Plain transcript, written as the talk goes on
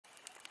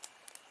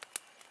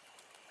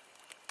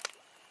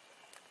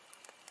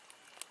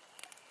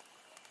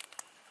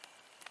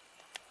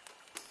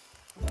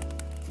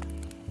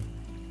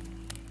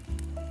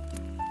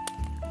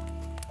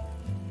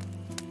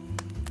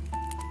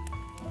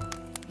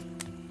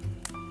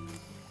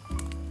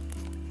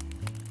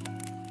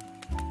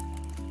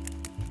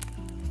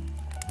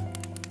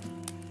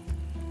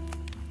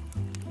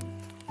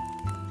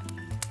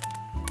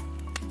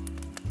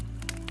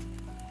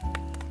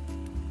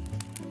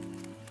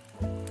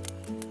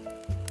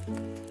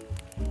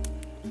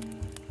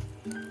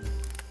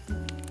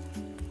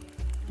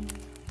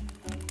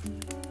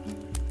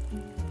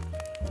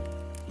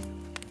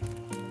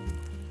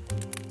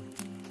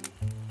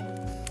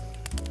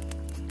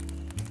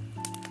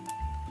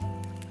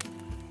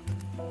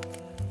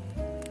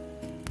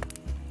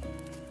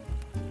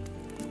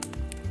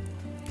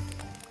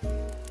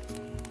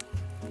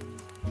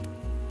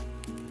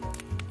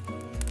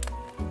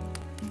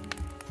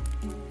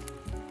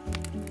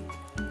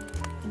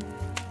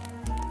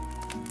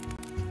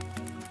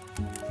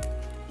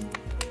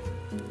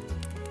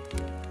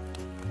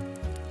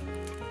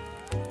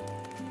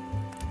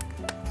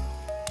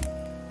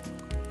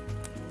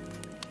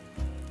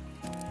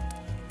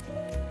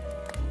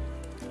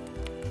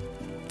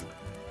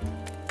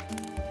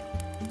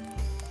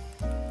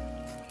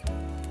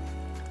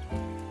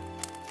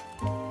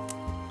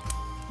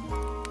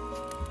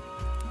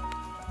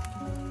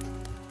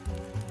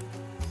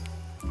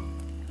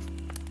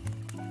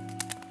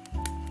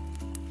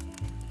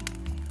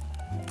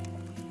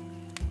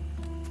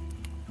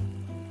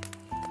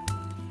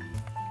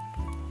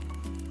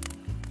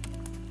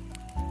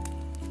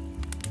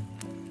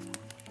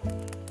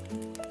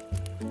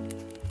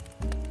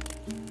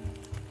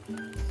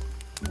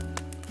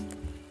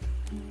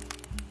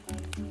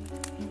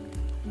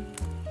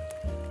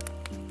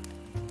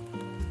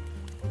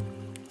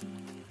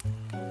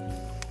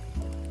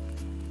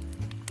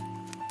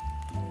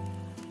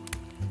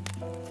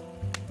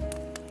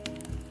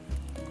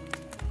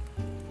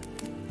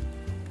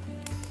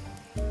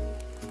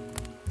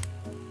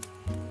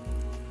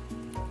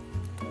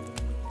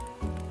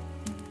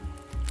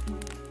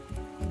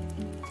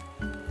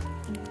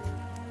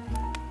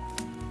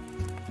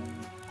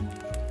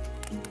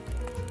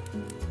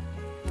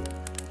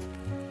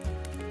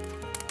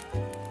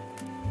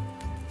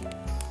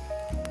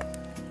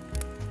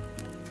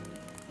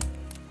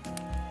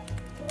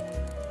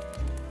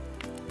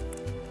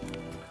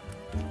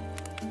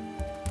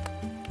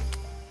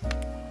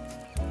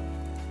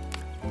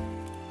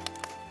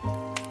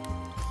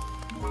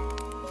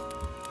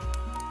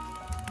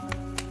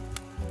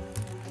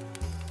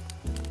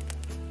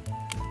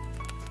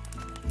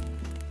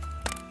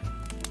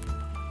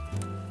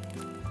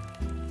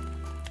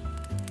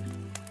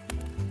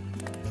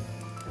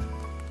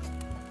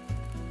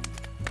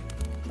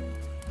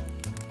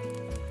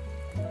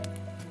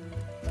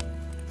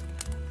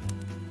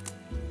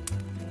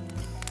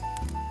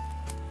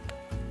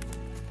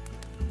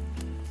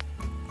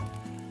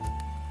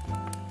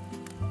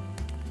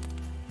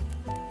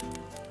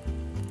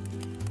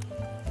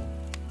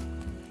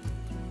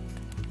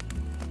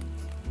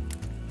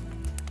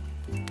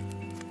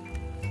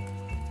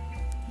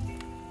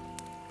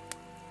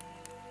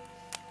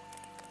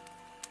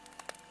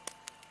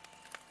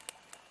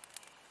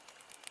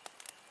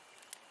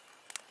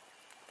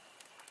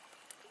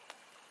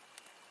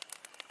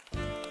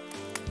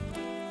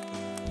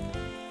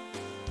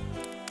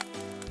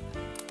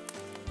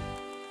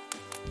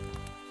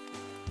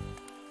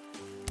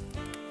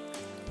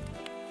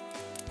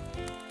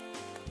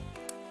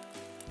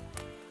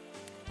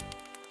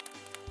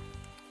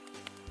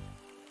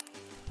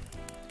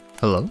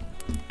Hello?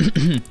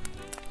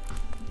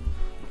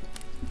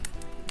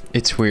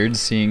 It's weird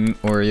seeing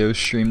Oreo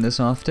stream this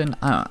often.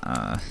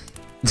 I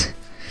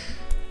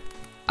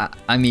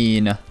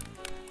mean,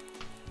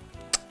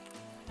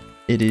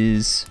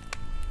 it's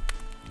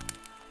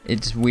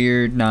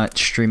weird not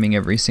streaming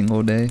every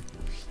single day.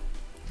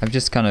 I've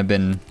just kind of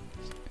been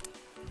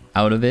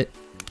out of it,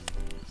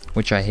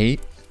 which I hate.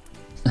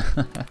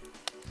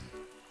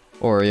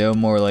 Oreo,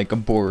 more like a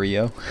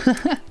Boreo.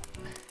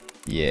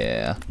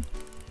 Yeah,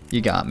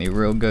 you got me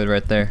real good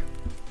right there.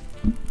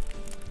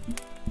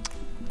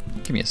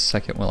 Give me a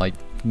second while I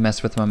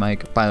mess with my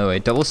mic. By the way,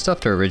 double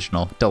stuffed or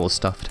original? Double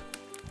stuffed.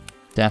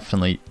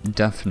 Definitely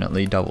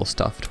double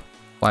stuffed.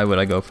 Why would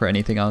I go for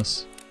anything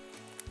else?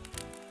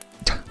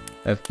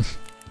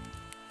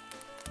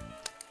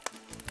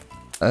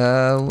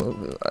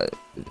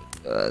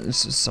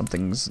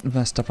 Something's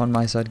messed up on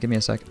my side. Give me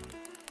a sec.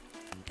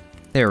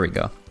 There we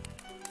go.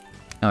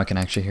 Now I can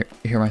actually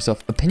hear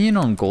myself. Opinion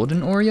on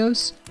golden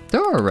Oreos?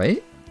 They're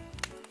alright.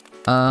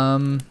 I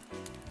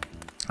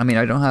mean,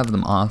 I don't have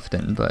them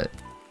often, but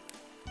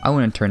I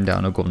wouldn't turn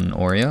down a golden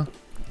Oreo.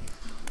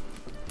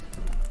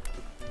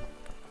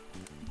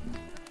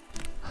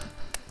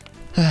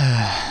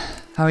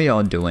 How are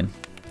y'all doing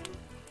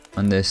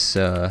on this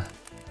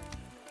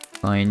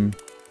fine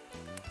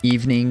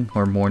evening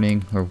or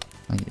morning or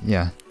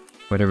yeah,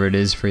 whatever it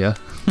is for you?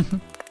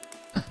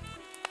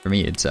 For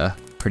me, it's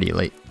pretty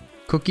late.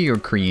 Cookie or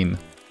cream?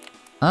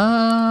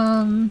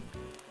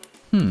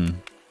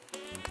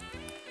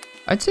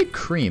 I'd say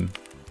cream.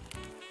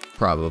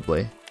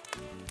 Probably.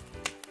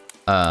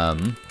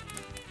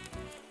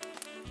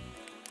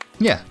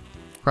 Yeah,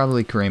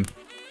 probably cream.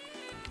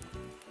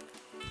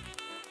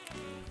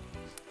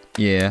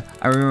 Yeah,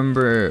 I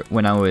remember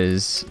when I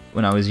was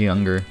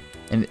younger,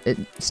 and it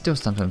still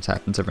sometimes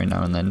happens every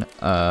now and then.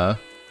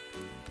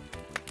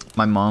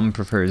 My mom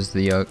prefers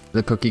the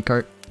cookie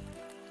cart.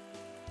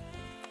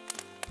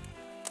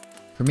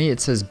 For me,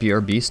 it says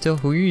BRB still.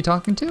 Who are you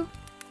talking to?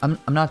 I'm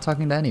not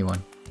talking to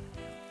anyone.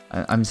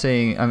 I'm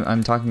saying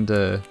I'm talking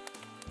to.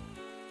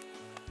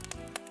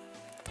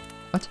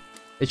 What?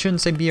 It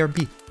shouldn't say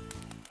BRB.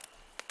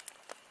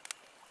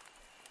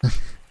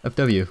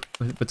 FW,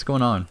 what's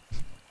going on?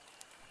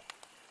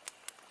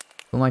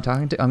 Who am I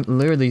talking to? I'm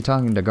literally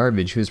talking to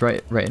Garbage, who's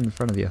right in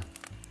front of you.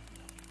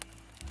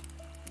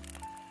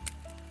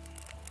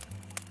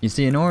 You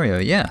see an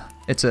Oreo? Yeah,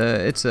 it's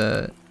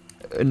a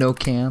no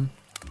cam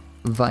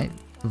vibe.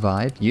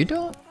 You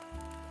don't?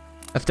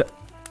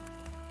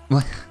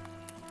 What?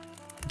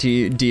 Do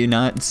you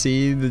not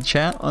see the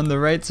chat on the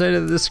right side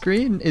of the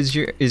screen? Is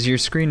your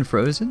screen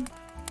frozen?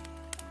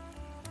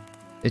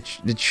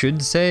 It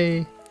should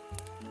say.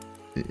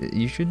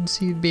 You should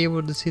be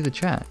able to see the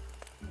chat.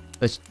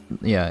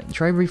 Yeah,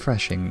 try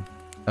refreshing,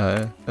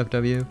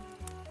 FW.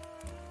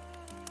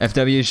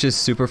 FW is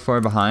just super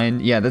far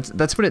behind. Yeah,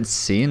 that's what it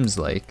seems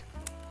like.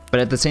 But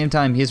at the same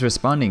time, he's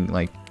responding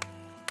like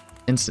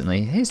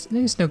instantly. Hey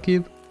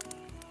Snowcube,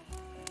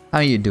 how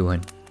you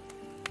doing?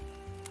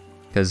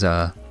 Cause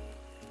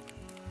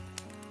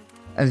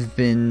I've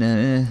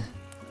been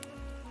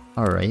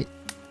all right.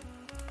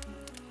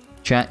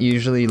 Chat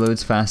usually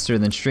loads faster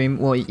than stream.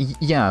 Well,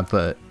 yeah,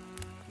 but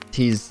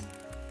he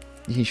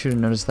should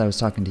have noticed that I was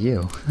talking to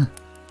you.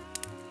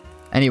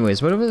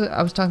 Anyways, what was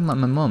I was talking about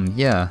my mom?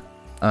 Yeah.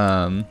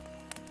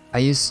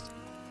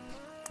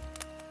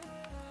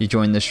 You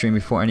joined the stream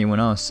before anyone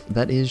else.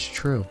 That is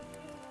true.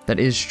 That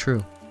is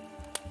true.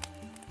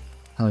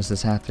 How is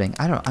this happening?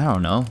 I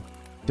don't know.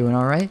 Doing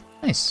all right?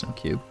 Nice, so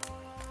cute.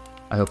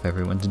 I hope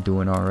everyone's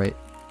doing all right.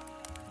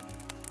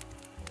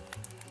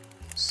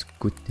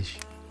 Scootish.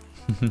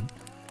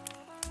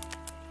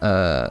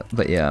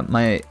 But yeah,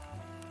 my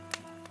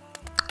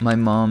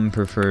mom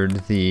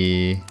preferred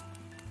the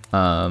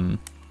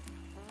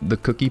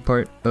cookie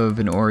part of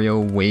an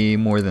Oreo way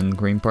more than the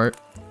cream part.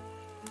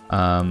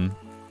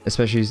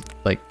 Especially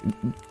like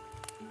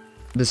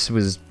this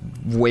was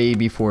way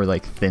before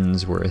like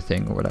thins were a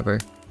thing or whatever.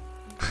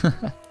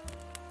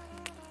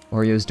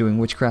 Oreo's doing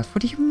witchcraft.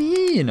 What do you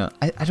mean?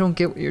 I don't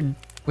get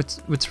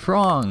what's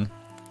wrong.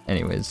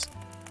 Anyways,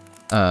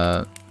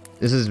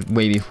 this is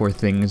way before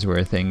things were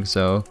a thing,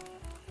 so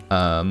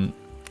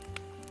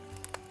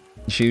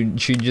she'd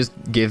just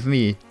give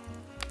me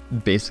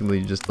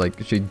basically just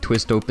like she'd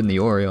twist open the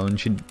Oreo and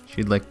she'd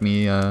let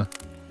me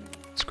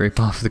scrape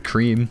off the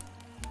cream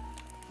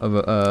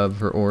of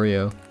her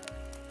Oreo,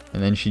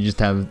 and then she'd just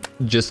have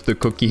just the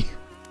cookie,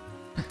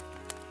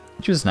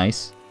 which was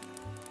nice.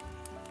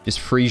 Just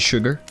free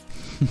sugar.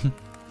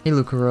 Hey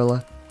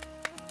Lucarilla.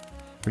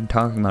 We're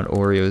talking about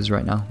Oreos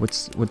right now.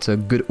 What's a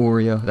good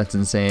Oreo? That's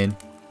insane.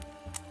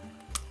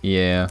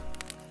 Yeah.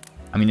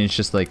 I mean, it's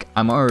just like,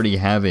 I'm already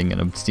having an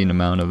obscene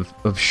amount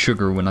of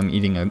sugar when I'm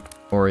eating an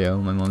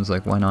Oreo. My mom's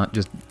like, why not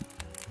just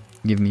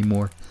give me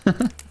more?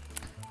 There's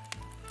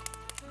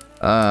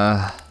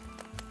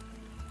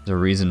a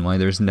reason why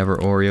there's never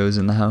Oreos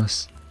in the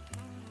house.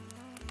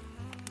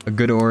 A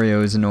good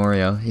Oreo is an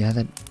Oreo.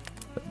 Yeah,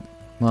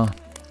 well,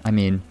 I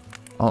mean,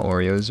 all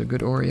Oreos are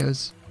good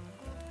Oreos.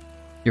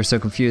 You're so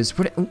confused.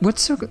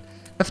 What's so...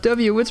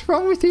 FW, what's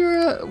wrong with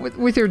your,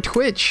 with your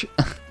Twitch?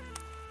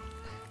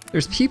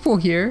 There's people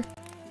here.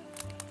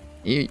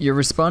 You're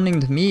responding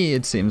to me,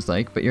 it seems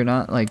like, but you're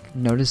not, like,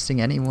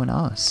 noticing anyone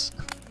else.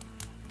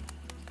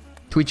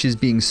 Twitch is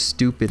being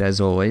stupid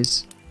as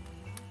always.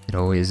 It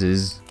always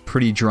is.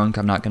 Pretty drunk,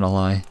 I'm not gonna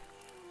lie.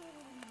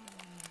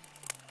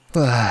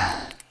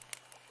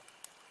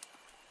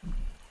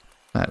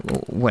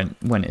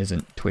 When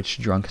isn't Twitch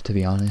drunk, to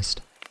be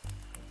honest?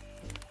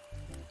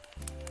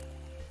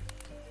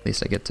 At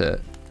least I get to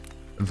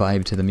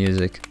vibe to the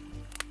music.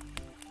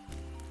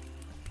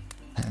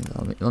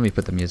 Let me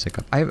put the music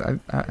up. I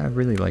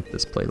really like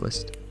this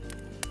playlist.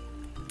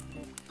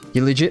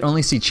 You legit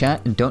only see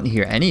chat and don't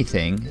hear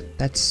anything?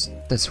 That's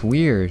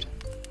weird.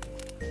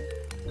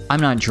 I'm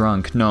not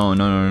drunk. No.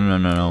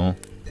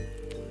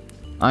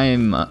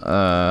 I'm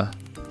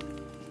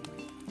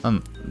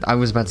I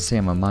was about to say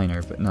I'm a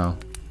minor, but no.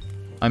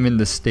 I'm in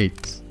the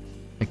States.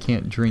 I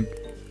can't drink.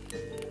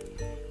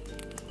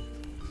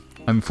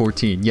 I'm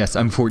 14. Yes,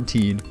 I'm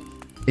 14.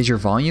 Is your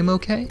volume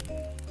okay?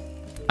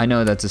 I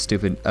know that's a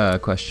stupid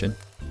question.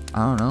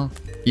 I don't know.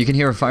 You can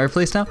hear a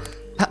fireplace now?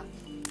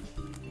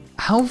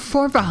 How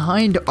far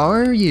behind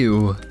are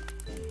you?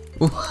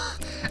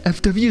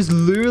 FW is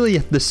literally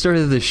at the start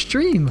of the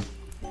stream.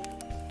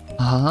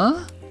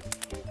 Huh?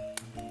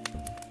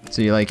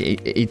 So you're like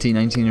 18,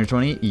 19, or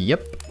 20?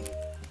 Yep.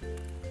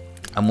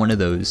 I'm one of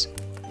those.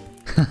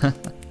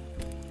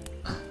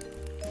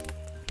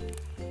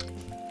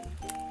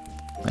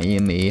 I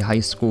am a high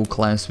school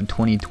class of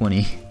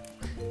 2020.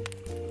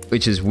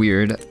 Which is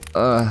weird.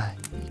 You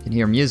can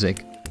hear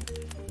music.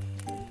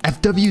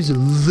 FW's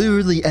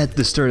literally at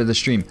the start of the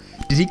stream.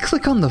 Did he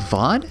click on the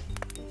VOD?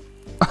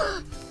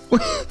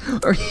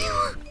 Are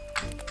you...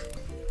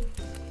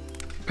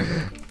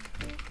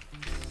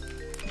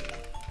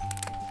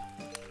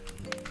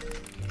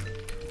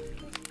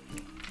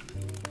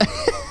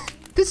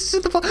 This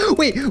is the VOD.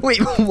 Wait,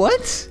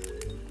 what?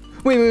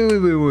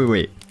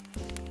 Wait.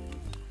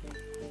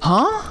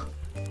 Huh?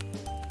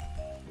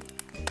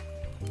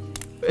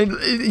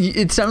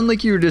 It sounded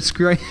like you were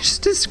describing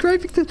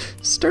the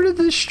start of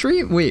the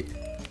stream. Wait.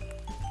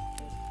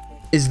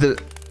 Is the...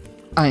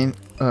 I'm...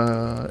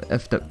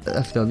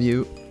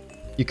 FW...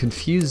 You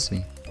confused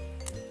me.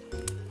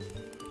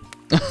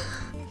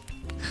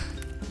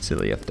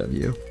 Silly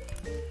FW.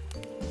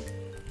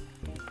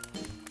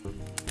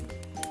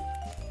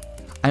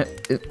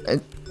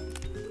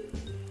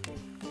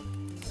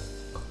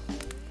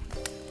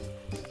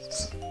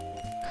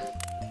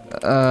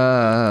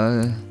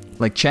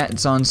 Like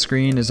chat's on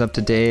screen is up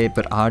to date,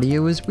 but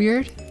audio is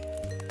weird?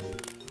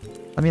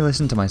 Let me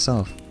listen to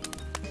myself.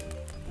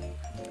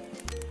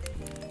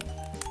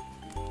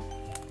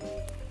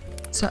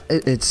 So,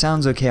 it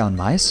sounds okay on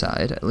my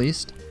side, at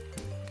least.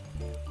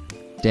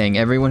 Dang,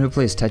 everyone who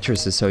plays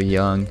Tetris is so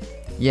young.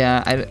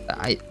 Yeah, I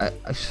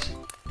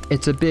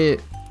it's a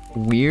bit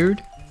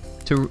weird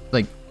to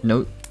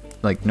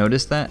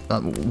notice that.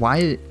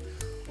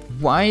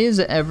 Why is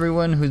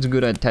everyone who's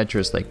good at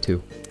Tetris like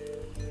 2?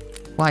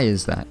 Why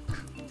is that?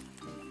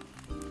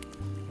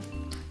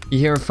 You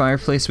hear a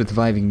fireplace with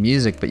vibing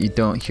music, but you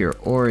don't hear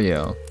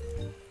Oreo.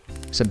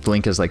 Except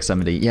Blink is like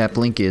 70. Yeah,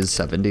 Blink is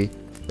 70.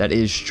 That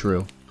is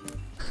true.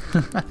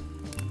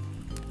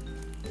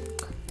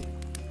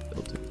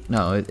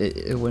 No,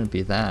 it wouldn't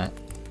be that.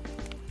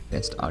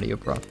 Advanced audio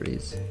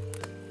properties.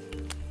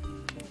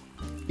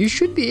 You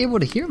should be able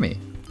to hear me.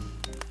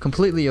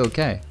 Completely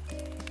okay.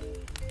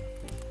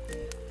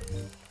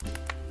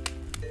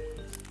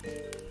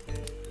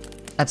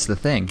 That's the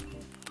thing.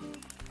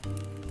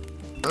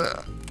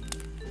 Ugh.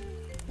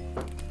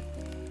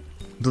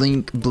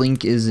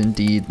 Blink is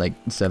indeed like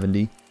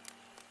 70.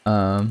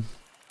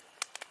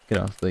 Get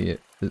off the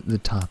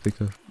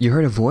topic of... You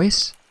heard a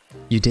voice?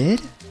 You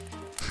did?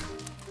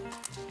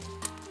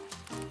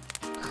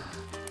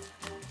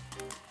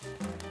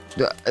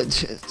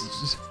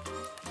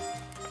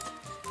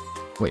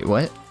 Wait,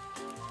 what?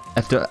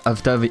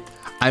 FW...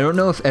 I don't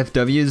know if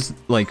FW is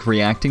like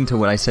reacting to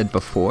what I said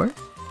before,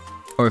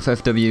 or if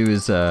FW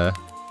is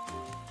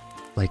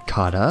like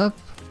caught up.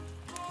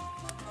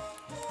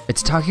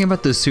 It's talking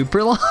about the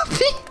super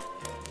lobby?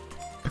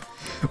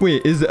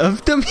 Wait, is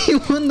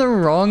FW on the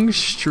wrong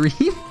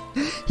stream?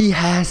 He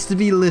has to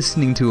be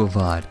listening to a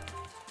VOD.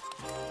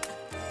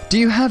 Do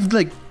you have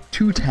like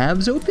 2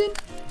 tabs open?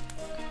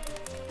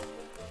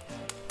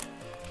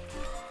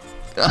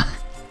 I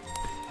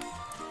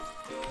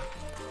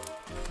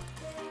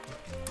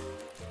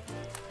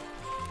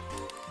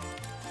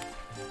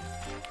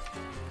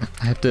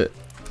have to...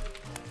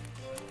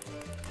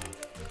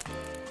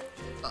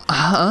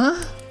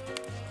 Huh?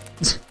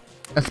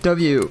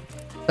 FW,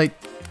 like,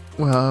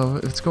 well,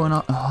 what's going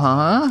on?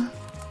 Huh?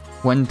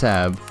 One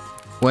tab.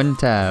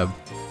 FW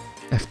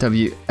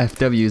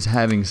is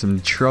having some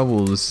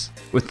troubles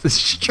with the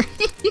stream.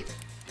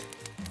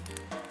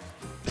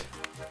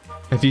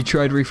 Have you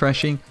tried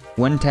refreshing?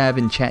 One tab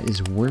in chat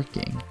is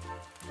working.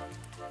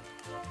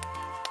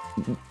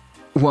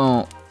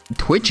 Well,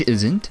 Twitch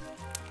isn't.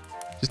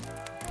 Just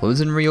Close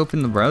and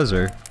reopen the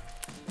browser.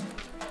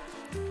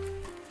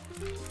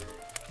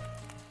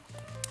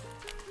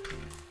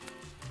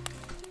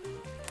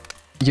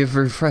 You've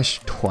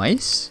refreshed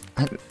twice?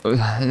 You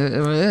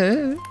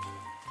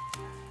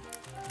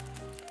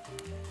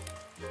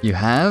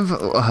have?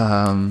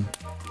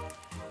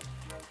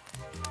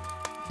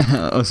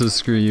 Also,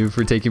 screw you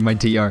for taking my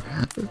TR.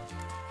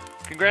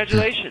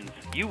 Congratulations,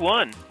 you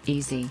won.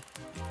 Easy.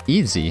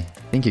 Easy.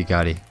 Thank you,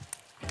 Gotti.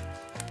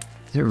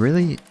 Is it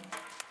really?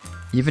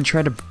 You even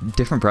tried a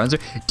different browser?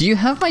 Do you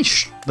have my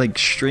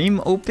stream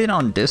open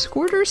on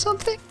Discord or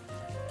something?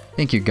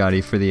 Thank you,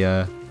 Gotti, for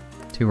the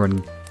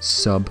 2-run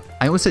sub.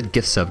 I almost said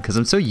gift sub because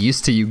I'm so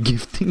used to you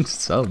gifting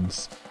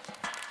subs.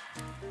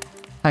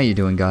 How you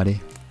doing, Gotti?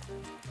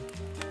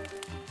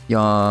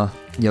 You're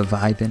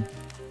vibing.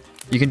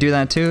 You can do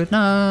that too?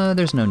 No,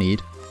 there's no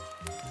need.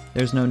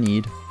 There's no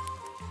need.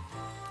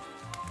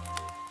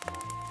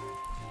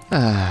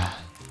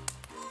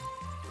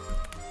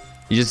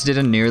 You just did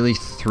a nearly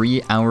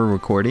 3-hour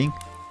recording?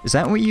 Is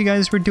that what you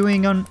guys were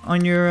doing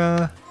on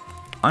your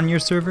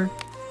server?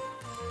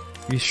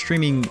 Are you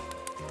streaming?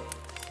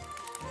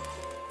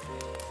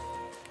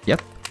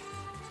 Yep.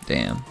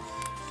 Damn.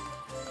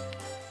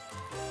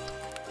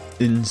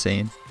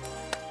 Insane.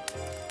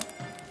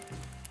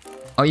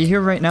 All you hear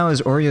right now is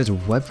Oreo's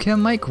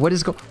webcam mic? What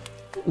is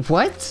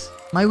What?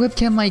 My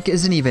webcam mic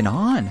isn't even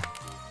on.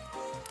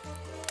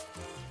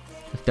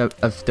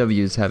 FW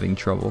is having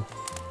trouble.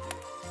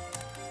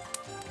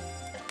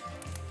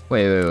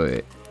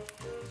 Wait.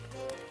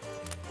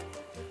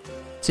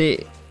 See,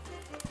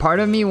 part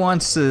of me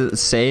wants to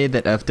say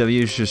that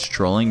FW is just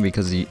trolling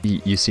because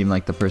you seem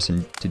like the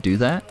person to do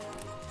that.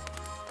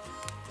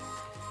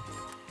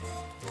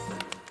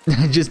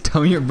 Just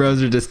tell your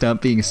browser to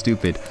stop being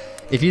stupid.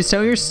 If you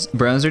tell your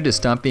browser to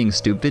stop being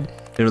stupid,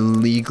 it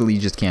legally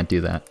just can't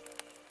do that.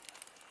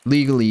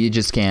 Legally, you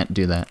just can't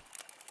do that.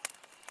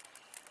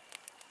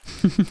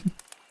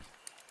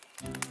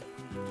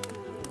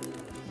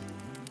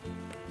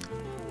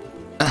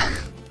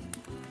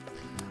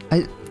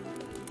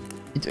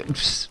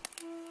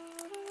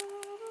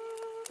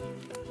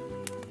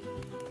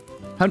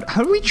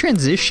 How do we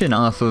transition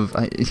off of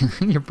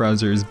your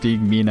browser is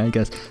being mean, I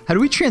guess. How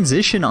do we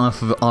transition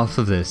off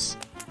of this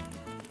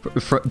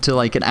to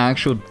like an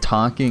actual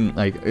talking,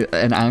 like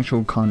an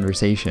actual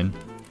conversation?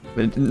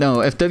 But no,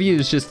 FW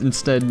is just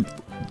instead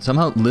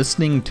somehow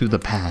listening to the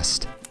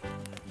past.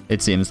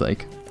 It seems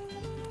like.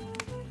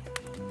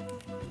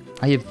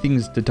 I have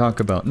things to talk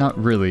about.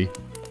 Not really,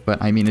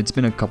 but I mean it's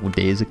been a couple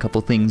days. A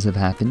couple things have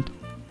happened.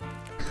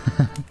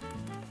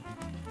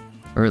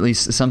 Or at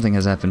least something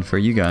has happened for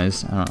you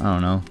guys. I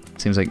don't know.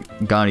 Seems like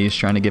Gotti is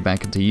trying to get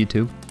back into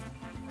YouTube.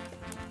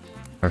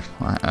 Or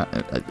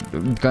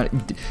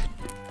Gotti,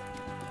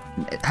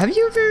 have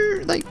you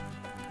ever like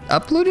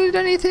uploaded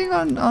anything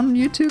on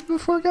YouTube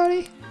before,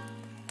 Gotti?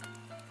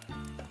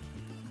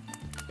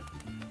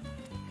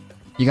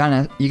 You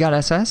got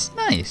SS?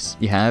 Nice.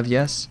 You have,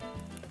 yes.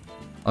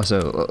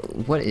 Also,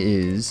 what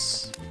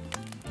is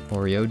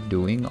Oreo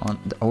doing on?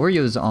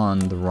 Oreo's on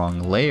the wrong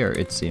layer.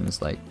 It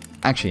seems like.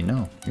 Actually,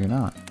 no, you're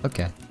not.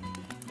 Okay.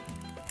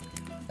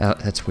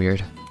 That's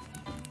weird.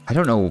 I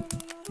don't know.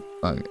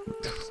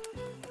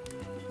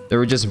 There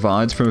were just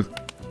VODs from a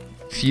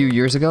few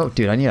years ago.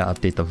 Dude, I need to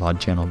update the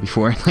VOD channel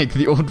before like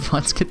the old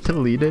VODs get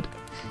deleted.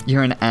 You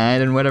hear an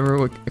ad and whatever,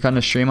 what kind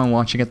of stream I'm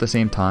watching at the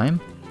same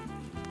time?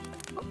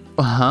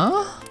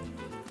 Huh?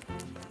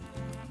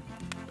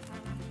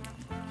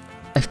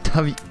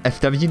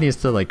 FW needs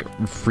to like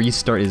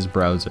restart his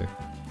browser.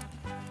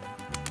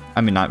 I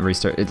mean, not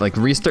restart it, like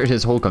restart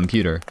his whole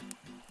computer.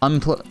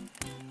 Unplug.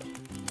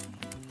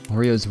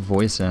 Oreo's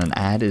voice and an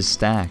ad is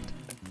stacked.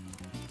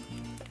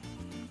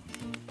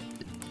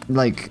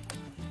 Like,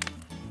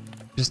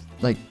 just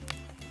like,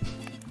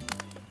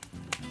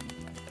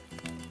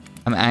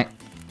 I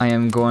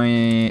am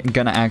gonna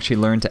actually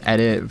learn to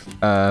edit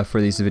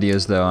for these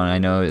videos though, and I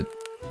know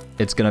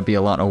it's gonna be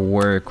a lot of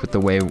work with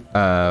the way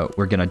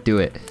we're gonna do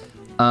it.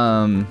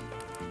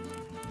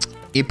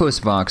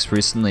 EposVox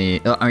recently.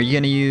 What are you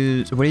gonna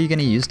use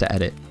to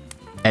edit?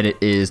 Edit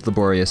is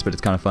laborious, but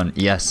it's kind of fun.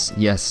 Yes,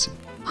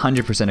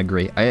 100%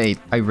 agree. I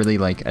really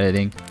like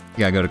editing. You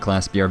gotta go to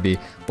class BRB.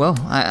 Well,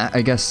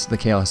 I guess the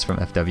chaos from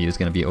FW is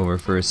gonna be over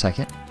for a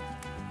second.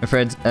 My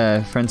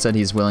friend said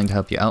he's willing to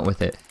help you out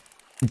with it.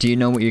 Do you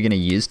know what you're gonna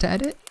use to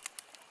edit?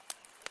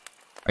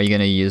 Are you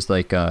gonna use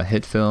like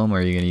HitFilm, or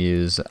are you gonna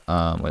use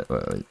I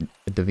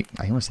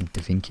almost said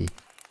DaVinci.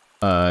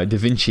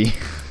 DaVinci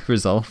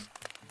Resolve.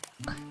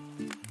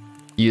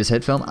 You use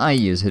HitFilm? I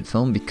use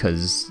HitFilm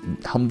because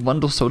Humble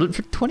Bundle sold it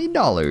for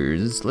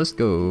 $20. Let's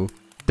go.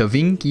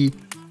 DaVinci.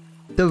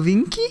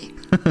 DaVinci?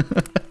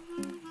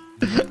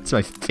 It's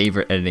my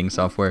favorite editing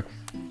software.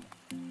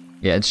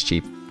 Yeah, it's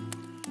cheap.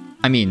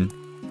 I mean,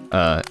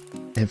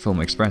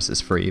 HitFilm Express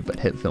is free, but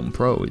HitFilm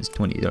Pro is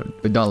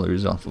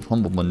 $20 off of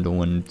Humble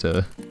Bundle and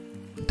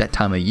that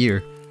time of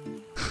year.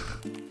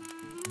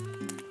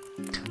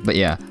 But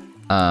yeah,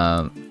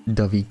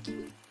 DaVinci.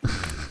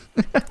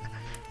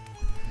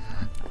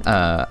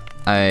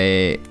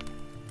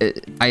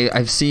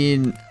 I've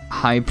seen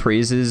high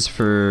praises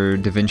for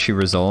DaVinci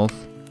Resolve.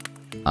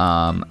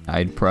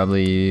 I'd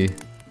probably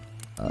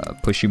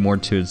push you more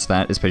towards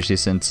that, especially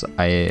since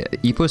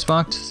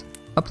EposVox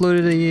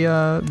uploaded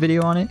a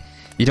video on it.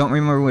 You don't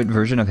remember what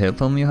version of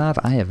HitFilm you have?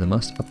 I have the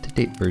most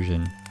up-to-date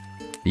version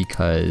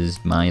because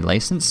my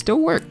license still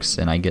works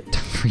and I get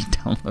free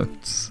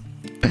downloads.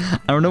 I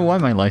don't know why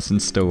my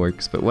license still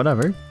works, but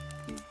whatever.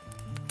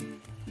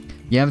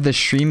 You have the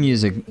stream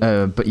music,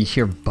 but you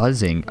hear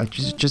buzzing.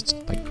 Just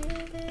like...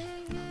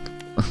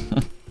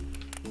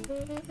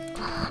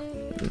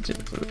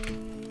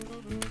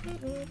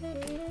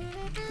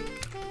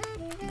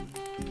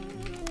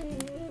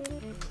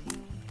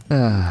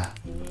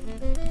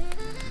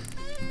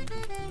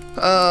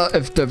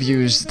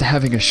 FW's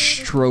having a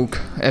stroke.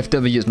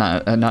 FW's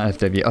not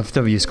FW.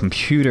 FW's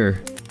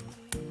computer.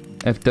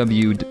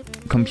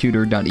 FW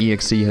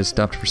computer.exe has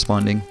stopped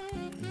responding.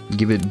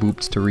 Give it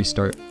boops to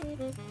restart.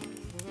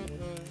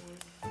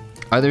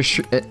 Other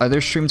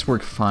streams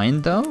work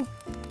fine though.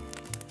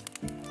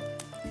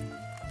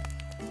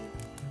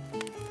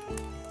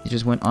 You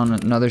just went on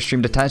another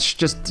stream detached.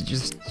 Just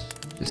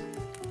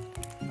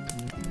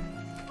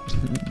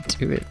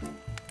do it.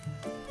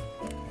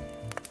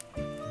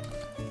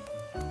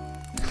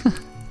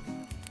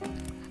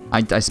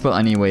 I spell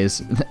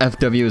anyways.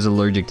 FW is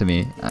allergic to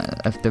me.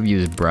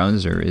 FW's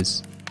browser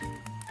is,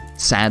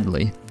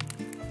 sadly.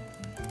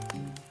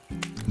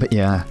 But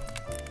yeah,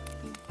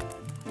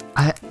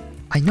 I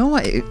know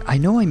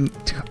I'm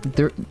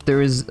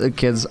there is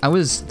because I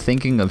was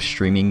thinking of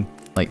streaming,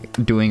 like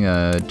doing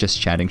a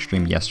just chatting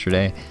stream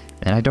yesterday,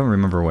 and I don't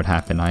remember what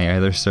happened. I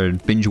either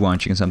started binge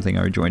watching something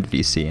or joined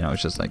VC, and I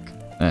was just like,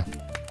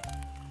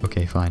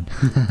 okay, fine.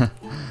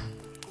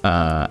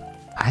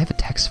 I have a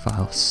text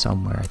file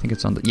somewhere. I think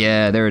it's on the...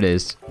 Yeah, there it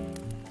is.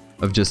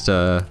 Of just,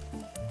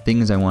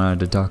 things I wanted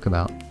to talk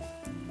about.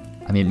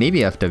 I mean,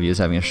 maybe FW is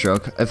having a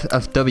stroke.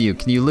 FW,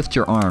 can you lift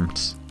your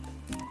arms?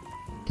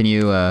 Can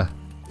you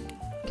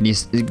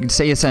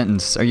say a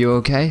sentence? Are you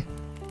okay?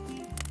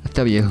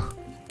 FW.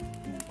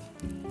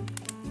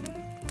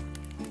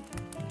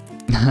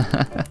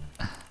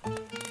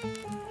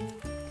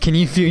 Can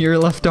you feel your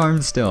left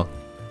arm still?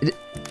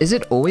 Is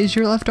it always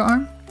your left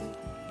arm?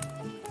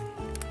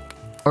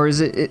 Or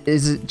is it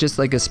just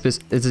like is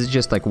it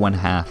just like one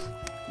half?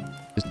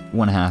 Just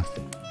one half.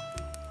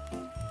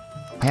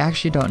 I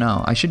actually don't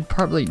know. I should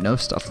probably know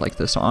stuff like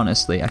this,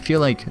 honestly. I feel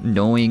like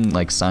knowing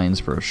like signs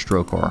for a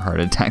stroke or a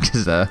heart attack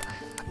is a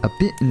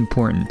bit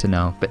important to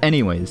know. But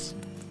anyways.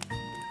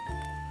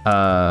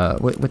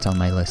 What's on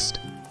my list?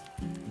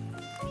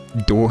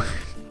 Door.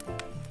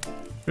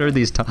 What are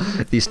these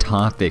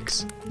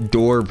topics?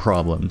 Door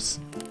problems.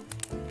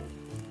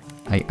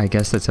 I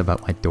guess that's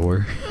about my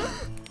door.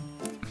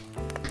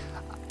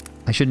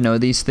 I should know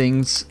these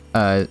things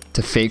to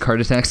fake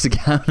heart attacks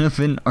out of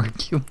an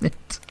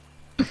argument.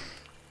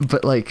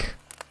 But like,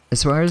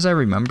 as far as I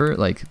remember,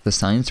 like the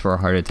signs for a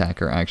heart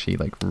attack are actually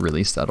like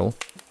really subtle.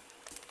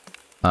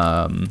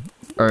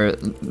 Or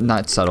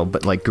not subtle,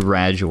 but like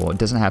gradual. It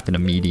doesn't happen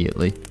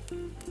immediately.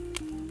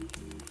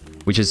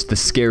 Which is the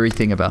scary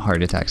thing about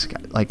heart attacks.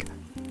 Like,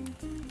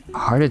 a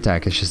heart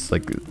attack is just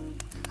like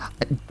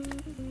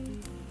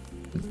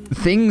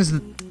things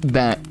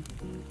that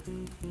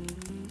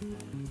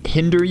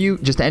hinder you,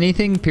 just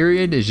anything,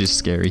 period, is just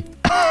scary.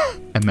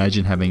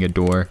 Imagine having a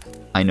door.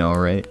 I know,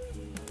 right?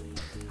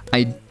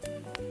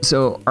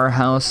 So our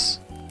house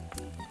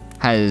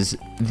has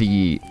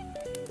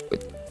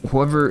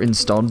whoever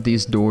installed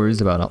these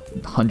doors about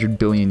 100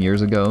 billion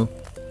years ago,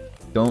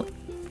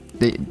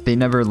 they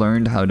never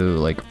learned how to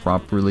like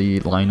properly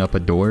line up a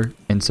door,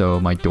 and so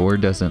my door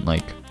doesn't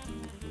like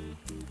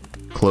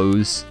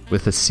close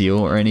with a seal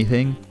or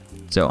anything.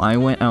 So I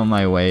went out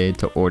my way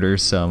to order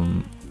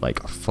some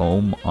like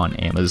foam on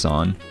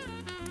Amazon.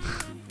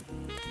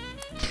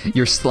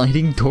 Your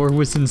sliding door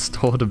was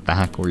installed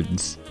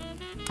backwards.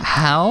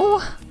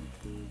 How?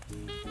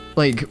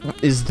 Like,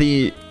 is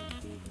the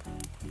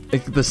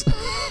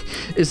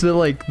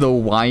like the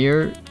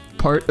wire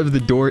part of the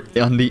door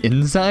on the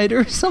inside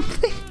or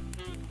something?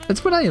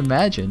 That's what I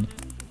imagine.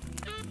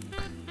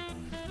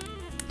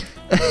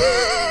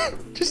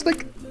 Just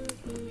like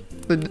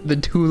the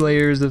two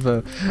layers of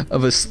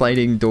a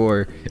sliding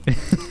door.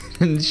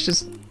 And it's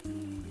just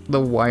the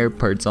wire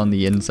parts on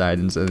the inside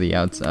instead of the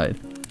outside.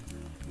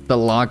 The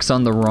lock's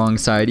on the wrong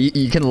side.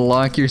 You can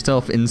lock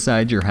yourself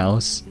inside your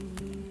house.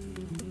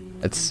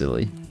 That's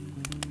silly.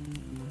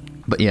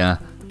 But yeah,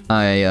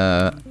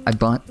 I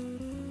bought...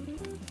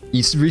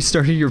 You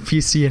restarted your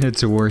PC and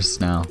it's worse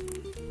now.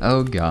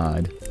 Oh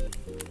god.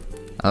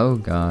 Oh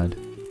god.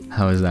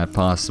 How is that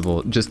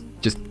possible? Just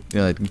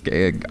I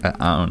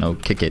don't know,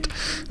 kick it.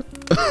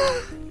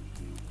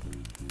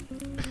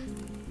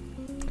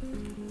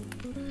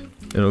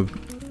 It'll...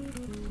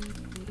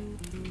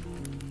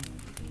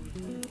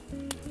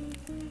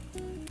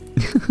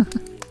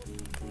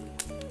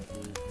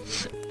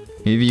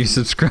 Maybe you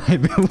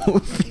subscribe, it will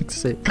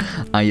fix it.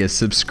 Yes,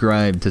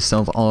 subscribe to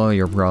solve all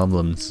your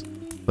problems.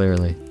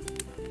 Clearly.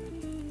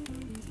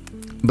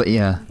 But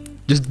yeah,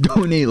 Just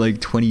donate like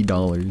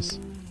 $20.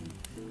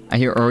 I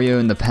hear Oreo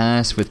in the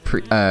past with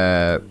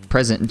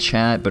present in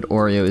chat, but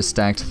Oreo is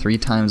stacked 3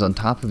 times on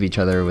top of each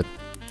other with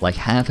like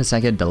half a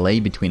second delay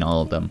between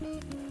all of them.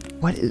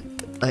 What is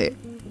like?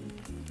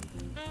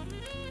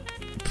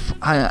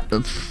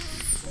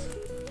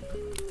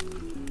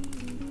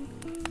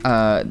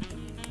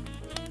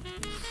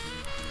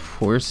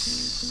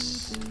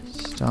 Force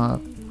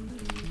stop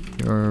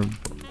your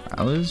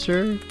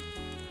browser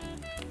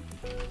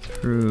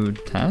through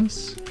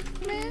task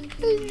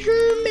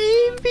manager,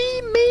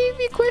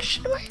 maybe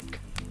question mark.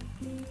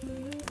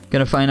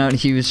 Gonna find out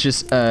he was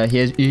just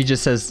he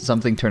just says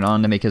something turn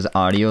on to make his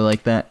audio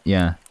like that.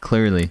 Yeah,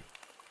 clearly.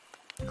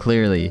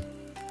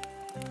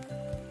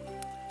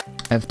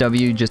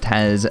 FW just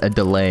has a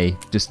delay,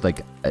 just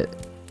like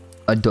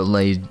a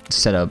delay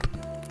setup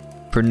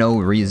for no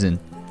reason.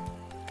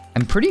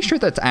 I'm pretty sure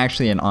that's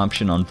actually an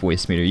option on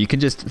Voicemeeter. You can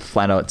just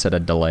flat out set a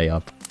delay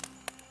up.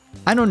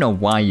 I don't know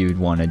why you'd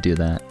want to do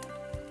that.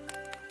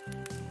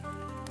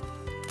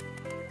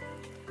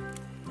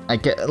 I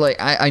get like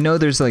I know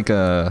there's like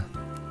a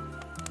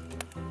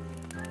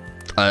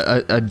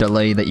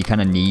delay that you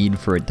kind of need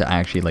for it to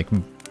actually like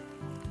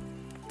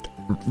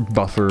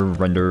buffer,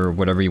 render, or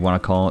whatever you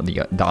want to call it,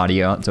 the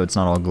audio out, so it's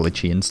not all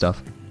glitchy and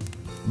stuff.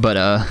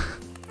 But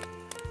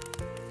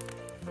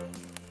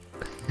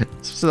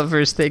so the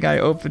first thing I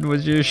opened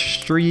was your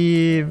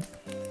stream.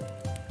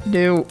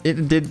 No,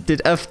 did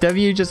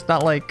FW just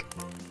not like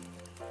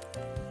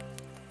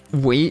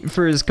wait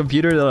for his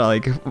computer to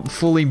like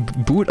fully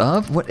boot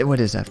up? What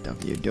is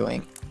FW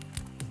doing?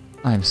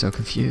 I'm so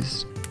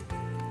confused.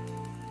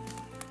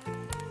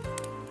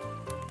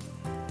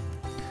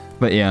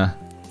 But yeah,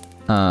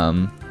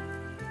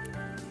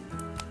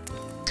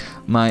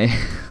 my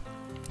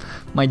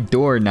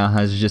door now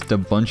has just a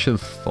bunch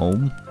of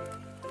foam.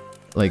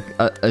 Like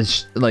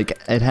like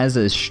it has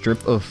a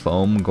strip of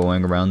foam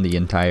going around the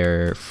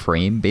entire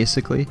frame,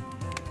 basically.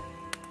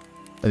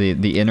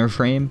 The inner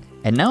frame,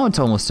 and now it's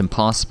almost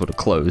impossible to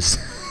close.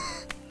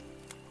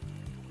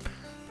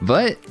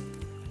 But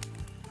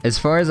as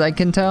far as I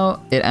can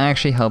tell, it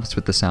actually helps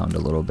with the sound a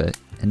little bit,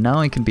 and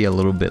now it can be a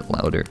little bit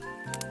louder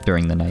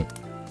during the night.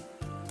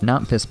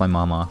 Not piss my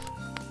mom off.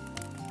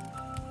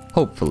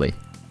 Hopefully.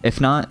 If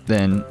not,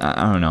 then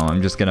I don't know,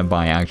 I'm just gonna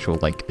buy actual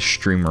like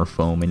streamer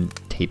foam and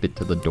tape it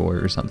to the door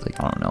or something.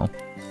 I don't know.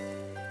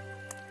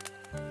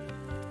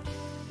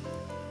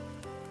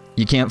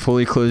 You can't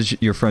fully close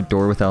your front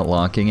door without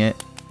locking it.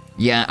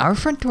 Yeah, our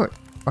front door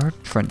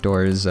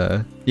is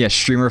yeah,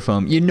 streamer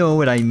foam. You know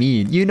what I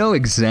mean. You know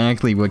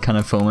exactly what kind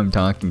of foam I'm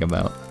talking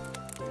about.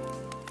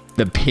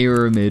 The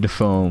pyramid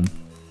foam.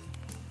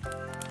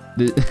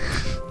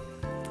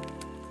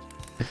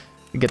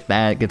 Get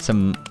that, get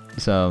some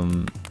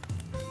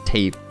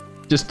tape.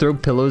 Just throw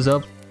pillows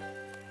up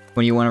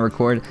when you want to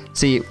record.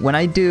 See, when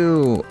I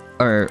do,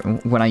 or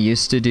when I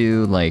used to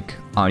do like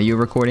audio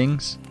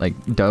recordings, like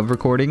dub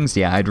recordings,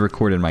 yeah, I'd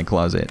record in my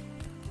closet.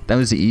 That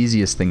was the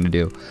easiest thing to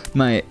do.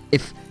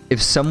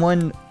 If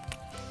someone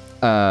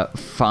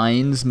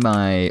finds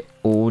my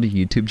old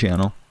YouTube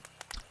channel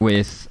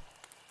with,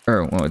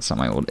 or well, it's not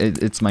my old,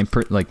 it's my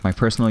my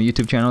personal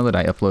YouTube channel that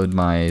I upload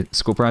my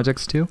school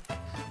projects to.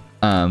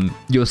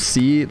 You'll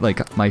see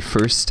like my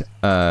first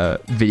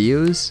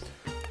videos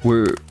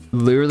were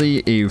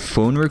literally a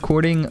phone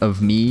recording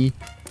of me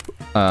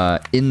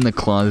in the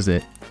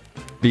closet,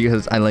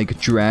 because I like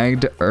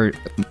dragged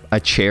a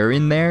chair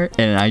in there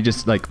and I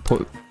just like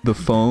put the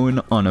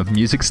phone on a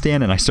music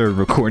stand and I started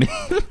recording.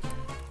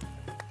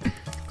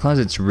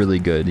 Closet's really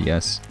good,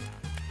 yes.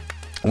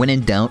 When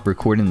in doubt,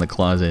 record in the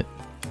closet.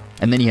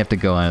 And then you have to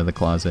go out of the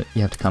closet.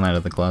 You have to come out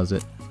of the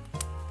closet.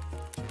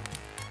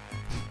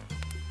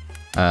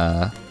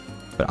 But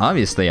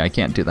obviously I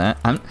can't do that.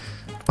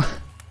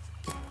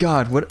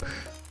 God, what?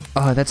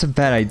 Oh, that's a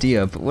bad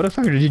idea. But what if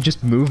I were to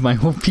just move my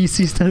whole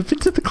PC setup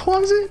into the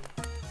closet?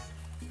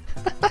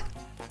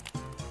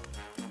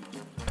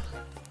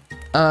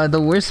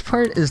 The worst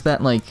part is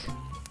that like,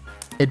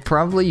 it'd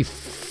probably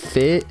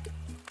fit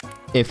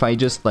if I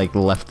just like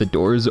left the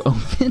doors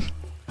open.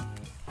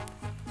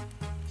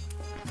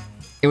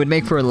 It would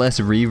make for a less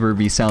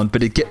reverby sound,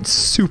 but it gets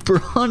super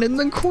hot in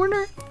the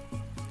corner.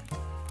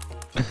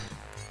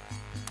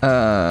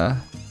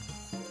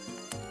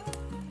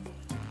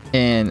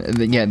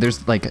 And yeah,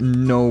 there's like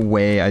no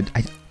way I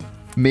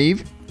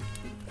maybe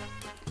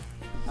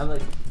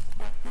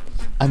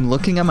I'm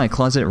looking at my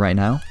closet right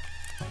now.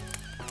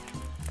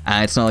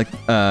 It's not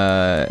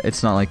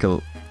like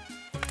a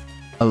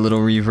little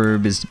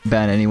reverb is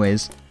bad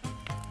anyways.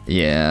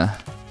 Yeah.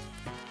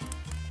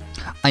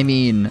 I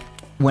mean,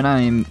 when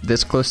I'm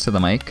this close to the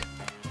mic,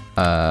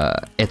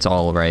 it's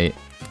all right.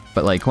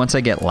 But like once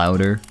I get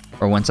louder,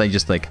 or once I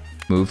just like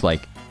move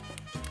like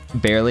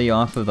barely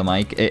off of the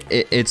mic,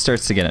 it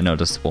starts to get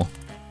noticeable.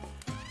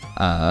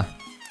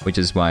 Which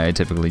is why I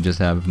typically just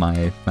have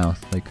my mouth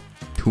like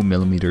 2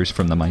 millimeters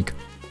from the mic.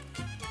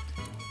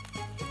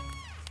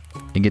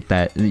 You get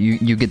that,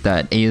 you get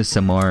that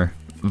ASMR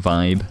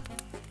vibe.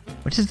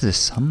 What is this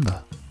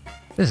samba?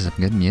 This is some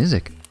good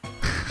music.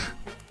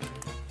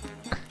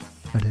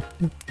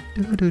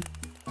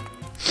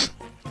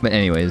 But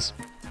anyways,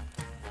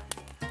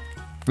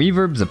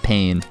 reverb's a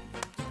pain.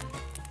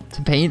 It's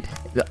a pain.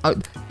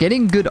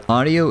 Getting good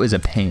audio is a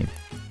pain.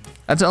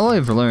 That's all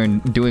I've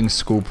learned doing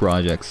school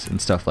projects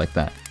and stuff like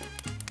that.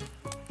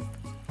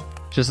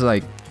 Just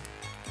like,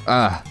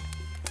 and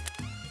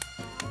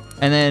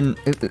then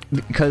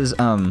because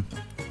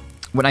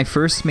when I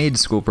first made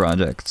school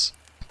projects,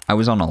 I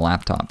was on a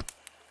laptop,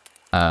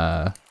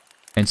 and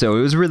so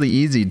it was really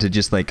easy to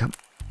just like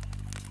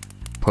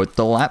put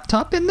the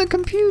laptop in the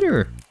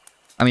computer.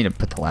 I mean,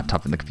 put the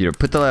laptop in the computer.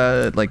 Put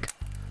the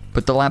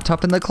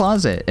laptop in the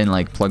closet and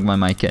like plug my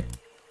mic in,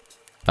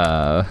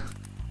 and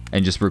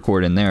just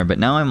record in there. But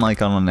now I'm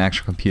like on an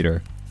actual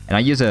computer, and I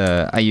use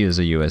a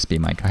USB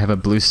mic. I have a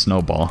Blue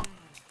Snowball.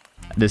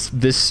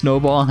 This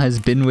Snowball has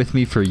been with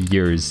me for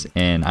years,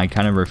 and I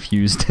kind of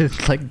refuse to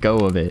let go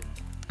of it.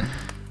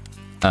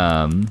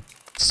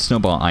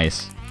 Snowball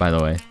Ice, by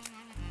the way.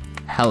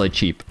 Hella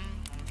cheap.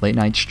 Late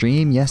night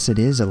stream? Yes, it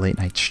is a late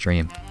night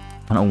stream.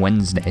 On a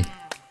Wednesday.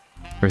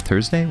 Or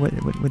Thursday? What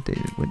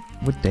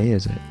day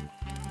is it?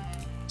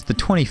 It's the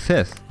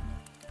 25th.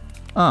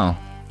 Oh.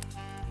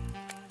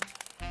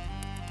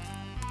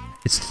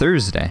 It's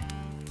Thursday.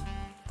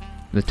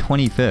 The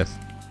 25th.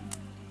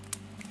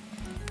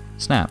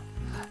 Snap.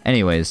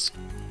 Anyways,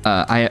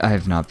 I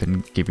have not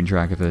been keeping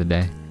track of the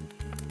day.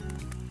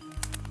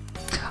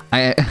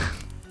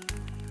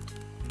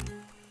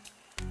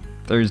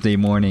 Thursday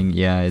morning,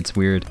 yeah, it's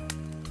weird.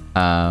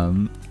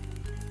 I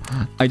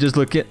just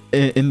look at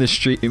in the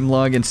stream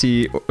log and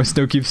see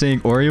Snow keeps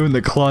saying Oreo in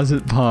the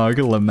closet, Pog,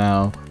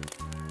 Lamau.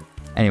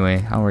 Anyway,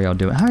 how are y'all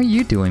doing? How are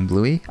you doing,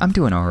 Bluey? I'm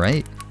doing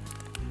alright.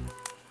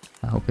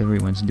 I hope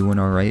everyone's doing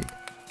alright.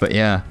 But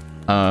yeah,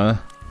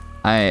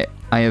 I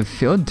have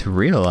failed to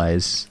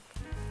realize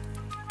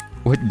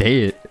what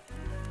day it...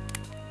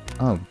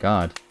 Oh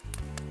god.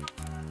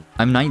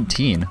 I'm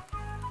 19.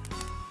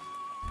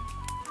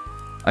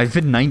 I've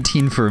been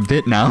 19 for a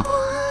bit now.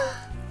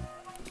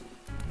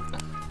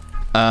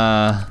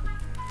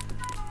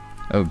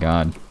 Oh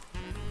god.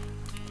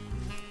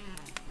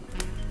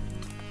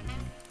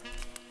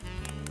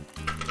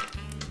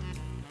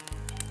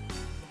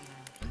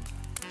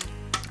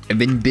 I've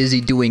been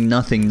busy doing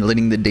nothing,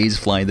 letting the days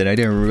fly that I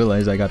didn't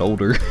realize I got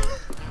older.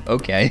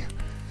 Okay.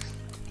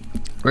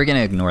 We're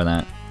gonna ignore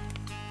that.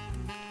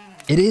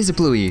 It is a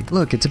Bluey!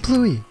 Look, it's a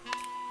Bluey!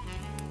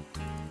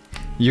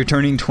 You're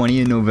turning 20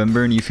 in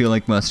November and you feel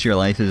like most of your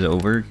life is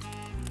over?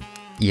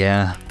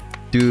 Yeah.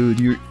 Dude,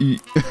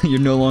 you're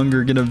no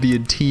longer gonna be a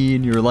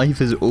teen. Your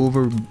life is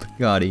over,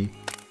 Gotti.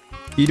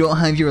 You don't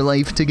have your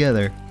life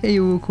together. Hey,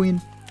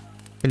 Queen.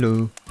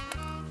 Hello.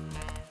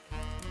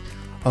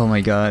 Oh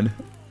my god.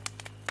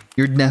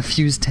 Your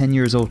nephew's 10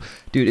 years old.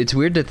 Dude, it's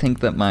weird to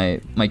think that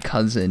my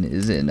cousin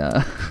is in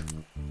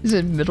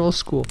middle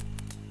school.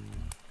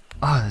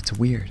 Oh, that's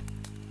weird.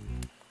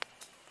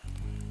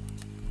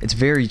 It's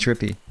very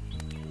trippy.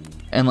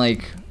 And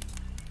like,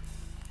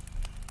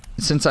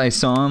 since I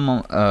saw him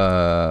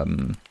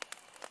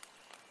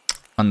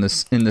in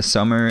the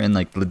summer and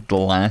like the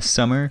last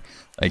summer,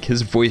 like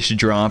his voice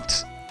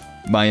dropped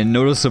by a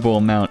noticeable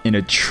amount and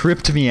it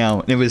tripped me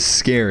out. It was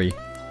scary.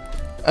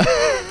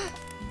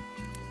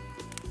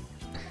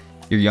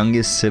 Your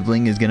youngest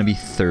sibling is gonna be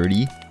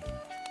 30?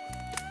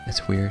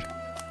 That's weird.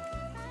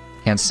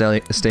 Can't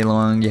stay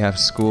long, you have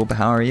school, but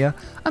how are you?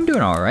 I'm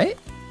doing alright.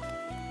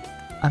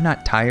 I'm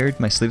not tired,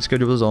 my sleep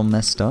schedule is all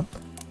messed up.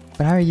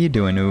 But how are you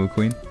doing, Ooh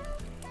Queen?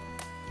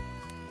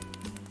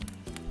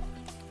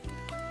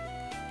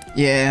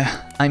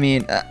 Yeah, I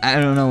mean, I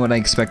don't know what I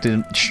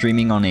expected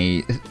streaming on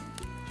a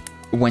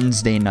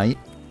Wednesday night.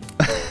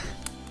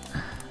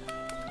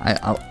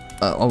 A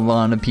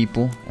lot of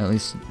people, at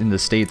least in the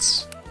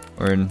States,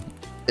 or in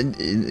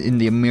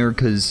the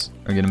Americas,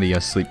 are gonna be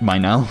asleep by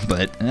now,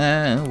 but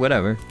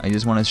whatever. I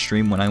just want to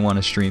stream when I want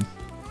to stream.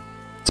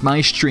 It's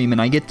my stream,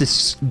 and I get to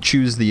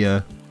choose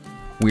the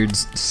weird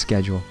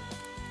schedule.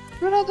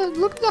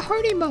 Look at the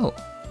heart emote.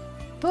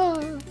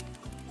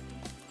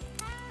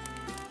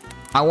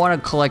 I want a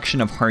collection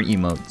of heart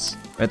emotes.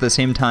 But at the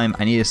same time,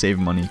 I need to save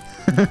money.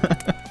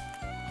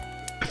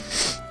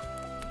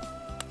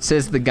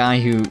 Says the guy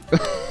who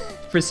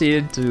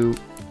proceeded to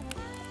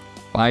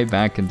buy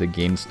back into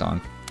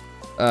GameStonk.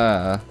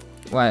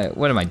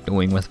 What am I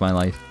doing with my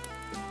life?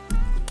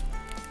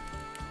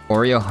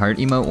 Oreo heart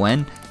emote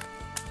when?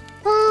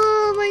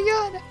 Oh my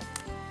god!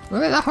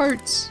 Look at the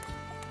hearts!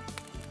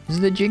 This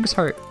is the Jinx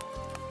heart.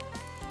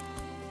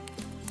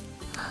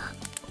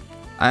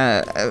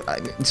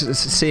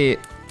 See,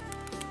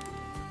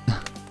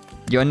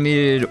 you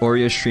unmuted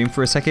Oreo stream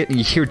for a second and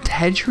you hear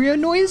Tetria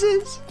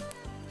noises?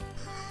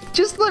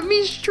 Just let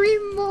me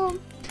stream,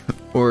 Mom.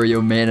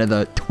 Oreo man of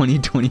the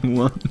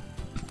 2021.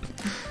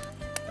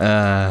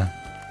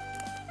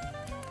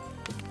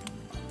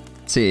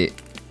 See,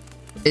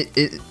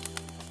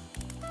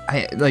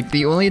 I like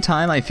the only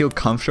time I feel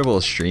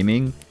comfortable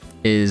streaming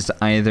is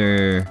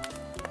either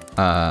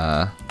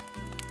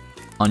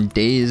on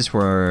days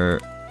where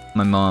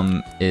my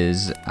mom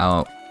is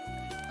out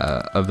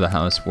of the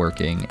house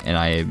working, and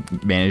I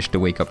managed to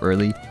wake up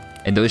early,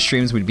 and those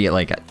streams would be at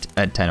like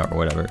at 10 or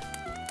whatever,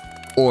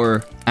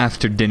 or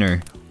after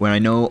dinner when I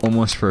know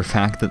almost for a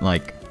fact that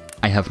like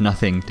I have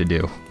nothing to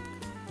do.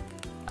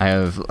 I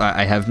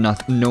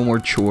have no more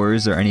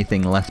chores or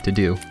anything left to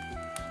do,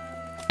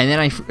 and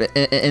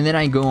then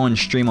I go on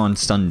stream on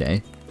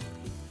Sunday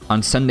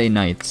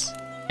nights,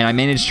 and I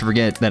managed to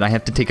forget that I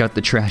have to take out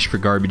the trash for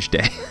garbage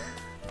day.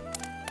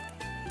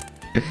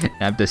 I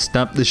have to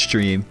stop the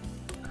stream,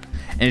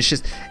 and it's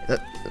just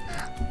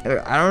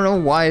I don't know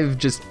why I've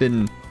just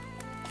been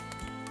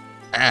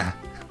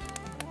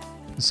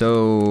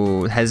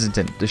so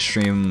hesitant to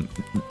stream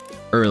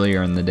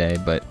earlier in the day,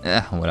 but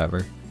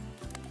whatever.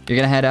 You're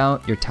gonna head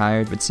out, you're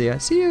tired, but see ya.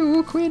 See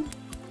you, Queen.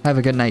 Have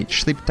a good night,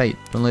 sleep tight,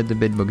 don't let the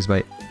bed bugs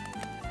bite.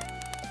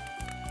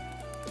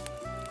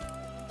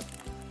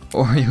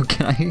 Oreo,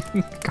 can I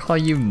call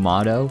you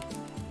Motto?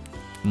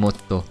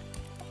 Motto.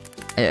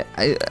 Look at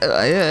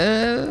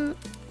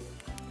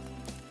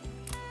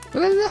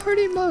the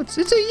hurting emotes.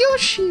 It's a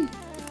Yoshi.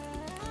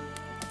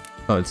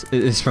 Oh,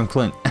 it's from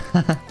Clint.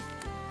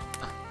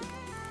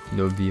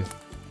 Love you.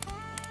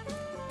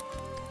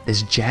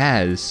 This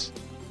jazz,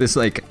 this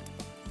like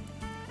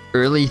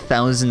early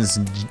thousands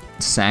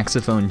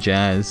saxophone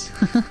jazz.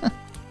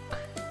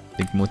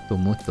 Think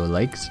Moto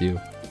likes you.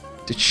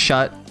 Just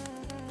shut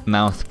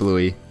mouth,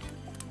 Bluey.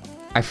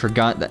 I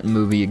forgot that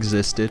movie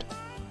existed.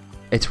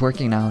 It's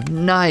working now.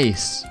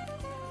 Nice!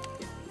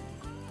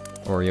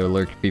 Oreo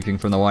lurk peeping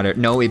from the water.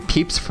 No, it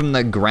peeps from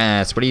the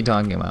grass. What are you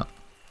talking about?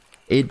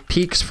 It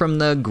peeks from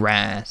the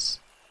grass.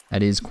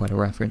 That is quite a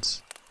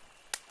reference.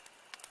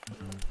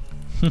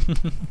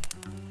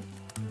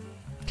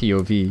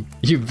 POV.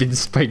 You've been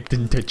spiked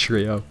in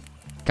Tetrio.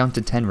 Count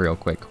to 10 real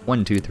quick.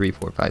 1, 2, 3,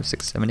 4, 5,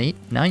 6, 7, 8,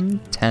 9,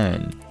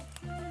 10.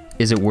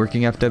 Is it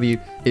working, FW?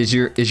 Is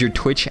your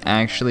Twitch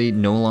actually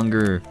no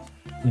longer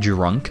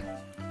drunk?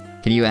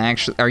 Can you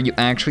actually, are you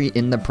actually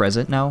in the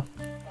present now?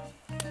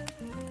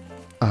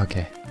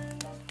 Okay.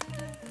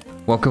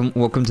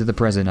 Welcome to the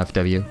present,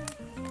 FW.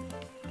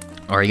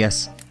 Or I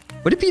guess,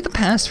 would it be the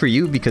past for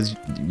you because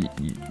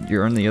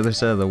you're on the other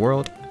side of the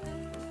world?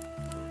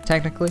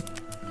 Technically.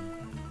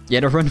 You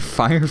had to run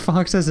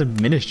Firefox as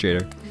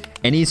administrator.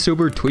 Any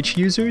sober Twitch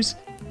users?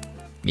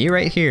 Me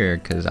right here,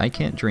 because I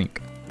can't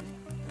drink.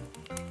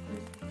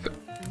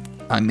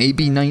 I may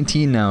be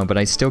 19 now, but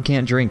I still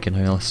can't drink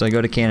unless I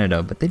go to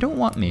Canada, but they don't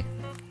want me.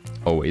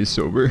 Always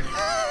sober.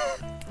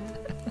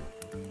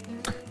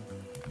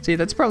 See,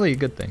 that's probably a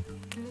good thing.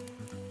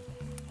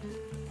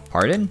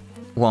 Pardon?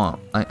 Well,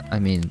 I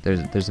mean,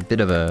 there's a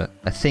bit of a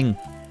thing.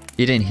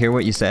 You didn't hear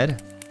what you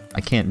said?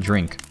 I can't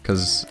drink,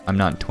 because I'm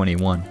not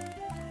 21.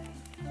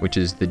 Which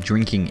is the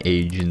drinking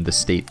age in the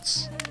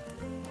States.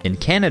 In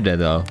Canada,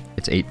 though,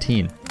 it's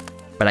 18.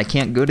 But I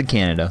can't go to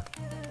Canada.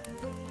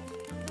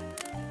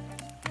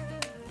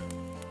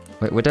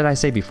 Wait, what did I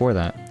say before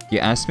that? You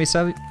asked me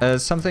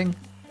something?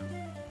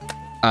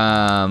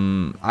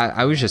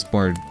 I was just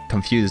more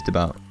confused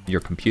about your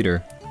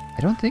computer.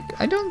 I don't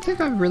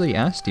think I've really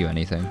asked you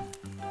anything.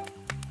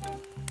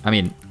 I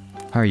mean,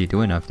 how are you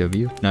doing,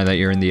 FW? Now that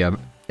you're in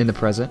the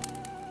present?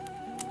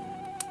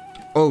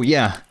 Oh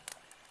yeah.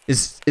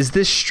 Is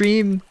this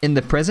stream in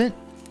the present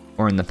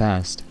or in the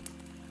past?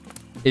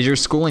 Is your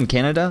school in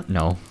Canada?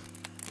 No.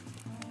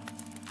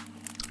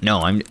 No,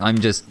 I'm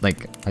just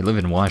like, I live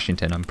in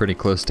Washington. I'm pretty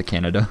close to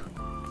Canada.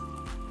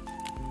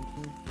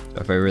 So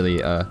if I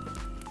really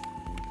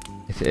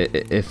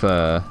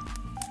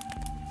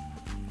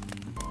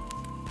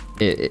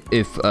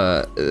if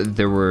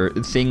there were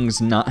things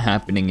not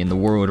happening in the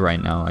world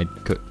right now, I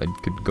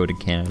could go to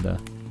Canada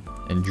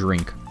and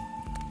drink.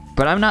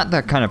 But I'm not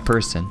that kind of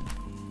person.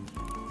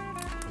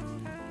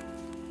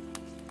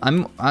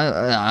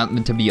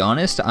 To be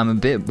honest, I'm a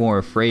bit more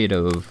afraid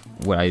of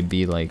what I'd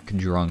be like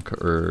drunk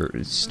or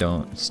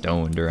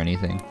stoned or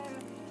anything.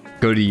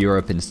 Go to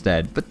Europe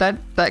instead, but that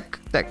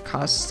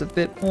costs a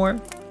bit more.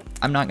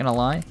 I'm not gonna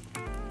lie.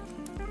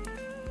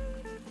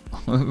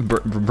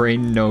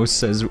 Brain no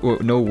says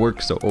no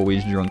work, so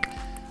always drunk.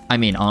 I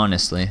mean,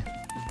 honestly,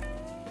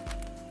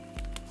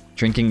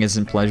 drinking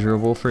isn't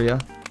pleasurable for you.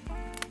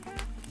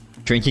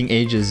 Drinking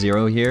age is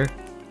 0 here.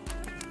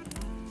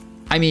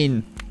 I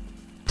mean,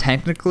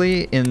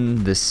 technically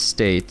in the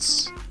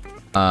States,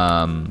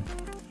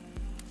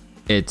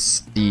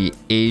 it's the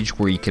age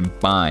where you can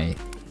buy,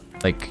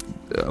 like,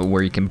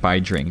 where you can buy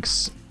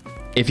drinks.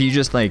 If you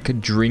just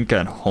like drink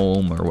at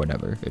home or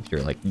whatever, if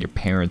you're like your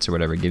parents or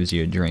whatever gives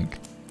you a drink,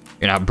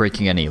 you're not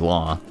breaking any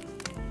law.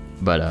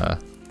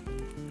 But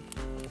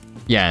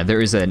yeah,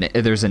 there's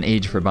an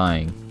age for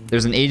buying.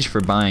 There's an age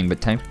for buying,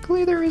 but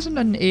technically there isn't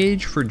an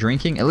age for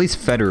drinking, at least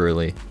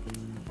federally.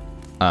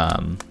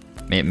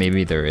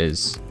 Maybe there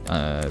is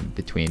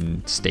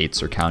between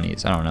states or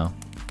counties. I don't know.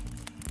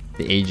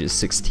 The age is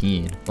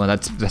 16. Well,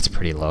 that's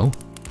pretty low.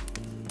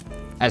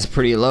 That's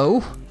pretty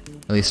low,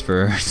 at least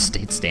for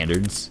state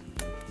standards.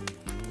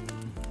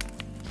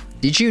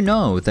 Did you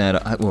know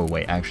that? Well,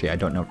 wait. Actually, I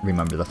don't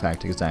remember the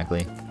fact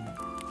exactly.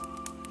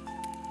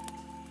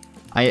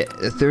 I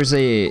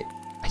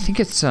think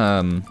it's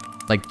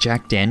like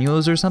Jack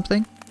Daniels or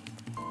something.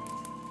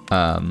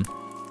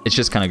 It's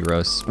just kind of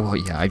gross. Well,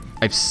 yeah,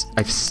 I've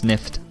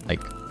sniffed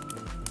like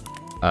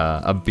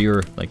a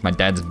beer, like my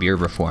dad's beer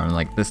before. I'm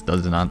like, this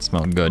does not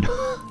smell good.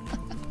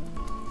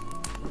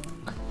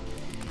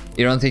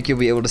 You don't think you'll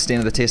be able to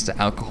stand the taste of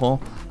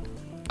alcohol?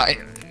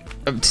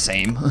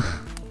 Same.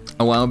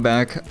 A while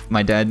back,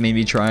 my dad made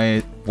me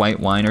try white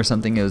wine or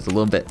something. It was a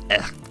little bit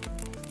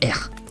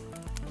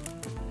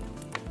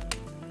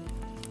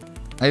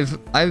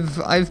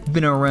I've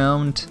been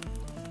around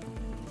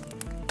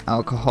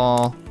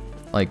alcohol,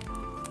 like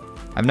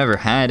I've never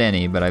had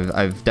any, but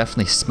I've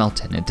definitely smelt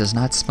it, and it does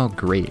not smell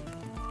great.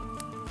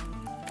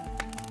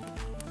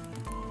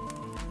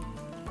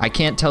 I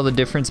can't tell the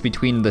difference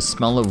between the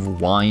smell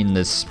of wine and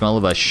the smell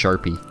of a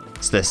Sharpie.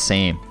 It's the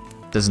same.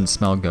 It doesn't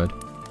smell good.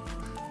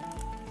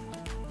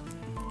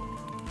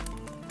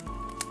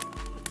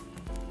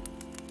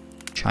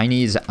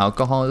 Chinese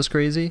alcohol is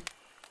crazy.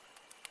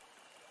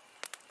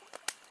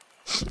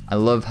 I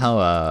love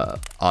how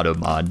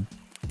Automod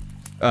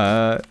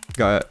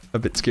got a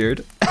bit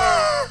scared.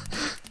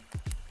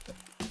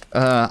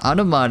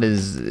 Automod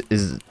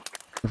is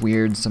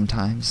weird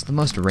sometimes. The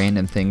most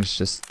random things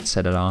just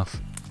set it off.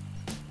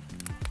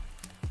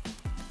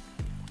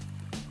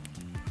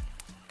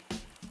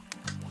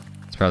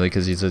 It's probably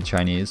because he's a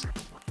Chinese.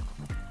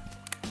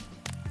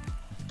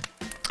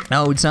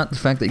 No, it's not the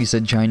fact that you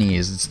said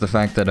Chinese. It's the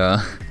fact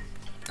that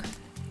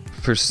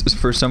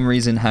for some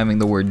reason having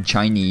the word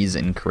Chinese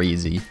and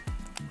crazy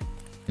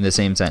in the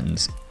same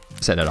sentence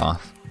set it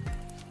off.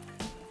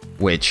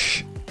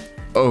 Which,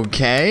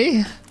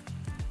 okay.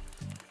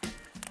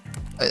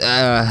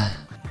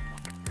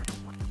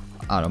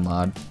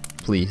 Automod,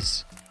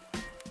 please.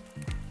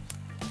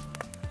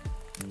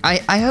 I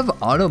have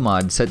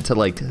Automod set to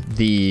like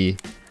the.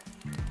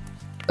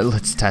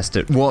 Let's test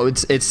it. Well,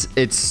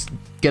 it's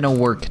gonna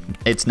work.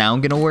 It's now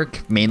gonna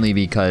work mainly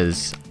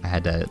because I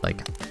had to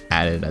like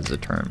add it as a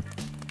term,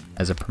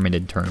 as a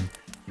permitted term.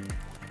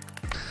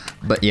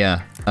 But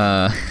yeah,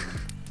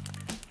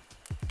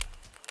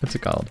 what's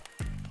it called?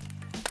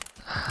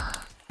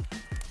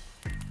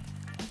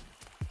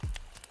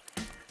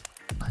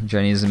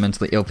 Chinese and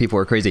mentally ill people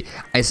are crazy.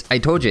 I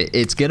told you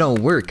it's gonna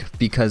work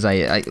because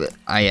I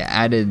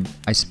added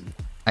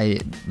I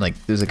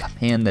like there's a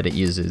command that it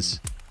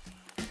uses.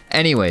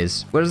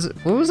 Anyways, what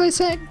was I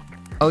saying?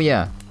 Oh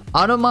yeah,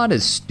 Automod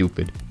is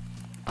stupid.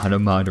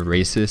 Automod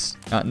racist,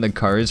 not in the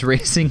cars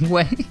racing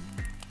way.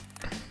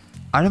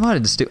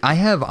 Automod is stupid. I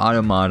have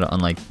Automod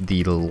on like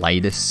the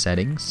lightest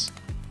settings.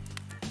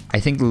 I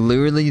think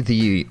literally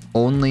the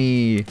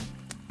wrong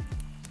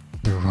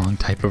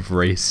type of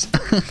race.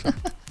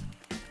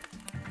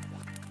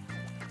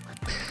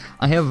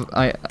 I have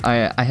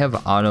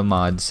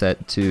Automod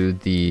set to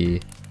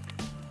the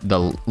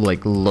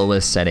like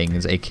lowest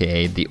settings,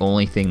 aka the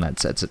only thing that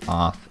sets it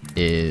off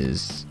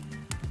is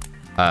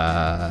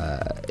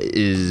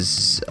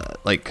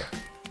like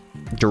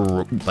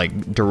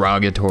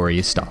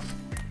derogatory stuff.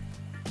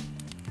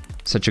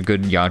 Such a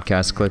good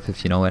Yodcast clip,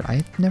 if you know it.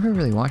 I've never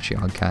really watched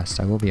Yodcast,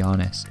 I will be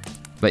honest.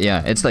 But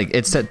yeah, it's like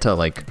it's set to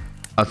like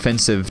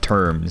offensive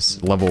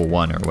terms level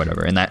 1 or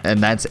whatever, and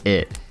that's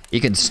it. You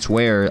can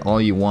swear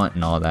all you want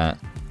and all that.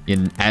 You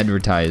can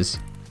advertise.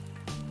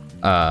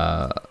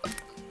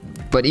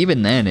 But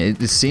even then,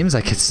 it seems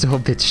like it's still a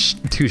bit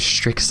too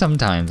strict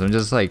sometimes. I'm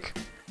just like,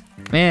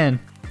 man.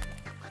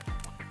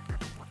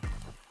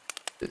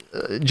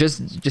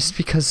 Just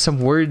because some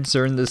words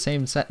are in the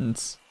same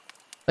sentence.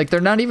 Like,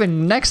 they're not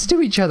even next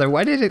to each other.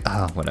 Why did it...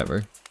 Oh,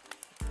 whatever.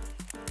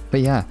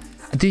 But yeah,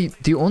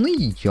 the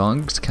only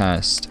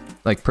Yogscast,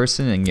 like,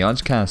 person in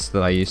Yogscast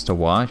that I used to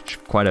watch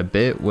quite a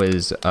bit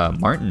was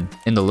Martin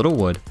in the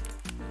Littlewood.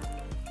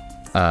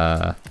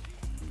 And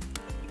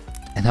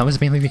that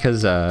was mainly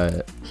because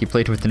he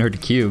played with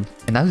Nerdcube.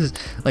 And that was,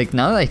 like,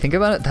 now that I think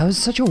about it, that was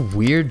such a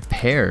weird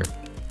pair.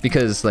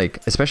 Because, like,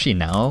 especially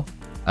now,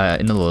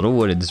 in the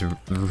Littlewood, it's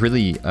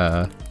really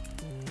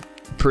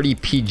pretty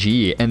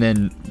PG. And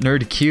then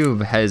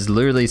Nerdcube has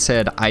literally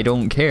said, I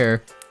don't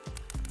care.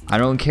 I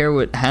don't care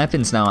what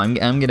happens now. I'm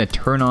gonna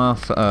turn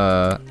off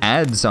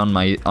ads on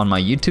my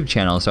YouTube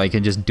channel so I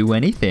can just do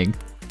anything.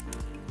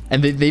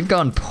 And they've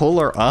gone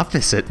polar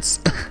opposites.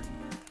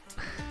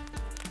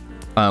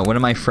 One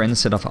of my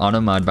friends set off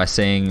Automod by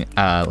saying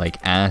like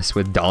ass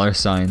with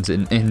 $signs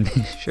in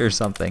or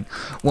something.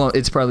 Well,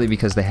 it's probably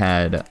because they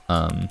had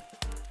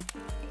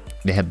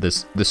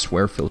this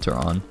swear filter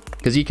on,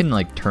 because you can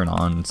like turn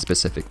on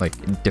specific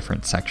like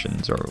different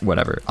sections or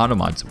whatever.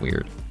 Automod's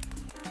weird.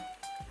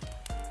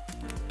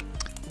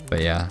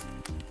 But yeah,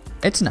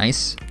 it's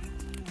nice,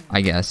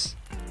 I guess.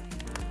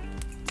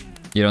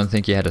 You don't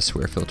think you had a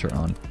swear filter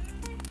on?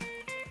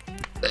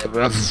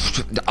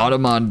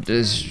 Automod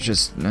is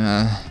just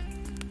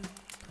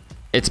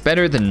it's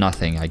better than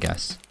nothing, I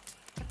guess.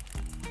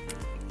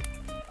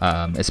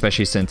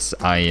 Especially since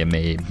I am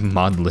a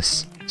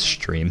modless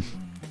stream.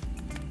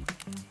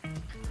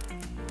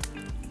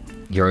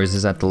 Yours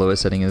is at the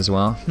lowest setting as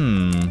well?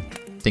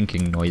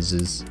 Thinking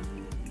noises.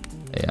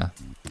 Yeah.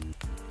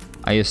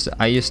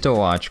 I used to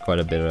watch quite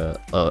a bit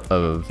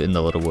of In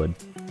the Littlewood.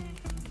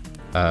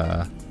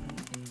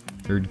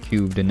 Nerd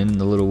Cubed and In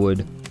the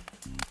Littlewood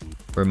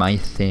were my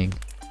thing.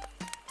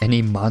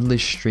 Any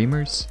modless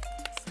streamers?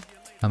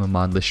 I'm a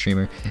modless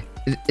streamer.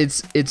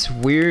 It's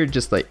weird,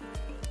 just like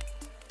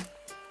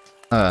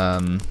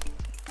don't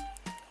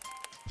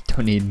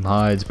need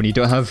mods when you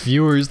don't have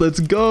viewers. Let's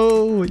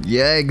go.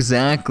 Yeah,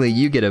 exactly.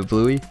 You get it,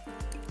 Bluey.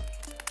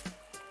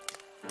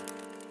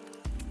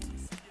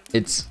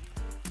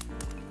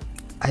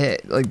 I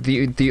like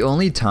the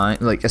only time,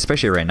 like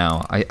especially right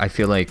now, I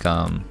feel like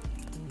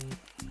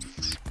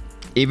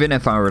even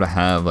if I were to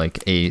have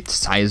like a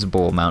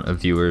sizable amount of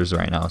viewers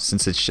right now,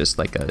 since it's just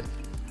like a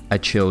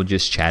chill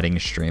just chatting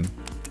stream,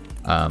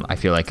 I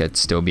feel like I'd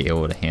still be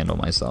able to handle it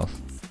myself,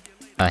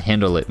 I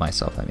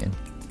mean.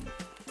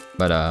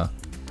 But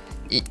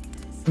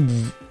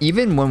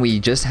even when we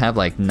just have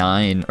like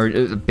 9, or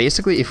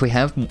basically if we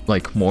have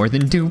like more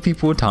than 2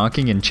 people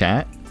talking in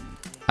chat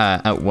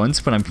at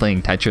once when I'm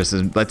playing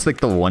Tetris, that's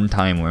like the one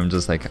time where I'm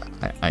just like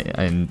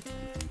I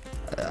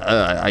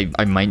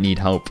might need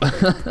help.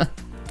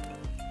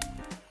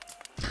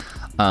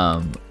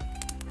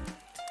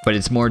 But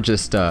it's more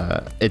just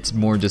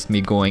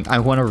me going, I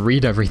want to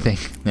read everything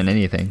than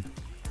anything.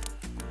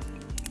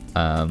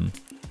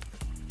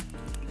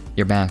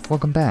 You're back.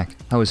 Welcome back.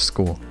 How was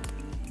school?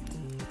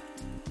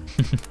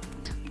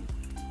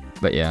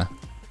 But yeah,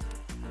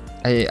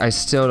 I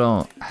still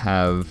don't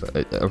have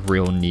a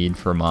real need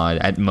for mod.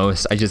 At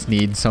most, I just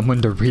need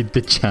someone to read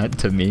the chat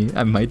to me.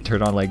 I might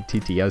turn on like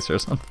TTS or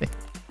something.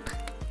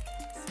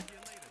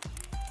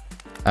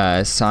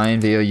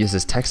 Sign video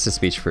uses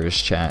text-to-speech for his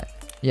chat.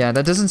 Yeah,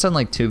 that doesn't sound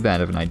like too bad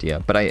of an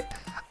idea, but I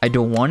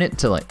don't want it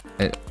to like...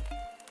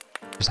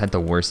 just had the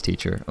worst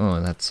teacher.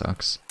 Oh, that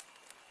sucks.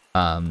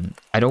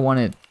 I don't want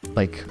it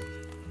like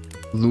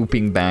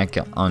looping back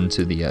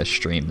onto the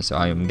stream, so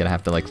I'm gonna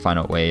have to like find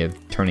a way of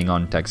turning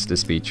on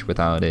text-to-speech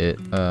without it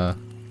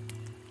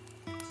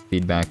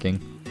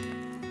feedbacking.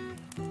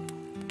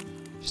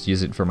 Just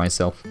use it for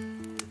myself.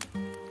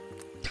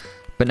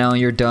 But now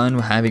you're done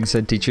having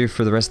said teacher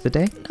for the rest of the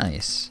day?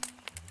 Nice.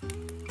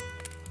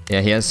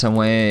 Yeah, he has some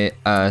way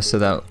so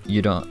that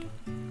you don't,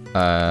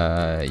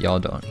 y'all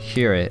don't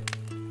hear it.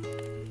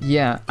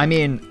 Yeah, I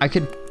mean,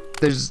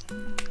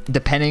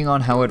 depending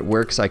on how it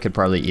works, I could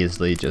probably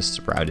easily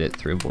just route it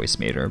through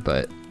Voicemeeter,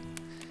 but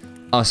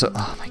also,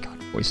 oh my god,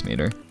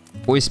 Voicemeeter.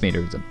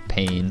 Voicemeeter is a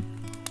pain.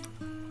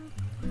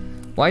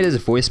 Why does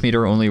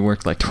Voicemeeter only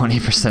work like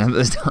 20% of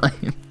the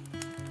time?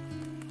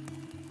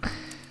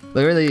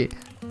 Literally,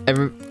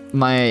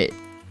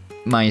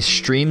 my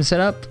stream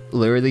setup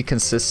literally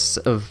consists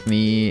of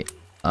me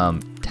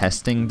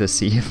testing to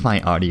see if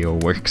my audio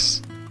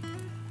works,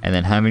 and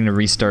then having to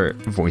restart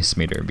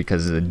Voicemeeter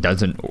because it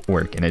doesn't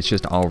work and it's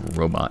just all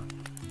robot.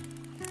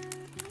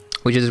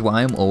 Which is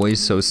why I'm always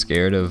so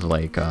scared of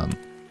like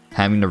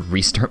having to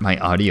restart my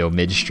audio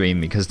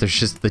midstream, because there's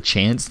just the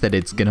chance that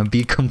it's gonna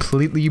be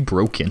completely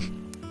broken.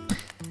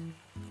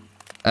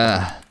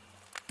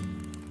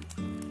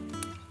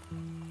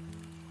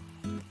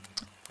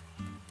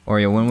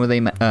 Oreo, when will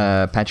they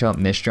patch out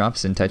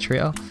misdrops in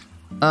Tetrio?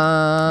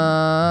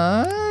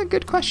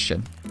 Good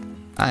question.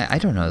 I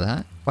don't know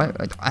that. Why?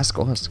 Ask.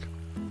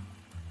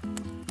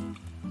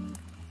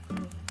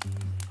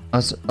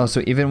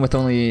 Also, even with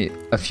only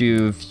a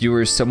few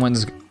viewers,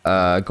 someone's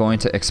going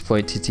to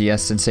exploit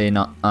TTS and say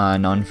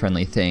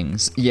non-friendly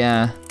things.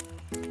 Yeah.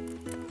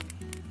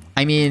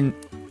 I mean,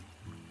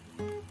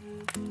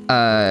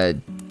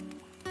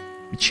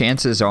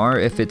 chances are,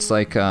 if it's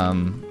like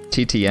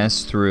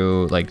TTS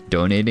through like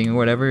donating or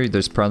whatever,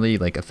 there's probably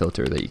like a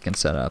filter that you can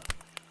set up.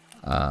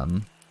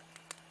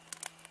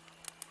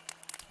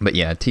 But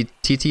yeah,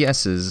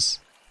 TTSs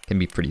can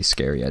be pretty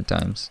scary at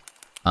times.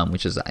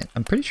 Which is,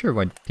 I'm pretty sure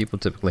why people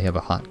typically have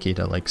a hotkey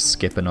to like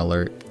skip an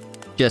alert,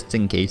 just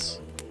in case.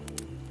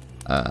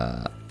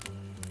 I'm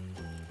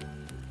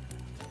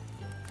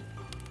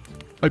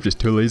just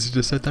too lazy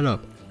to set that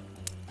up.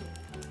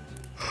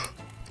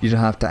 You don't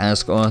have to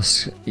ask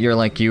us. You're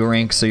like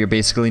U-rank, so you're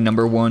basically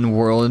 #1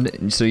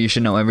 world, so you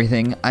should know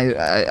everything.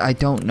 I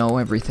don't know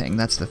everything,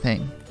 that's the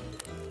thing.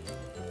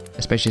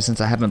 Especially since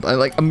I haven't,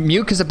 like,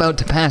 Muke is about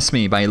to pass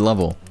me by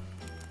level.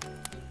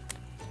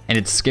 And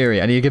it's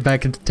scary. I need to get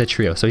back into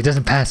Tetrio so he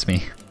doesn't pass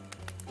me.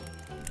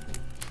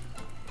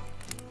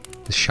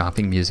 The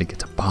shopping music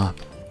gets a bop.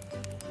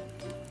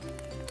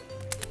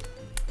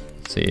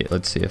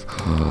 Let's see if...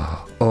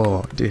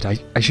 Oh, dude,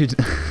 I should...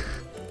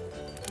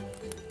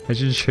 I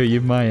should show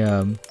you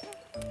my,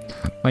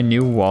 my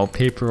new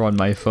wallpaper on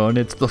my phone.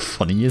 It's the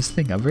funniest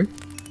thing ever.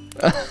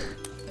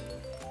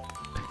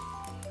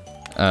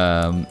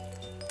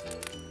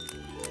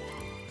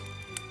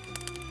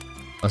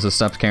 Also,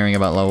 stop caring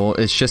about level.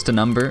 It's just a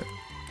number.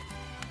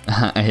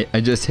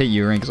 I just hit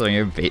U rank, so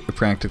you're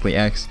practically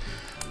X.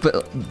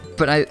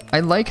 But I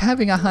like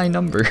having a high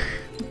number.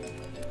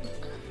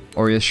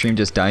 Oreo's stream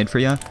just died for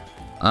ya.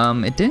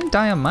 It didn't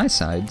die on my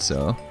side,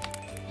 so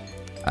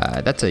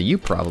that's a you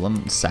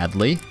problem,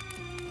 sadly.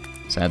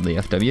 Sadly,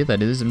 FW,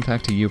 that is in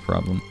fact a you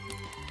problem.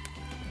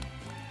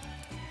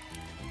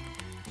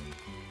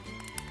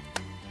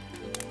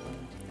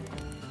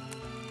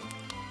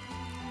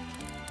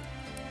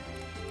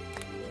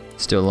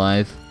 still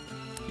live?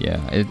 Yeah,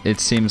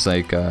 it seems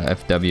like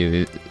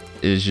FW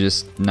is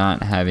just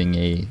not having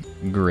a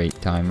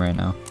great time right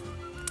now.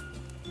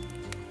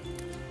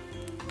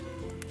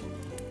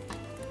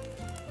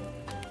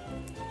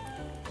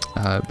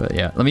 But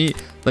yeah, let me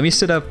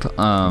set up.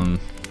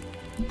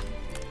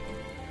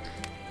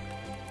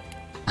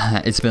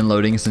 It's been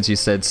loading since you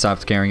said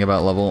stopped caring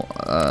about level.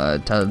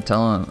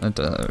 Tell him.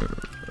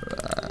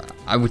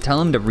 I would tell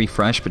him to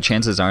refresh, but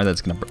chances are that's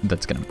gonna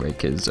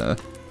break his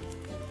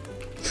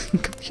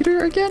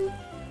computer again.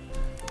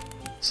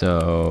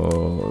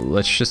 So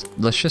let's just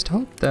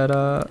hope that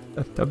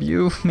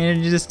FW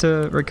manages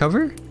to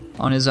recover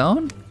on his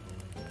own.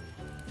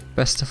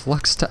 Best of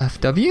lucks to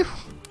FW.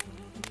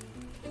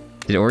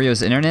 Did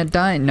Oreo's internet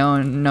die?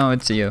 No,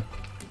 it's you.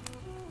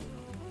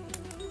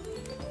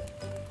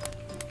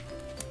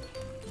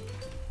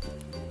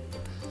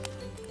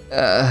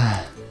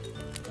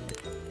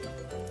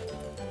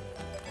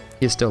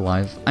 He's still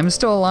alive. I'm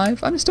still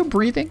alive. I'm still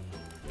breathing.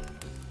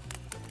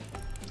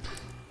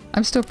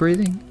 I'm still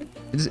breathing.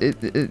 I'm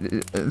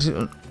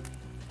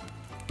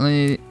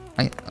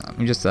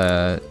just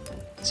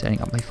setting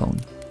up my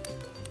phone.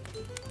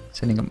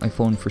 Setting up my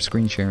phone for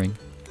screen sharing.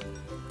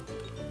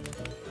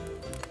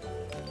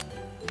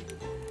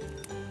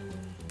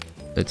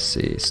 Let's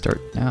see, start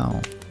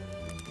now.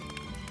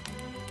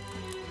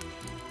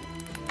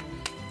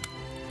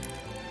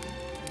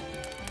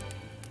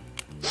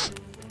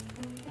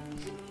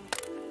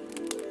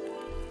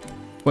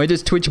 Why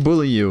does Twitch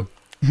bully you?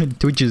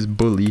 Twitch is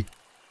bully.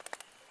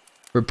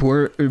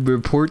 Report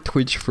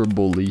Twitch for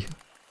bully.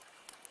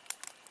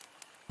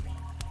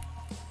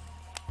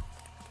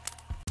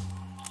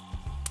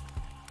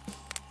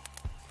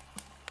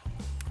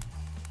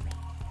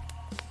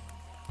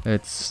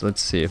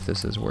 Let's see if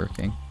this is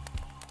working.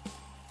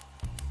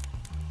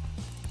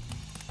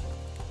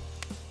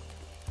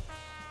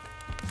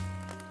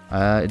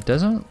 It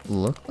doesn't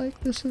look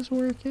like this is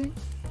working.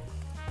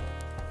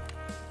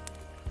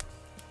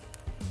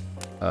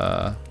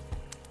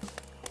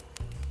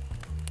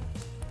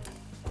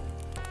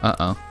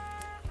 Uh-oh.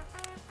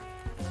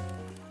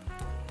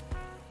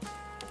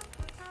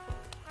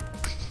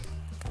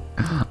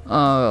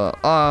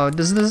 Oh,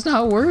 does this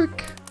not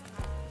work?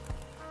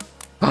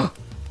 Oh,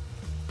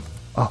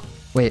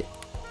 wait.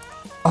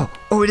 Oh,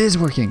 it is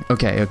working.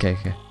 Okay. Okay,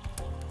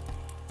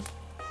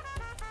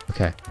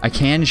 I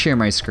can share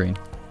my screen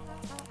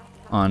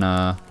on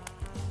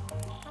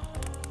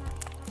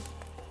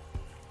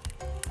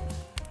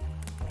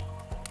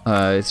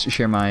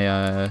share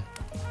my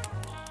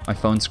my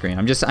phone screen.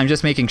 I'm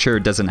just making sure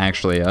it doesn't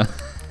actually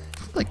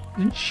like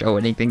show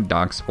anything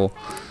doxable.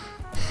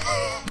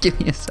 Give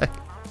me a sec.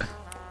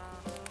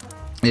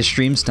 The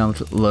stream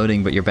stopped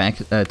loading, but you're back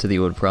to the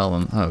old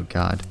problem. Oh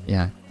god,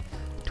 yeah.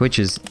 Twitch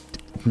is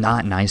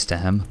not nice to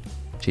him.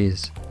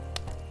 Jeez.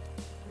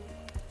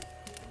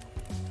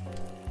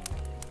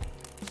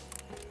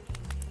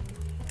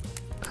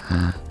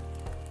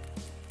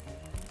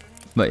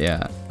 But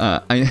yeah,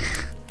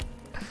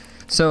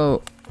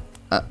 so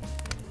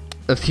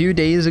a few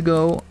days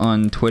ago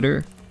on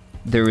Twitter,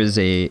 there was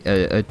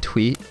a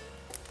tweet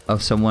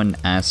of someone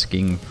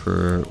asking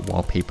for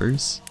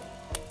wallpapers,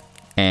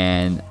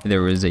 and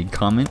there was a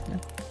comment,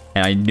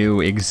 and I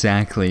knew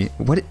exactly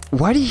what.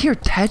 Why do you hear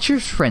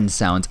Tetris Friends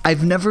sounds?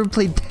 I've never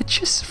played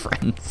Tetris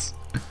Friends.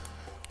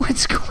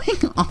 What's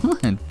going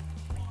on?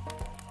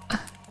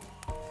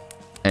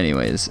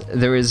 Anyways,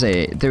 there was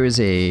a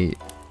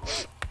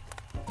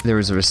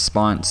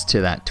response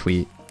to that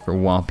tweet for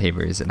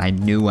wallpapers, and I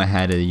knew I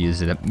had to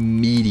use it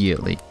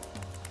immediately.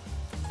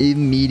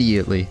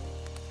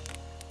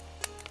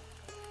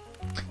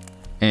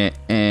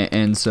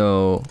 And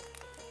so,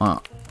 yeah,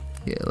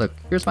 look,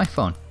 here's my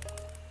phone.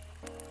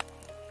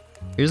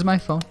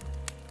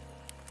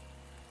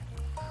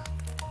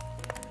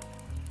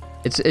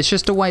 It's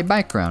just a white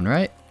background,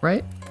 right?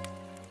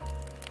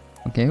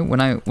 Okay,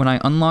 when I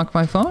unlock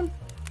my phone.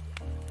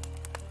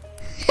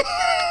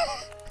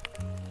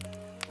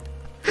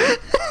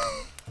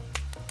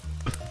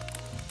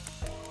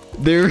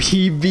 There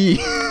he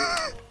be.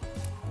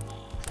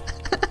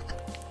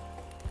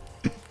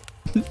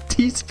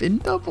 T-spin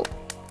double.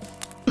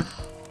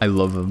 I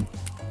love him.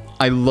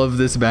 I love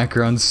this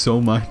background so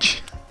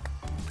much.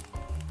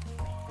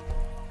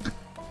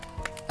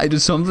 I do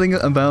something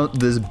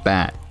about this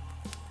bat,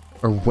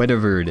 or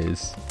whatever it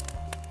is.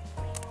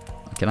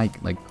 Can I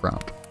like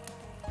crop?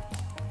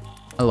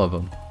 I love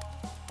him.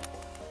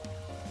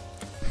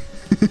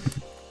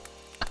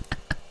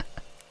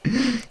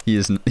 He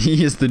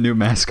is the new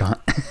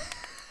mascot.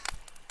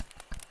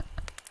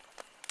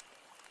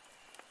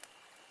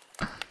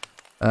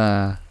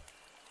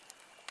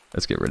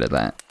 Let's get rid of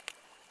that.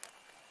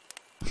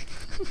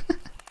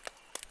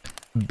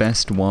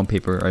 Best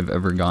wallpaper I've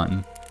ever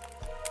gotten.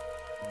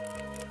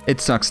 It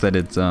sucks that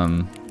it's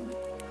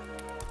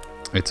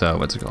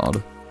what's it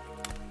called?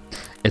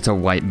 It's a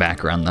white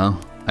background though.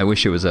 I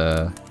wish it was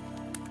a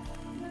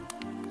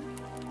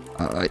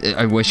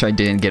I wish I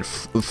didn't get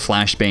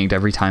flashbanged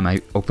every time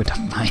I opened up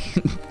my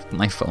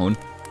my phone.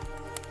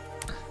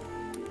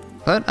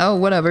 But, oh,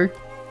 whatever.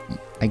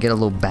 I get a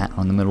little bat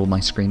on the middle of my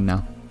screen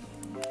now.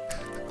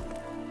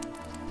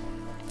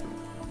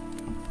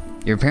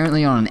 You're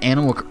apparently on an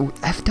animal... Ooh,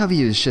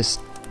 FW is just...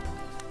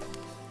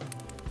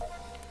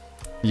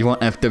 You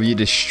want FW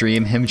to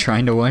stream him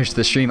trying to watch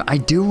the stream? I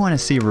do want to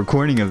see a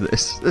recording of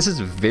this. This is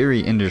very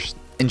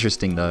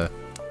interesting to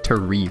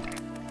read.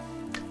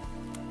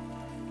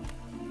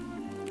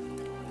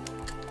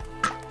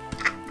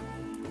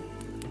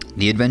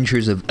 The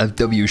adventures of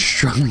FW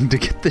struggling to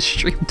get the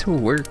stream to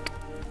work.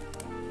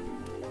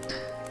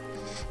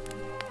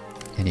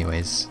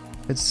 Anyways,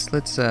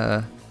 let's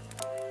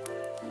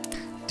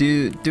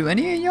do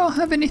any of y'all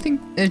have anything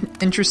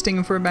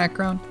interesting for a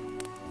background?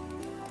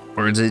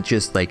 Or is it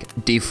just like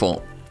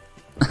default?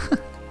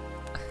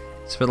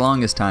 So for the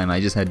longest time I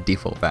just had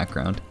default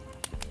background.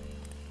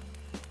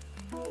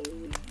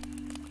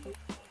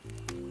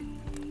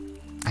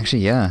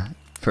 Actually, yeah,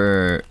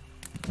 for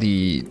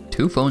the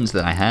 2 phones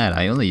that I had,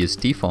 I only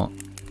used default.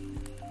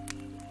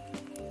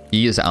 You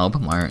use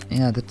album art.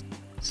 Yeah,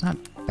 that's not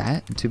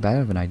too bad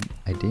of an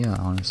idea,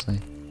 honestly.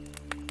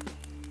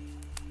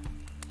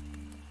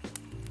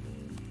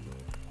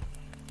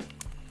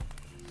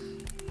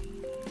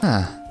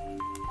 Ah.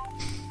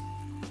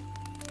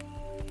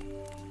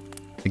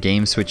 The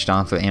game switched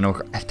off of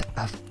Animal.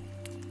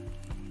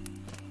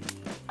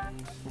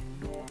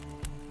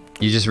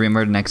 You just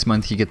remembered next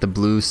month you get the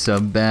blue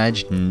sub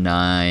badge.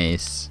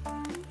 Nice.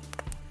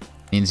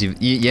 Means you've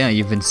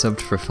been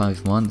subbed for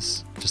 5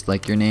 months, just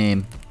like your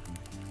name.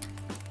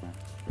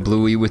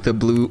 Bluey with a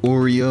blue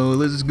Oreo.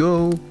 Let's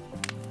go.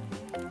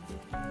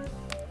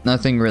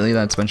 Nothing really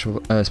that special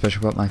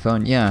about my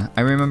phone. Yeah,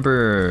 I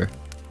remember.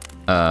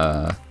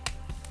 On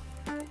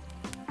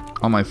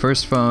my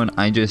first phone,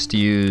 I just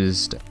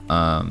used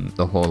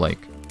the whole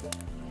like,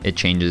 it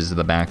changes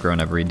the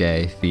background every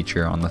day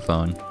feature on the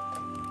phone.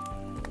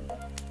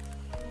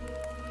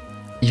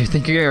 You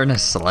think you're in a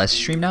Celeste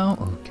stream now?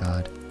 Oh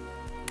god.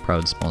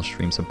 Proud small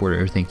stream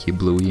supporter. Thank you,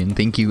 Bluey, and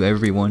thank you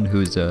everyone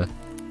who's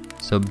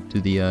subbed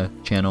to the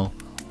channel.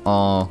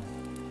 All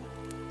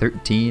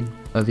 13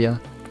 of ya.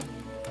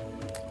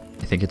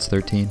 I think it's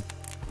 13.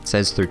 It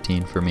says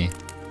 13 for me.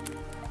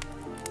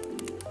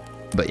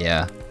 But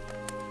yeah.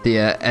 The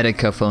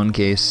Etika phone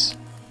case.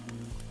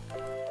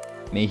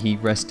 May he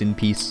rest in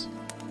peace.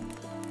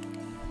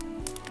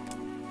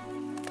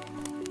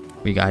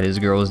 We got his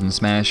girls in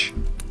Smash.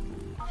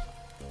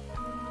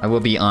 I will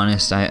be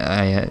honest,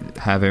 I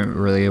haven't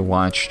really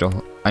watched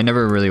I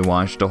never really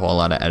watched a whole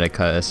lot of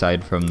Etika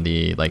aside from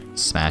the like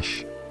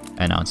Smash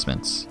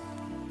announcements.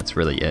 That's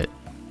really it.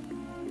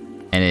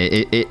 And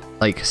it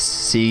like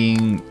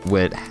seeing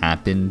what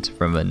happened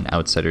from an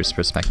outsider's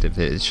perspective,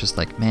 it's just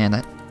like, man,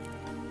 that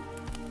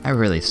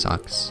really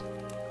sucks.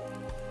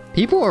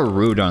 People are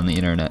rude on the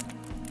internet.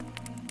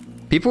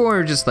 People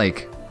are just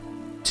like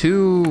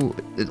too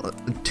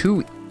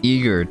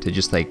eager to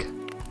just like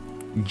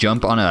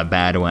jump on a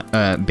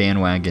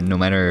bandwagon no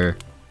matter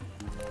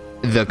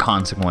the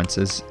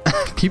consequences.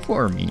 People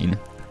are mean.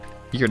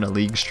 You're in a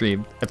league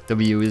stream.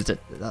 FW is it?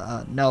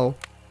 No.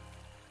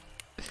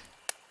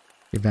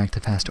 You're back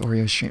to past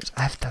Oreo streams.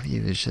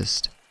 FW is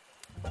just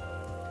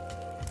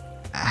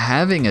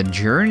having a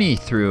journey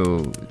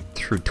through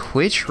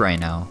Twitch right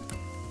now.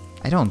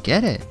 I don't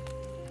get it.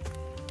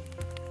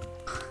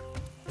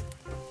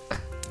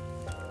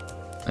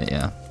 But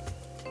yeah.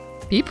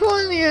 People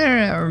on the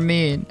internet are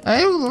mean.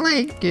 I don't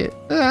like it.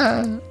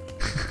 Gotta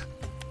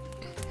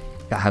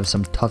have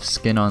some tough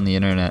skin on the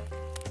internet.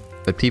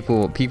 But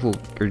people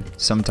are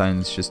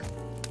sometimes just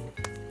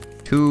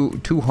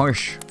too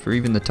harsh for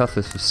even the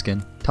toughest of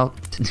skin.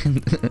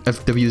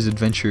 FW's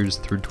adventures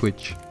through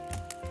Twitch.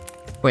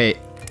 Wait,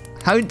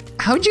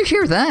 how'd you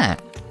hear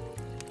that?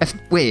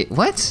 Wait,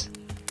 what?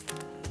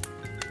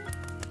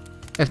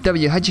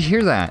 FW, how'd you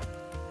hear that?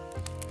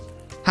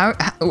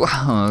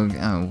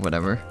 Oh,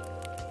 whatever.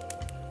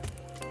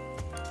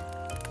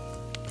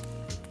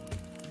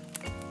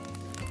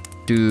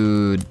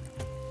 Dude.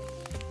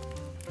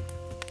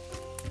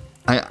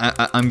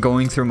 I'm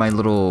going through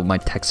my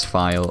text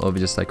file of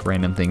just like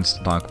random things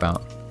to talk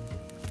about.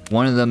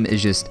 One of them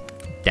is just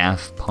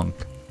Daft Punk.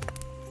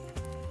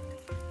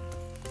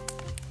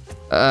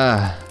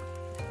 Not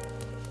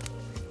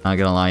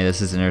gonna lie,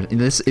 this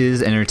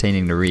is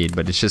entertaining to read,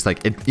 but it's just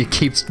like it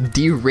keeps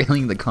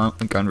derailing the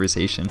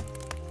conversation.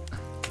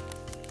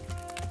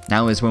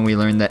 Now is when we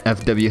learn that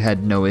FW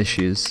had no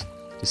issues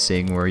just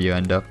seeing where you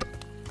end up.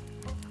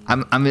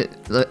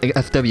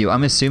 FW,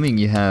 I'm assuming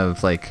you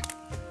have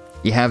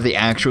the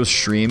actual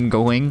stream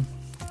going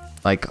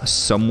like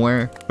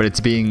somewhere, but it's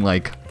being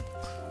like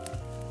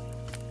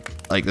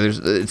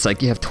it's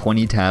like you have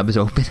 20 tabs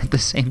open at the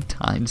same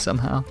time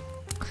somehow.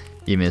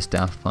 You missed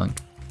Daft Punk.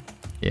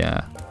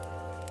 Yeah.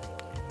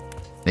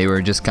 They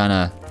were just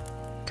kind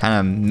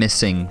of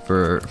missing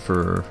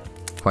for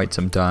quite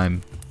some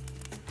time.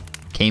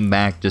 Came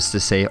back just to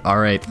say, all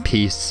right,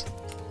 peace.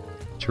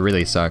 Which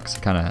really sucks.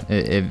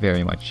 It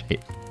very much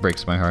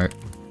breaks my heart.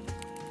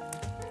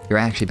 You're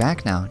actually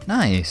back now.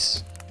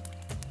 Nice.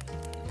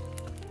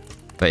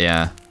 But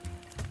yeah,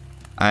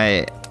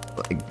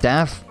 like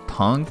Daft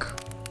Punk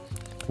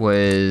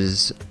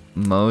was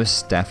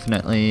most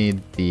definitely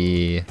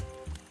the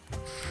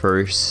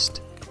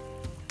first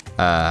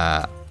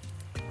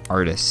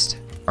artists.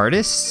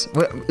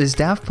 What is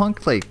Daft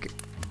Punk like?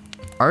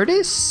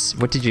 Artists?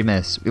 What did you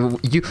miss?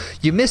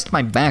 You missed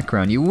my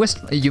background.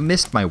 You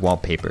missed my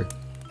wallpaper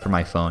for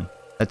my phone.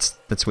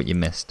 That's what you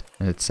missed,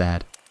 and it's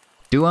sad.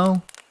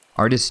 Duo?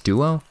 Artist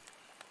duo?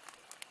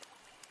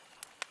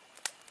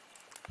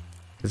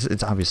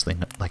 It's obviously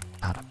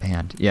not a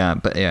band. Yeah,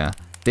 but yeah,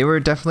 they were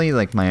definitely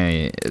like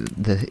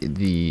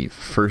the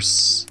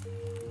first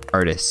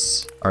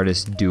artist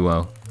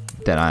duo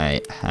that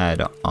I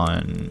had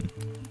on,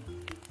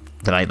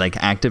 that I like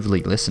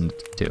actively listened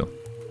to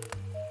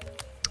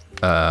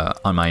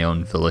on my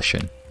own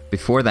volition.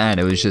 Before that,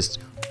 it was just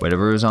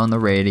whatever was on the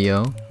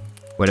radio,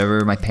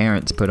 whatever my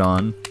parents put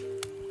on,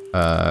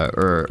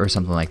 or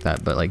something like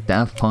that. But like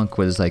Daft Punk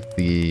was like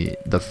the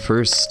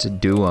first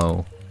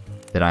duo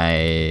that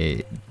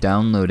I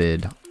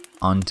downloaded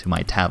onto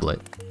my tablet.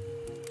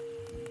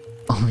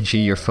 Oh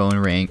gee, your phone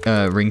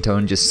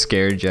ringtone just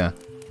scared ya.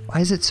 Why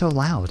is it so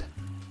loud?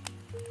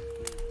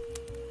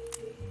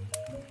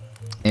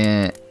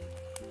 And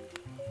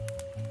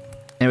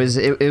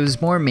it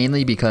was more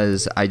mainly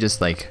because I just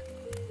like,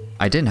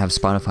 I didn't have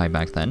Spotify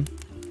back then.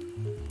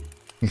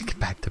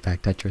 Back to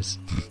back Tetris.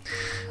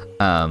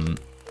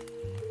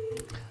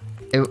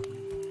 It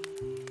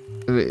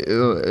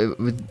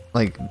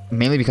like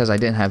mainly because I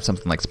didn't have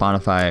something like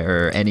Spotify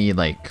or any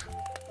like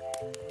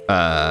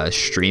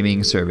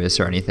streaming service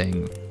or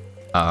anything,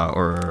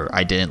 or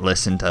I didn't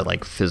listen to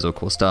like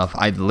physical stuff.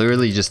 I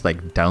literally just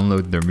like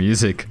download their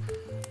music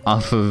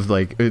off of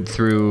like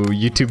through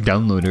YouTube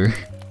downloader.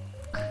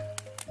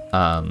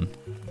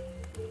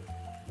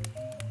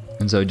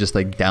 And so just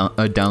like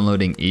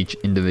downloading each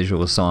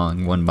individual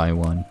song one by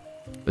one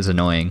was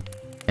annoying,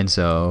 and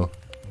so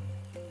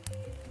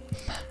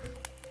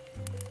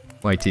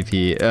YT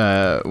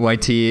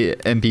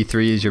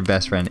MP3 is your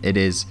best friend. It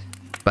is,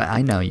 but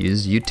I now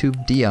use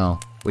YouTube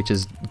DL, which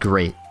is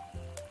great.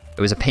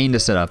 It was a pain to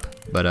set up,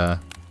 but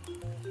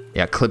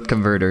yeah, Clip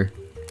Converter.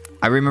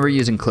 I remember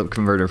using Clip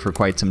Converter for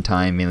quite some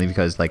time, mainly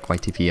because like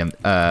YT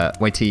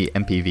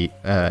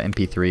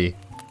MP3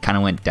 kind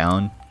of went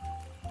down,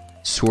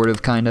 sort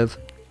of, kind of.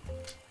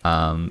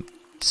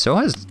 So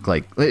has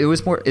like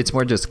it's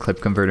more just Clip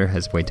Converter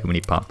has way too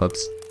many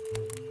pop-ups,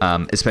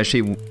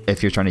 especially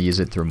if you're trying to use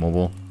it through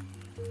mobile.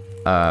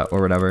 Or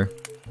whatever.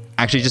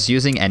 Actually, just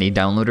using any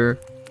downloader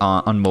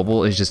on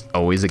mobile is just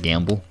always a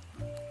gamble.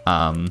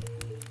 So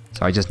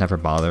I just never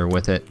bother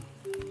with it.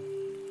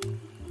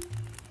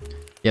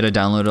 You had to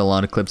download a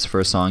lot of clips for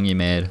a song you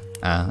made.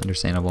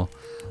 Understandable.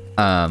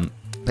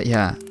 But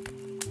yeah,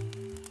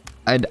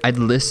 I'd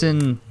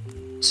listen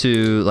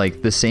to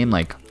like the same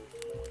like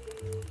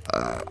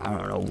I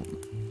don't know.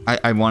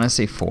 I want to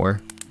say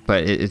 4,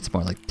 but it's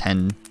more like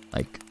 10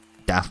 like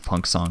Daft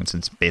Punk songs.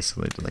 It's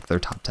basically like their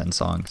top 10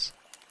 songs.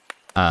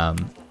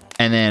 And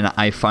then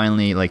I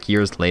finally, like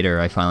years later,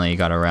 I finally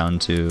got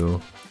around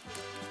to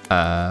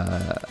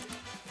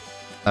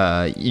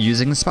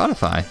using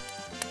Spotify,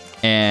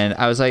 and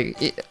I was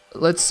like,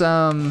 let's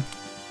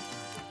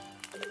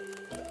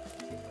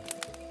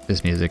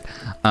this music,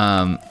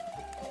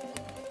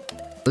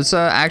 let's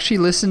actually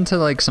listen to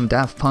like some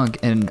Daft Punk.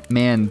 And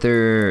man,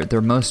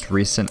 their most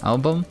recent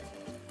album,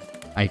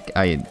 I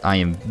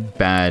am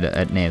bad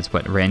at names,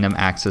 but Random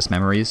Access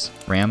Memories,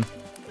 RAM.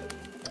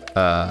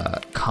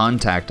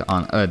 Contact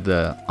on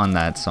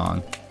that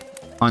song,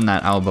 on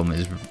that album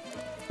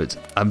it's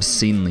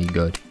obscenely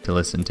good to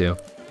listen to.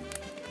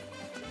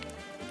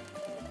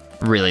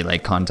 Really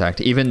like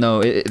Contact, even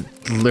though it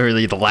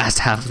literally the last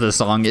half of the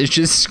song is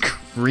just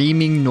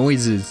screaming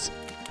noises.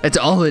 That's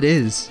all it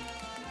is.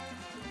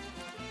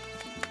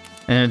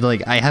 And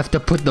like I have to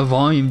put the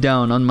volume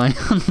down on my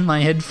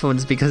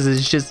headphones because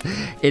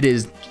it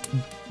is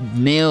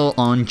nail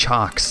on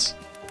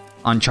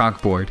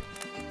chalkboard.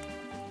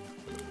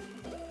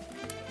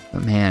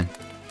 But man,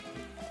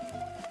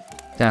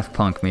 Daft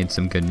Punk made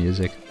some good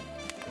music.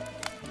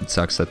 It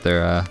sucks that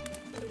they're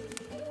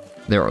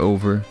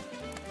over.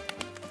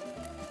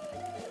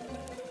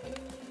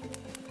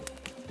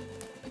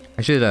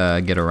 I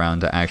should get around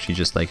to actually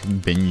just like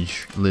binging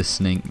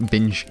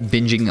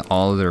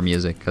all of their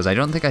music, because I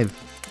don't think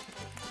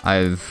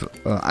I'm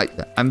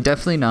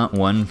definitely not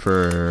one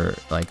for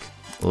like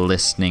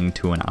listening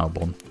to an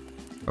album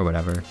or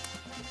whatever.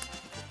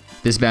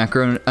 This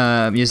background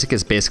music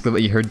is basically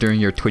what you heard during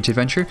your Twitch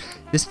adventure.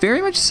 This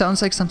very much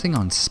sounds like something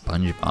on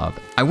SpongeBob.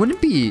 I wouldn't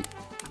be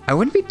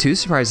too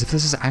surprised if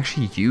this is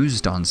actually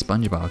used on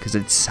SpongeBob, because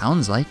it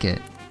sounds like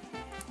it.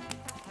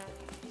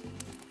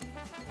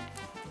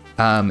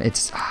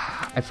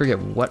 I forget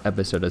what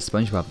episode of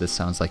SpongeBob this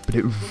sounds like, but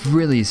it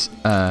really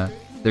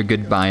their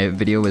goodbye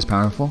video was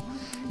powerful.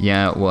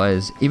 Yeah, it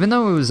was. Even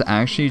though it was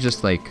actually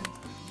just like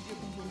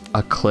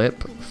a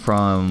clip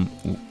from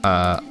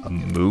a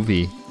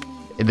movie.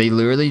 They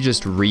literally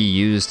just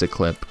reused a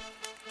clip.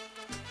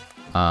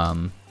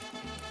 And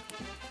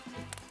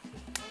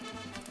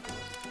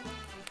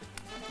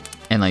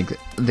and like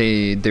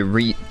they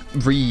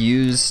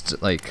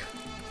reused like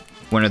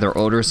one of their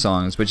older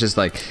songs, which is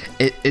like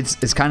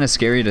it's kind of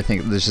scary to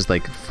think there's just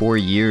like 4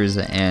 years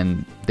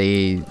and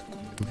they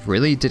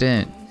really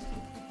didn't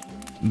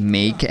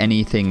make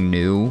anything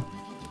new.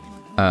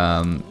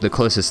 The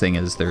closest thing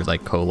is they're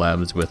like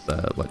collabs with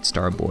what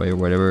Starboy or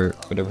whatever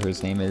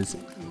his name is,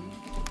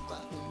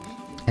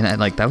 and I,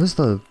 like that was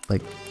the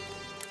like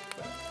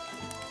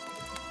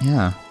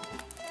yeah.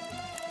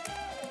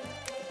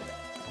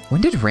 When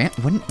did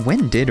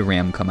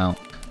Ram come out?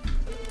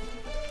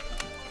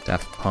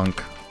 Daft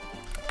Punk.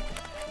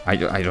 I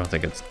don't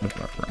think it's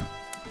Ram.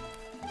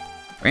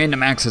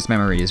 Random Access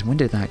Memories. When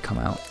did that come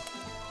out?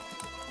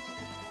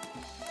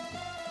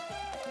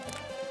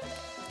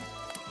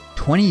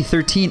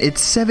 2013.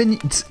 It's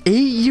 8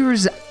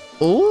 years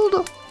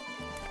old?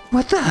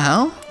 What the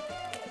hell?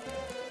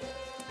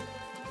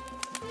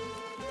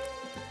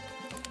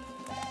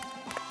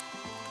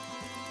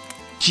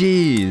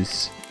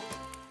 Jeez.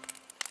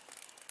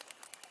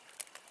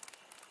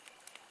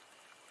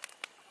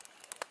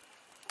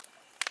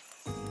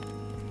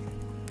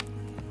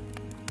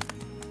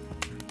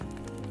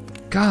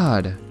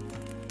 God.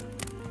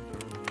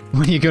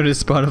 When you go to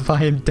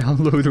Spotify and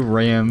download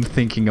Ram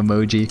thinking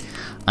emoji.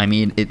 I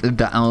mean,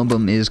 the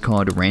album is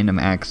called Random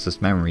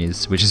Access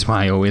Memories, which is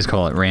why I always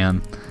call it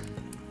Ram.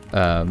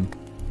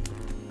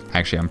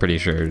 Actually, I'm pretty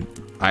sure.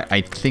 I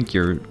think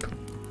you're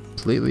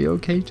completely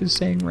okay just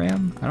saying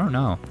Ram. I don't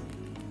know.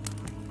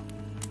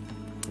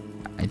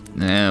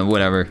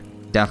 Whatever.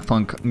 Daft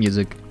Punk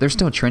music. They're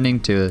still trending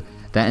to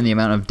that, and the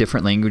amount of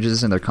different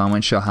languages in their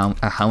comments show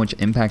how much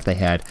impact they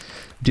had.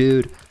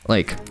 Dude,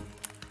 like,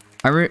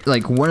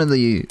 like one of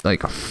the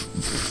like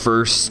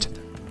first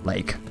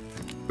like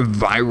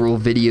viral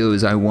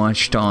videos I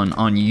watched on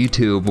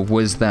YouTube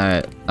was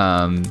that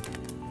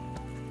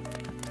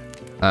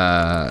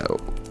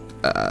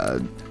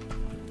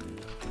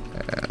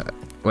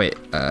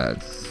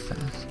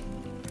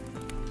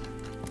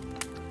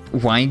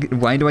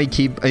why do I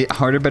keep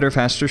harder, better,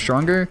 faster,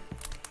 stronger?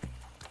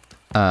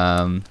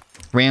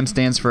 RAM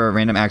stands for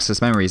Random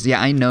Access Memories.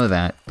 Yeah, I know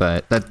that,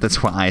 but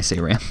that's why I say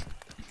RAM.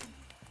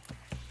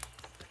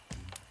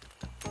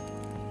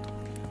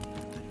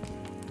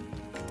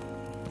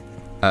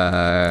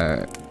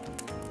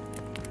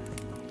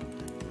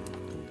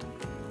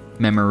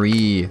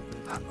 Memory.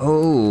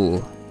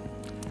 Oh,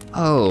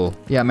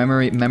 yeah,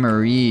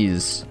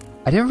 memories.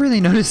 I didn't really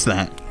notice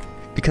that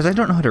because I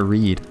don't know how to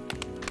read.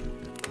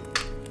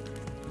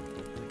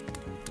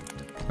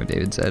 What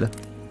David said.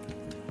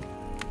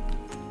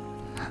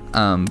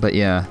 But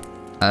yeah,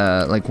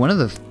 like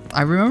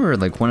I remember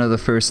like one of the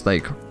first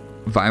like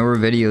viral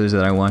videos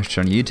that I watched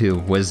on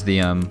YouTube was the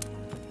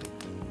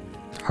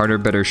harder,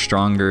 better,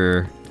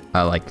 stronger,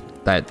 like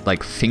that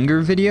like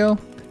finger video,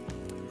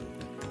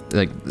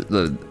 like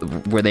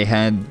where they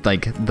had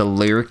like the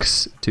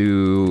lyrics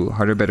to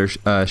harder, better,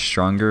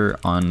 stronger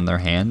on their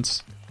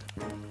hands.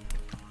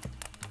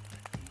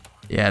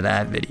 Yeah,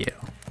 that video.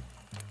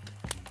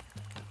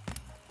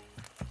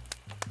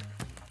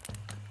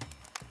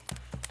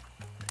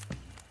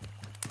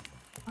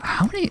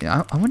 How many?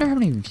 I wonder how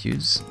many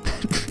views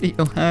that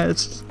video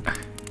has.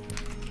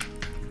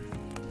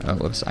 Oh,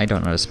 whoops! I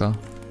don't know how to spell.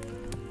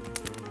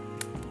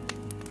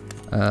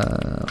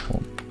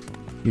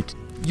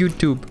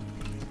 YouTube.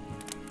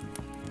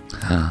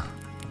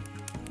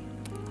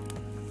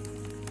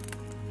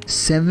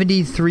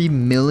 73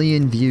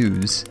 million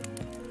views.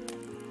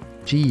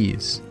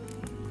 Jeez.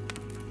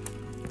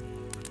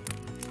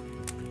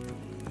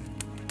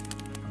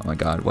 Oh my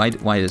God! Why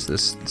does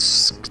this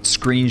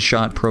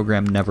screenshot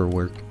program never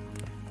work?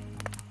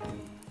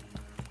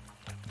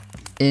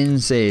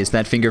 Insane,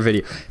 that finger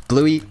video.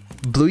 Bluey,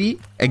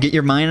 get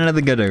your mind out of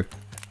the gutter.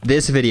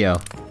 This video,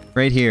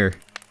 right here.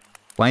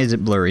 Why is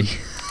it blurry?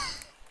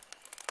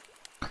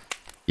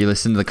 You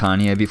listened to the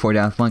Kanye before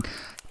Daft Punk?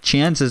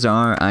 Chances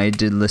are I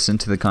did listen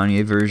to the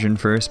Kanye version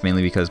first,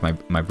 mainly because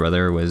my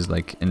brother was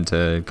like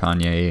into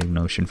Kanye and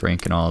Ocean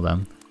Frank and all of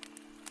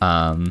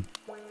them.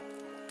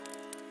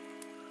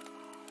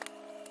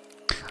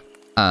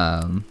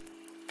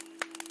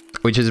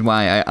 Which is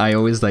why I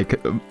always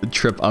like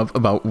trip up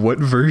about what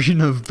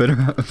version of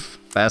Better,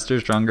 Faster,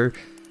 Stronger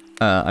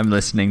I'm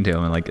listening to.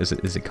 I'm like, is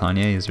it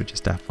Kanye? Is it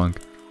just Daft Punk?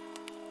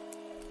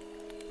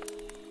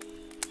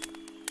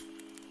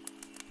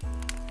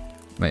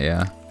 But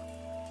yeah,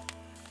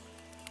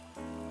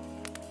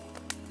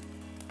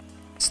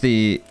 it's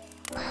the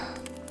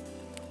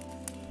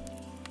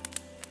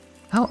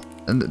how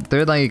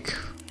they're like.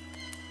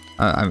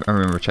 I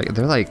remember checking.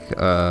 They're like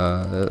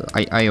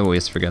I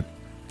always forget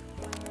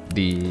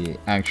the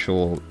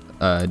actual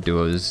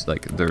duos,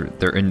 like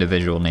their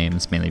individual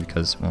names, mainly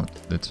because, well,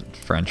 it's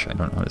French. I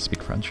don't know how to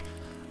speak French.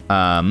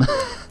 But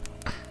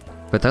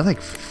they're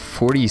like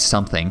 40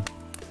 something,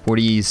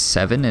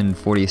 47 and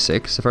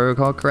 46 if I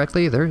recall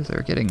correctly. They're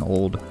getting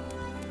old.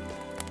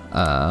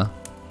 And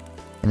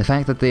the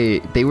fact that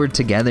they were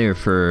together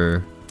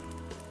for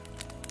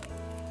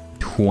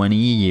 20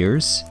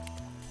 years,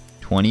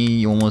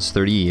 20 almost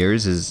 30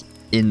 years is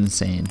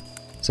insane.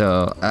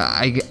 So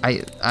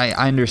I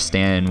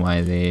understand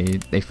why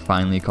they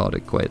finally called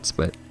it quits,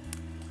 but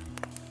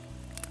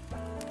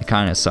it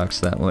kind of sucks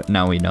that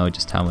now we know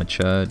just how much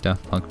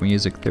Daft Punk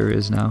music there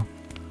is now.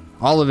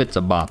 All of it's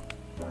a bop.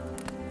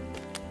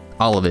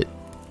 All of it.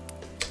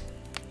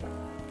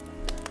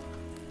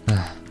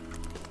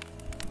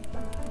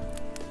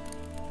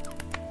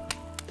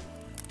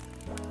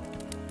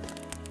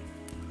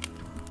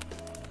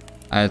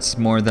 It's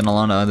more than a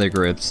lot of other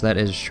groups. That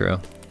is true.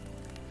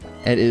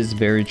 It is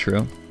very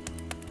true.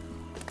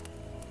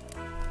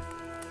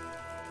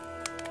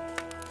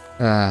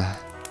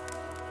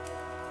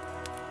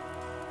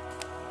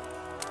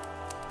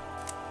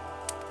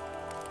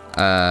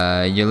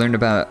 You learned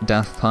about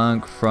Daft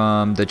Punk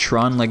from the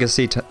Tron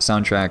Legacy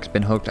soundtrack.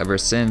 Been hooked ever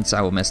since.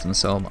 I will miss them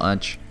so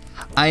much.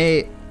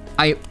 I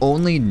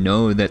only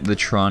know that the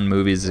Tron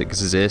movies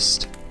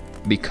exist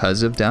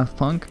because of Daft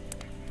Punk.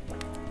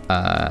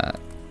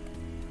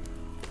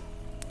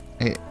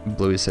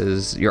 Bluey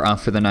says you're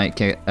off for the night.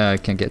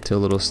 Can't get to a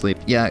little sleep.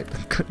 Yeah,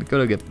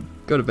 go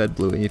to bed,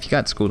 Bluey. If you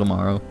got school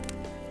tomorrow,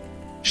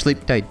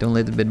 sleep tight. Don't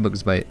let the bed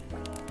bugs bite.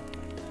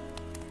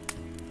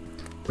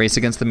 Race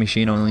Against the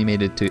Machine only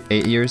made it to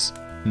 8 years.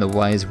 In the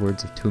wise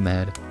words of Too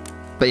Mad.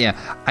 But yeah,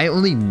 I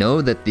only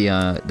know that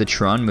the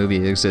Tron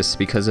movie exists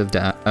because of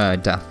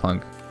Daft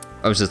Punk.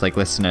 I was just like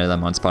listening to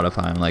them on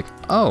Spotify. I'm like,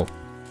 oh,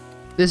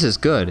 this is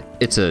good.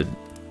 It's a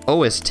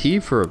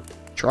OST for a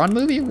Tron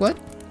movie? What?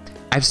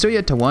 I've still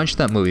yet to watch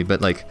that movie,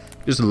 but like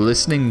just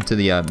listening to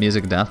the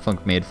music Daft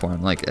Punk made for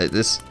him, like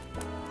this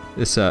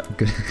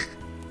good.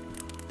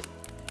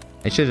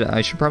 I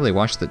should probably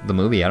watch the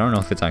movie. I don't know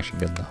if it's actually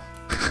good though.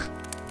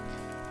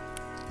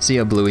 See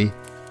ya, Bluey.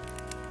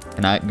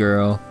 Good night,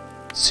 girl.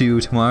 See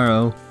you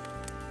tomorrow.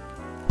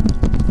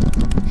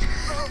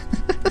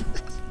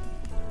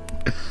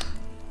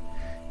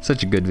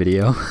 Such a good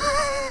video.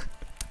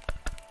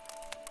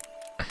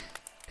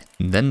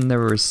 And then there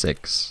were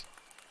 6.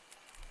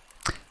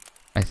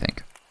 I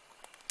think.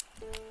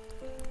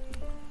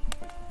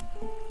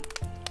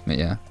 But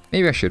yeah,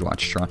 maybe I should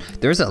watch Tron.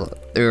 There is a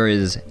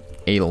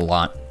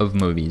lot of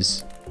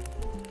movies.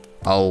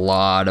 A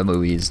lot of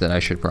movies that I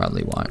should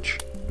probably watch.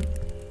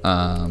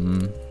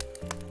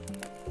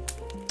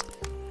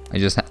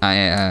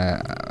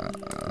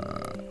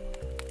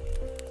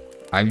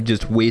 I've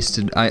just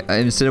wasted.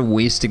 Instead of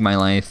wasting my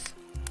life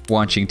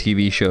watching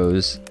TV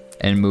shows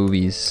and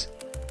movies,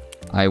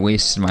 I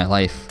wasted my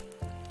life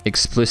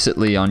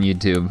explicitly on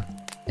YouTube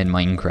and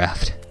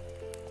Minecraft.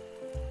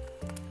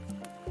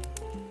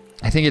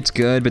 I think it's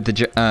good, but the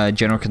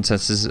general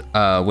consensus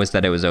was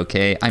that it was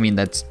okay. I mean,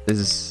 that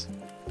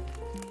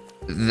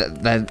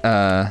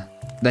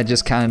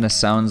just kind of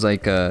sounds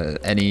like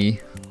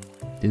any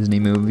Disney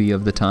movie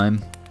of the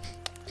time.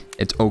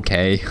 It's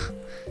okay.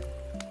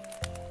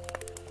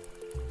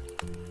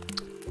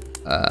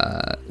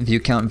 View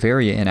count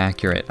very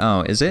inaccurate.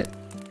 Oh, is it?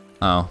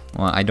 Oh,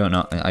 well, I don't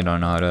know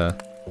how to.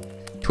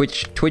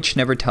 Twitch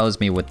never tells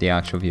me what the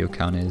actual view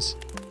count is.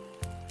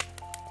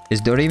 Is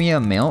Doremi a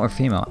male or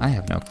female? I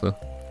have no clue.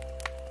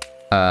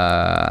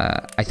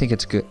 I think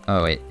it's good.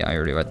 Oh wait, yeah, I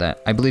already read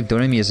that. I believe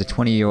Doremi is a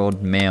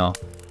 20-year-old male.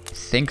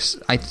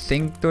 I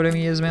think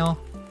Doremi is male,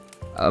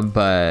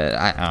 but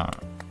I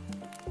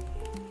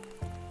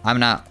don't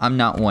know. I'm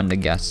not one to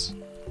guess.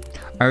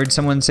 I heard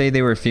someone say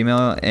they were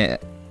female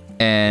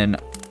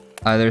and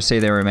others say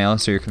they were male,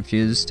 so you're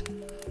confused.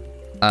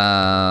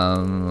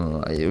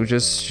 It was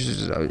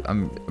just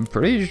I'm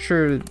pretty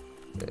sure.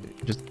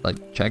 Just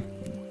like check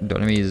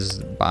Doremi's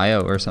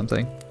bio or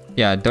something.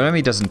 Yeah,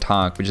 Doremi doesn't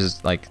talk, which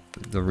is like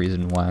the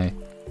reason why.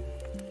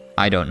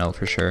 I don't know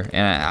for sure,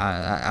 and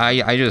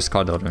I just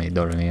call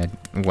Doremi,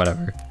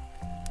 whatever.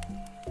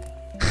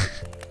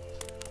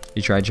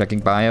 You tried checking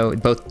bio,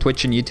 both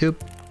Twitch and YouTube?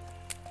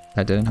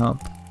 That didn't help.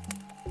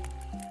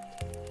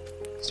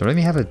 Does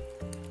Doremi have a...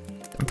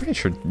 I'm pretty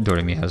sure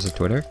Doremi has a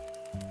Twitter.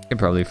 You could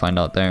probably find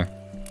out there.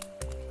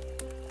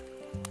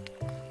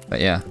 But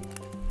yeah.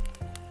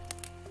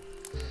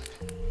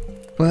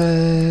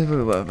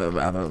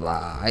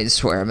 I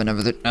swear I have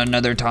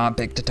another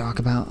topic to talk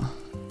about.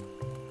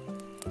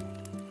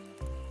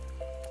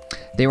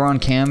 They were on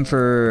cam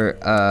for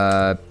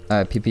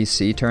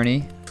PPC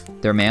tourney.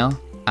 They're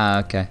male?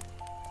 Okay.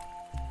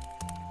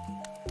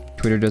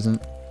 Twitter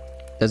doesn't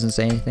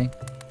say anything.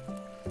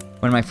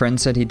 One of my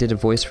friends said he did a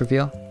voice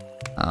reveal.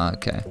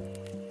 Okay.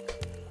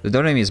 The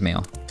Doremi is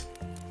male.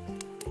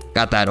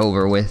 Got that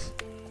over with.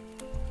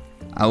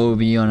 I will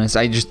be honest,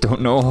 I just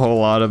don't know a whole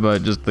lot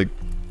about just the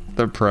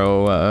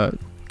pro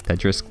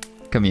Tetris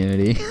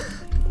community.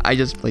 I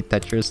just play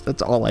Tetris,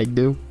 that's all I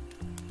do.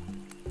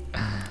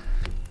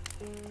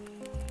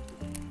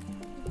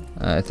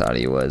 I thought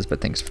he was, but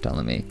thanks for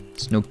telling me.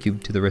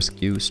 Snowcube to the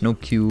rescue.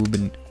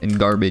 Snowcube and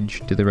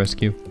garbage to the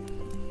rescue.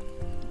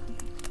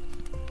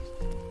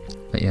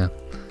 But yeah.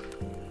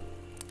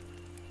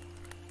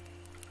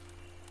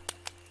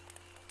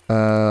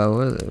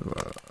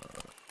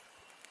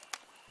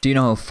 Do you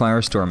know who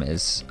Firestorm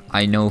is?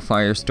 I know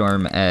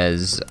Firestorm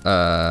as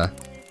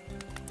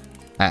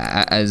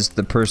as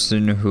the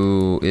person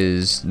who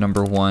is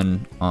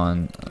 #1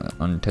 on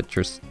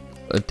Tetris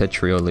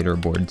Tetrio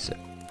leaderboards,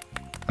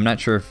 I'm not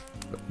sure if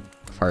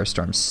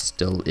Firestorm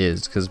still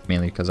is,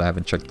 mainly because I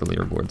haven't checked the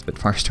leaderboards, but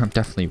Firestorm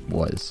definitely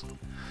was.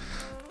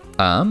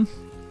 I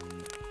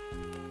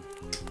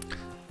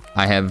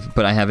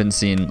haven't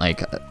seen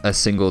like a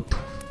single.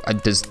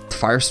 Does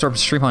Firestorm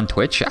stream on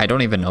Twitch? I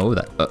don't even know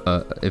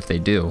that if they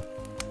do.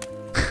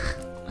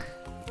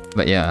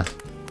 But yeah,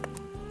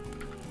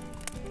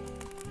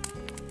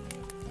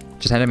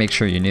 just had to make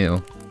sure you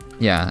knew.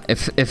 Yeah,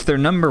 if they're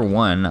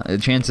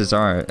 #1, chances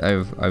are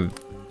I've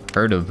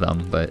heard of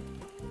them, but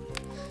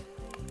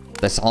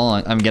that's all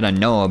I'm gonna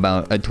know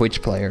about a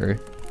Twitch player.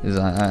 Is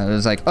I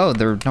was like, oh,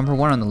 they're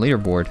 #1 on the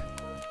leaderboard,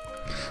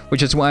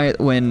 which is why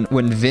when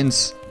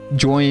Vince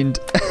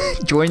joined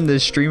the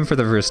stream for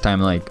the first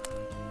time, like,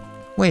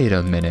 wait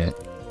a minute,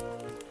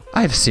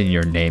 I've seen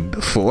your name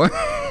before.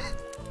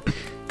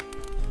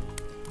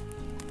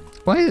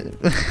 Why?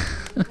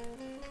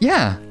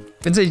 Yeah,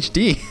 Vince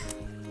HD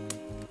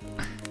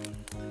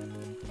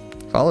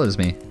follows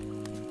me.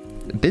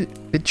 A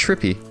bit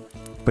trippy,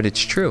 but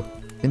it's true.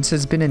 Vince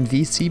has been in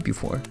VC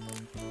before.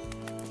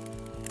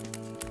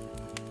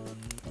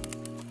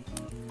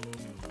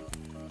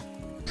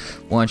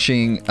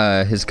 Watching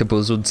his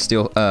Kabuzled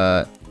steal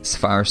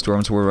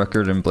Firestorm's world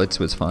record and Blitz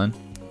was fun.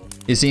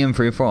 You see him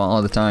free fall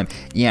all the time.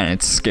 Yeah, and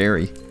it's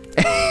scary.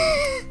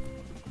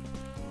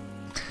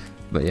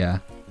 But yeah.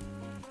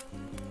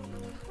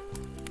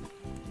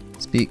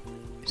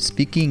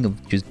 Speaking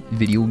of just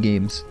video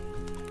games,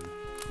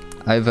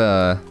 I've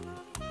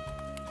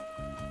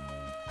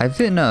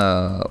been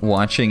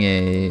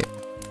watching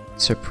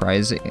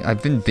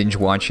I've been binge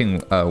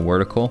watching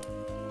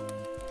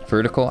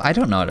Vertical. I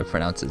don't know how to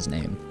pronounce his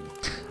name.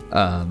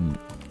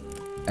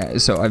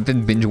 So I've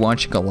been binge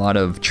watching a lot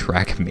of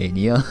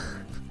Trackmania.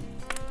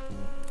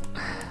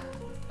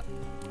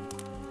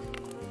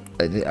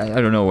 I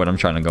don't know what I'm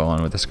trying to go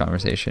on with this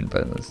conversation,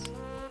 but let's...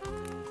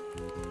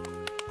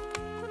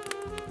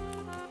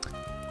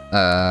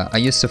 I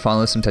used to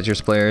follow some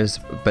Tetris players,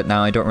 but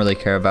now I don't really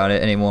care about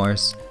it anymore.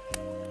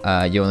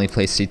 You only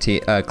play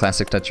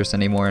Classic Tetris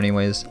anymore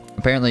anyways.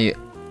 Apparently,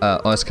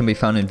 us can be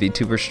found in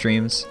VTuber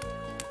streams.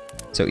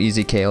 So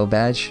easy KO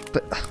badge.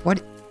 But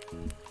what?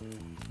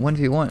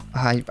 1v1?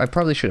 I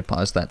probably should have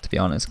paused that, to be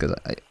honest, because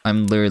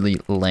I'm literally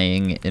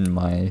laying in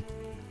my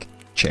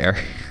chair.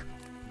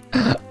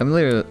 I'm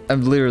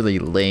literally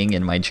laying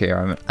in my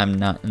chair. I'm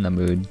not in the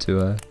mood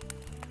to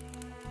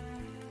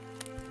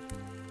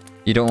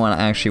You don't want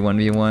to actually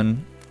 1v1.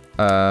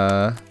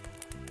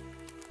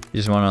 You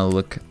just want to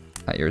look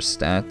at your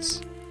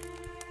stats.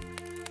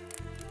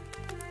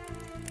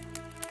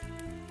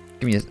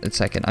 Give me a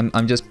second.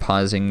 I'm just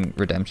pausing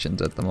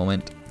redemptions at the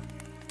moment.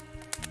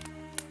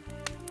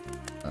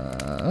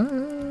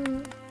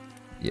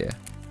 Yeah,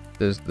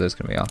 there's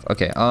gonna be off.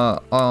 Okay,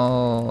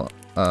 I'll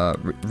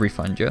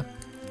refund you,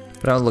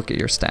 but I'll look at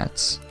your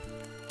stats.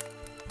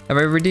 Have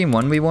I redeemed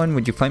 1v1?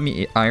 Would you find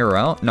me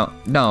IRL?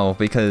 No,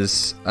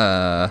 because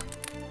that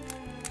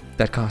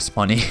costs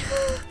money.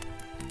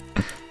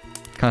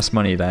 Costs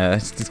money.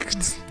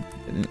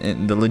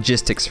 And the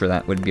logistics for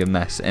that would be a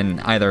mess.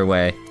 And either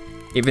way,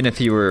 even if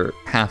you were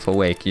half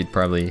awake, you'd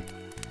probably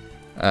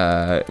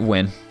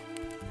win.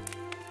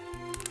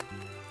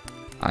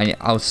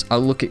 I'll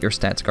look at your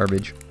stats,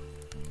 garbage.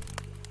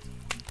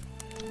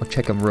 I'll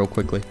check them real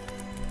quickly.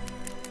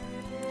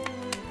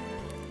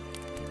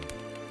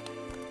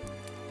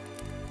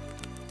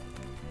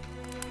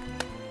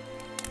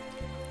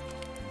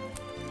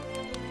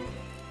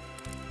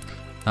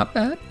 Not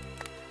bad.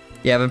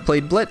 You haven't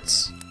played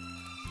Blitz.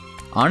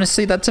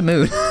 Honestly, that's a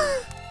mood.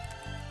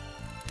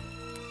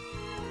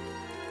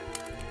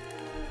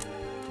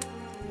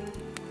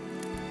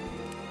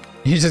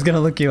 He's just gonna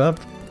look you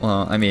up?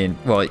 Well, I mean,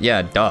 well,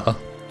 yeah, duh.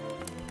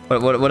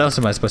 What else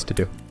am I supposed to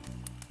do?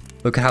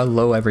 Look at how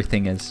low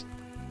everything is.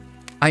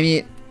 I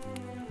mean,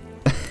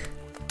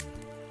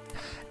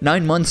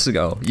 9 months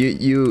ago,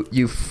 you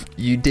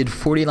did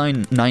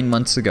 49 9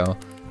 months ago.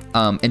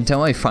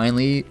 Until I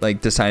finally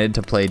like decided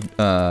to play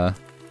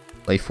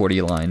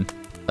 40 line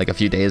like a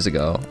few days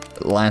ago.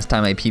 Last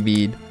time I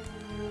PB'd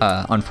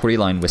on 40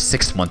 line was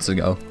 6 months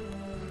ago.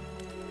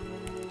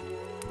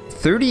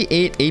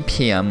 38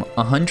 APM,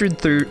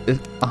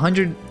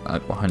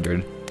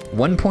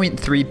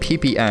 1.3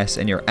 PPS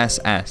and your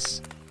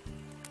SS.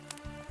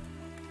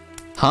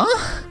 Huh?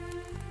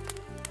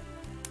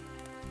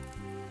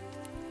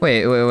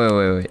 Wait.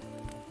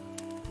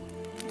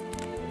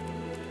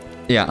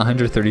 Yeah,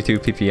 132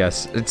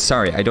 PPS.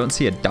 Sorry, I don't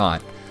see a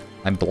dot.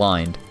 I'm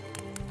blind.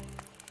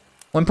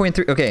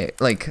 1.3, okay,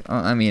 like,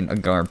 I mean,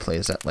 Agar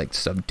plays at like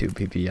sub 2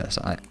 PPS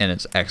and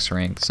it's X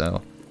rank,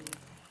 so.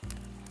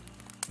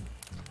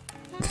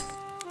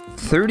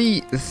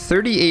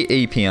 38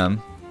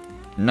 APM,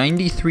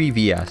 93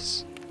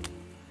 VS.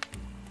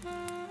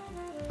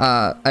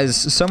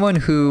 As someone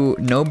who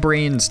no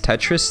brains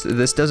Tetris,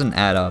 this doesn't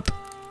add up.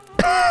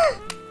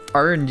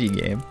 RNG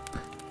game.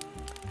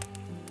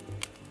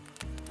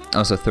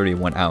 Also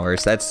 31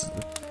 hours. That's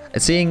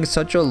Seeing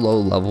such a low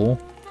level.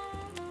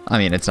 I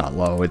mean, it's not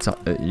low. It's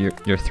you're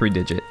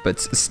 3-digit, but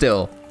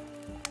still,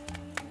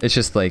 it's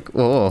just like,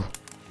 oh,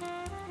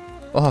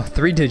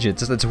 3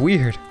 digits. That's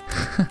weird.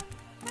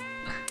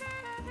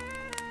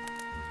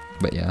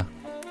 But yeah,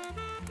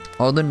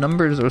 all the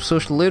numbers are so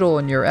little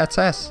in your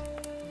SS.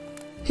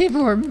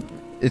 People are.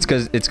 It's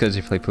because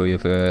you play Puyo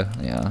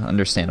Puyo. Yeah,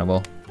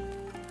 understandable.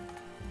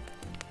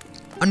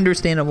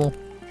 Understandable.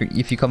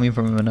 If you're coming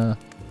from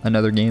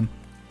another game.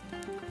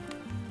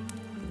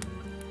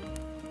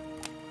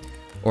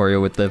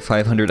 Oreo with the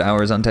 500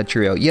 hours on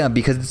Tetrio. Yeah,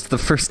 because it's the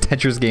first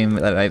Tetris game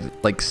that I've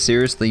like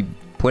seriously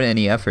put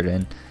any effort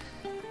in.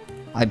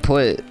 I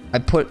put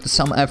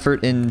some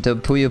effort into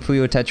Puyo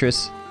Puyo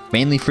Tetris,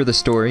 mainly for the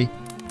story.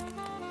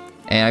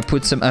 And I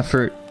put some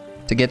effort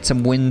to get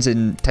some wins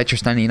in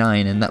Tetris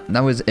 99, and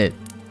that was it.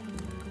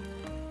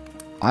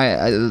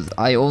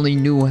 I only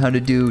knew how to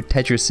do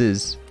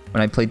Tetrises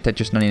when I played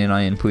Tetris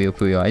 99 and Puyo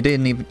Puyo. I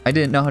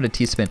didn't know how to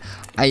T-spin.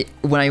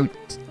 When I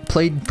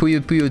played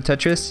Puyo Puyo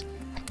Tetris,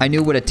 I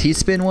knew what a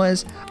T-spin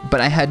was, but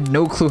I had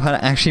no clue how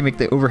to actually make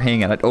the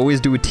overhang, and I'd always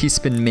do a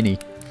T-spin mini.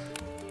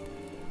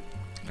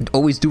 I'd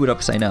always do it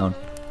upside down.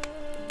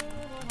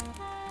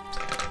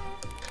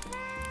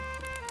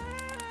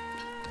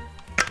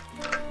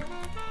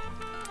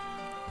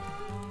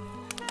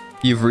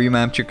 You've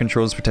remapped your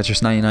controls for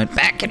Tetris 99.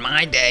 Back in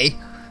my day,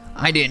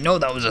 I didn't know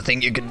that was a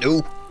thing you could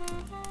do.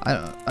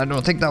 I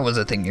don't think that was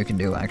a thing you can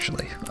do,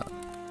 actually.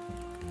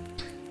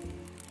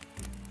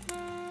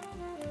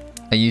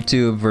 A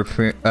YouTube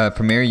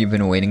premiere you've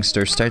been awaiting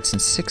starts in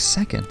 6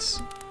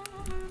 seconds.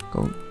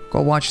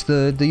 Go watch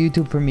the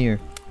YouTube premiere.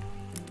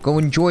 Go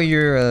enjoy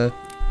your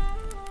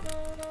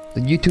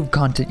the YouTube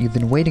content you've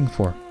been waiting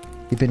for.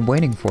 You've been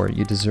waiting for it.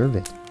 You deserve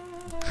it.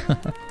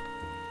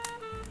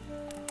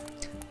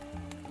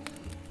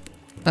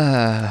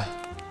 I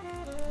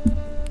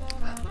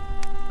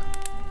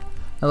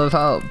love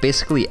how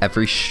basically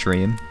every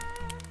stream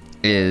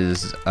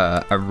is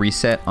a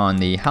reset on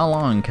the how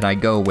long can I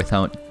go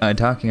without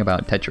talking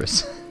about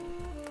Tetris.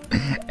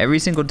 Every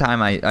single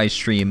time I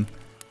stream,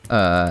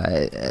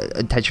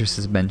 Tetris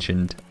is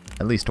mentioned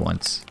at least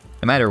once,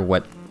 no matter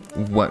what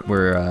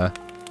we're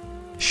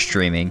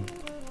streaming.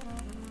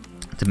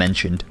 It's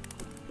mentioned,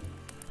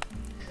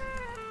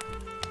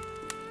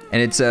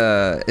 and it's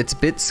a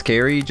bit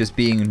scary just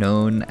being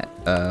known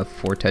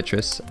for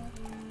Tetris,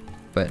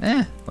 but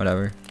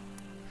whatever.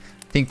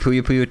 I think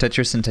Puyo Puyo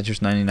Tetris and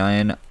Tetris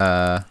 99,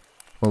 well,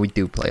 we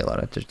do play a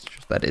lot of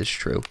Tetris, that is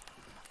true.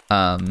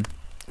 Puyo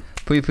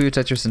Puyo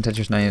Tetris and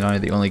Tetris 99 are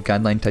the only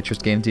guideline Tetris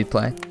games you'd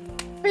play.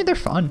 I mean, they're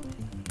fun.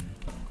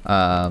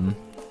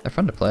 They're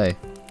fun to play.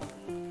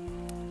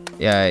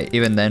 Yeah,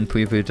 even then,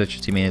 Puyo Puyo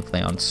Tetris you mainly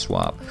play on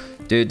Swap.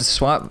 Dude,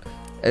 Swap,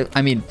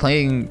 I mean,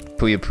 playing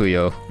Puyo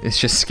Puyo is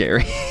just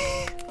scary.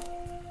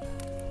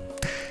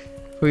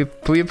 Puyo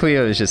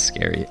Puyo is just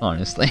scary,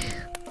 honestly.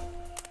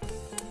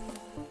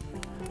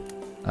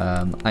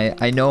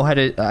 I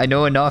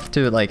know enough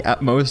to like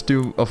at most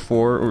do a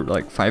 4 or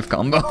like 5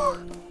 combo.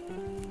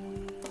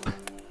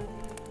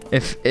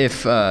 if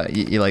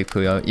you like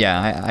Puyo,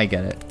 yeah, I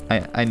get it.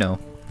 I know.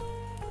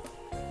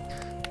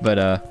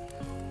 But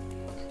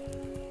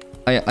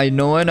I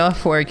know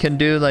enough where I can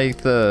do like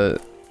the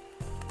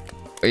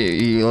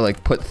you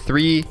like put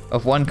 3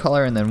 of one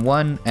color and then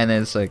 1, and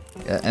then it's like,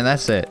 and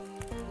that's it.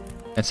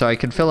 And so I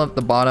can fill up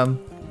the bottom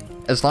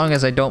as long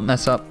as I don't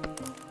mess up.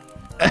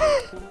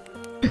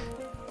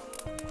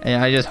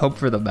 And I just hope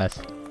for the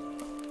best.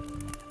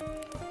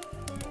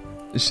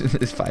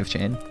 It's 5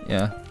 chain,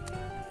 yeah.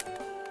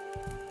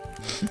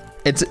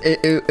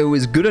 It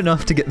was good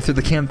enough to get through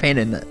the campaign,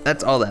 and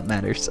that's all that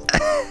matters.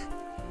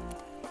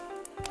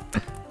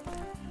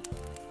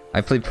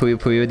 I played Puyo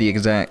Puyo the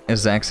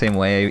exact same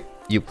way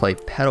you play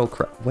Pedal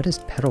Crash. What is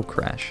Pedal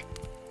Crash?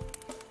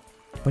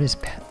 What is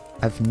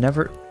I've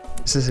never...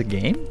 Is this a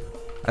game?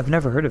 I've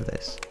never heard of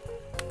this.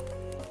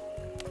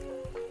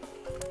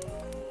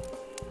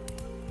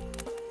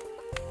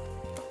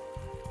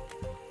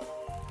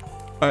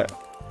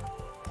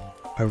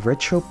 A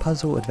retro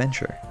puzzle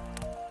adventure.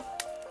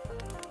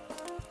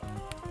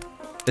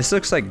 This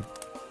looks like...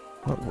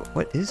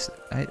 What is...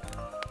 I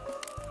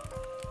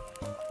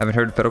haven't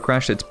heard of Pedal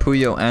Crash. It's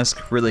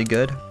Puyo-esque, really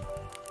good.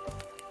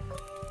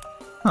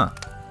 Huh.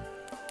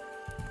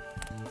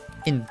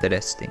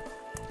 Interesting.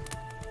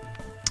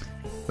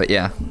 But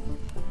yeah.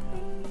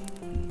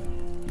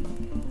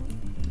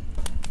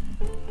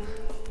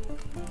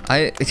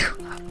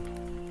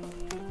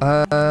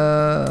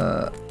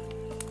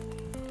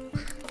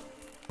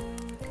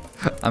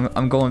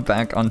 I'm going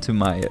back onto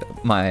my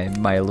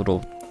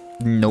little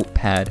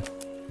notepad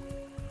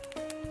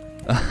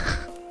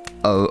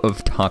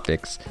of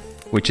topics,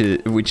 which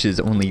is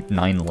only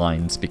 9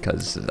 lines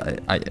because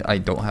I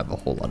don't have a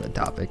whole lot of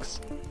topics.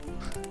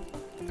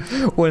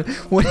 One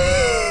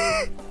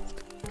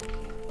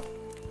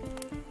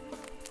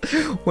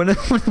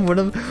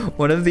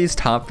of these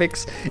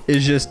topics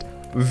is just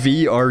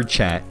VR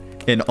chat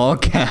in all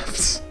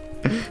caps.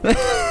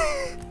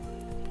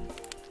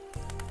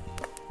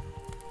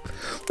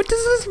 What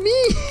does this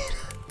mean?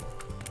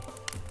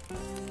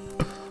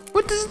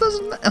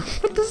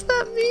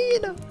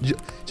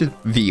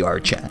 Just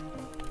VR chat.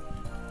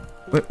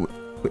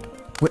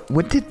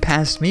 What did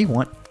past me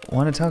want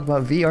to talk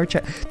about VR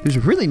chat? There's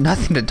really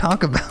nothing to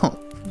talk about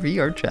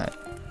VR chat.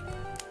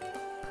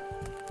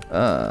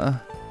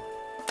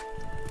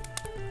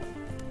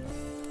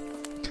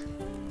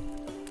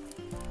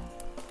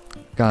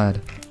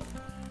 God.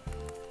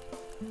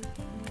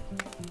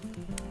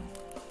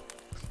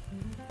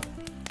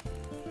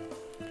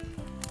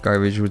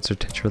 Garbage Woods are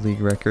Tetra League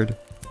record.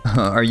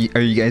 Are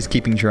you guys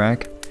keeping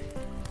track?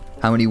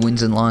 How many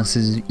wins and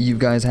losses you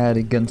guys had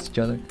against each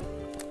other?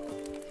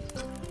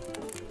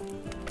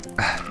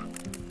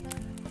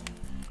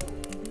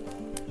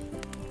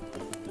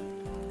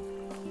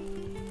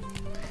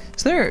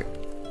 Is there...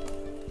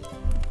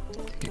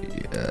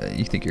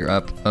 you think you're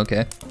up?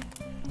 Okay.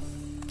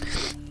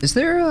 Is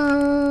there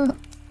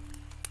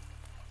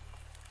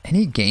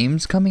any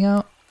games coming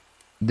out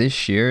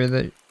this year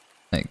that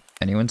like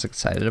anyone's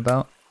excited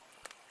about?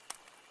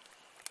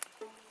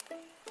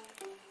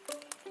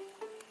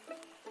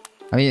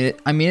 I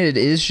mean it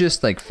is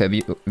just like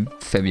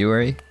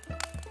February.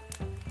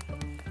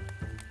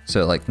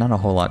 So like not a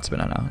whole lot's been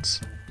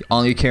announced.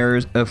 All you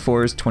care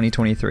for is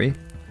 2023.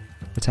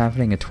 What's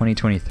happening in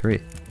 2023?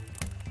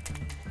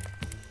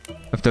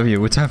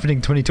 FW, what's happening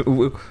in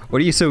 2020? What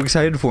are you so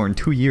excited for in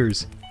 2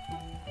 years?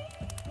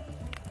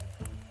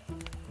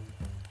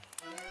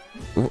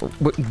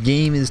 What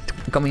game is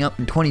coming up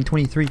in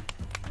 2023?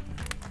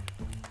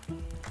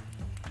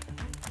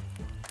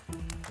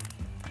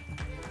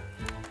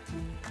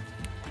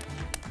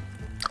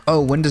 Oh,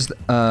 when does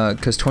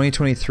because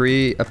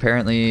 2023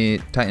 apparently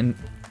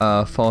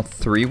Titanfall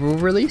 3 will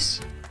release?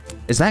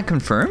 Is that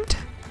confirmed?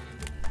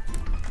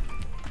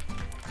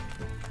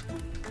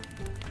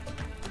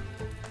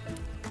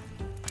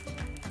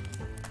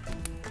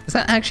 Is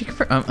that actually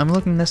confirmed? I'm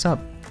looking this up.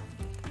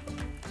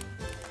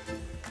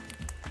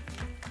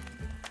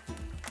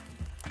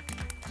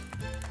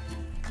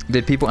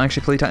 Did people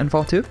actually play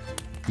Titanfall 2?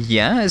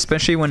 Yeah,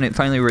 especially when it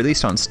finally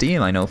released on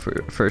Steam. I know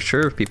for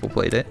sure people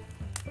played it.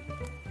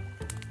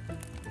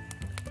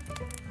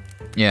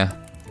 Yeah,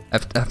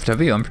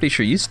 FW. I'm pretty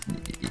sure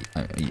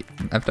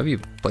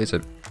FW plays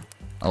it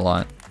a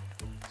lot,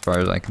 as far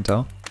as I can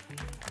tell.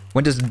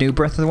 When does new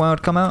Breath of the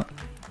Wild come out?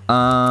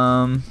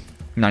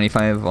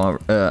 95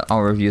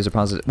 all reviews are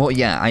positive. Well,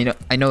 yeah, I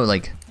know.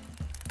 Like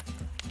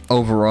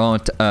overall,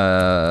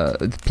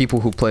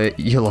 people who play it,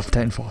 you love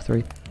Titanfall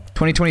 3.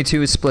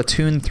 2022 is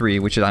Splatoon 3,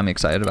 which I'm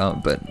excited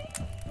about. But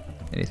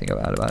anything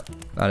about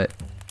it?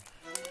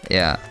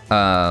 Yeah.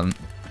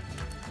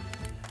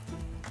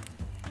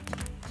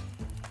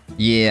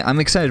 Yeah, I'm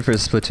excited for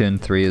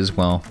Splatoon 3 as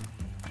well.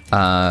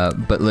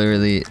 But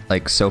literally,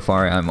 like, so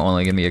far, I'm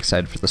only gonna be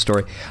excited for the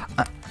story.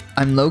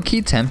 I'm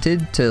low-key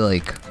tempted to,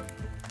 like,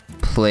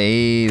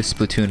 play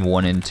Splatoon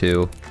 1 and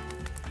 2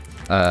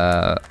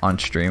 on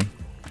stream.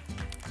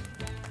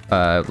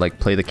 Like,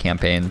 play the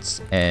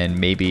campaigns and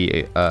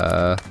maybe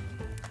the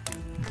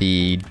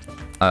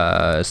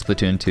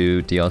Splatoon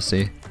 2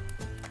 DLC.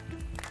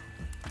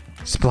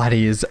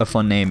 Splatty is a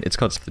fun name. It's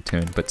called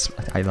Splatoon, but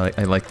I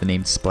like the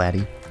name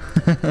Splatty.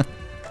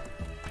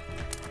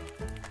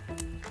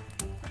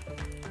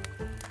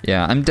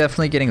 Yeah, I'm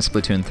definitely getting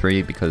Splatoon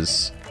 3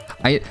 because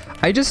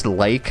I just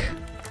like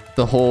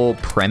the whole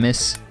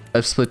premise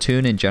of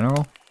Splatoon in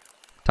general.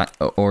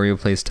 Oreo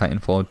plays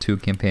Titanfall 2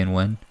 campaign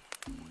when?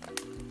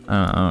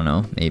 I don't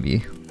know,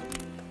 maybe.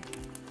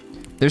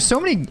 There's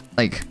so many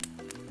like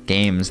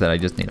games that I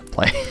just need to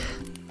play.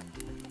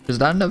 There's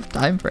not enough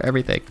time for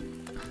everything.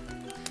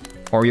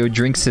 Oreo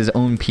drinks his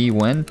own pee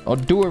when? I'll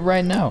do it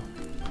right now.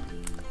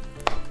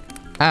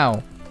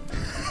 Ow.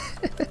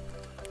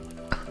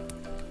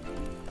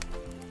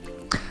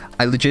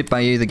 I legit buy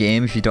you the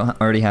game if you don't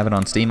already have it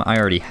on Steam. I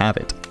already have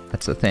it.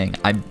 That's the thing.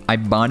 I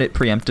bought it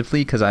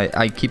preemptively because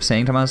I keep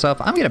saying to myself,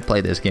 I'm gonna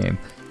play this game.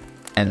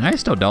 And I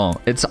still don't.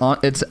 It's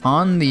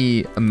on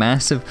the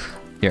massive...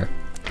 Here.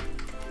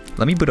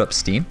 Let me boot up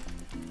Steam.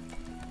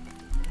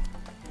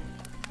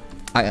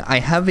 I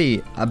have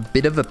a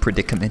bit of a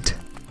predicament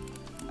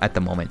at the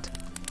moment.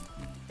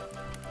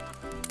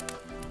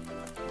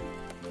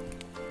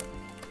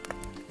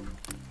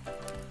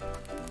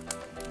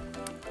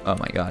 Oh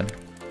my god.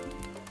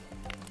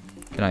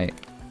 Can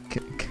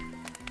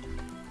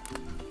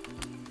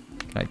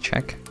I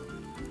check?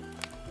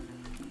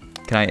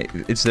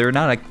 Is there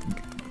not a...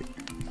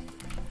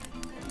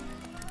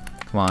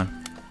 Come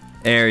on.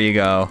 There you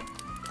go.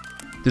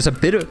 There's a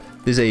bit of...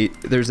 There's a...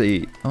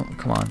 Oh,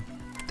 come on.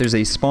 There's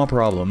a small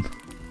problem.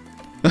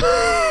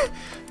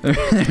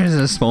 There's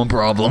a small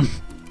problem.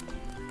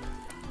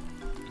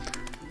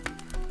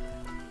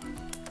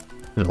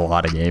 There's a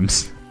lot of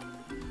games.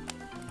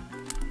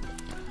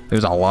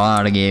 There's a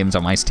lot of games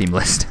on my Steam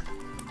list.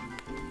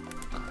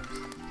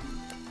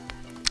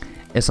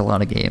 It's a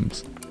lot of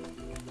games.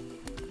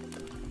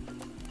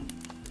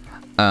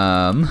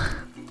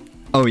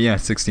 Oh yeah,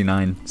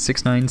 69.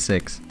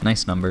 696.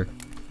 Nice number.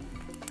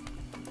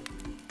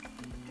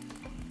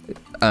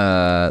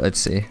 Let's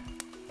see.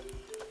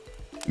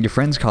 Your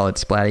friends call it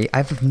Splatty.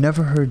 I've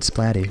never heard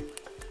Splatty.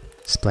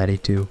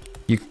 Splatty 2.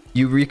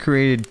 You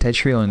recreated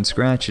Tetrio in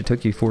Scratch. It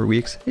took you 4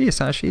 weeks. Hey,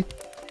 Sashi.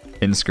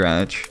 In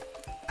Scratch.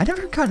 I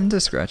never got into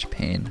Scratch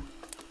Pain.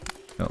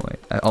 No way.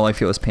 All I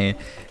feel is pain.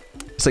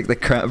 It's like the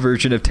crap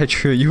version of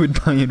Tetrio you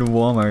would buy in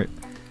Walmart.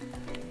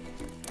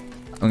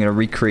 I'm gonna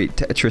recreate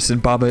Tetris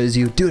and Baba Is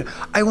You. Dude,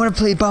 I want to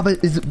play Baba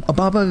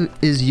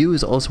Is You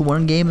is also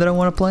one game that I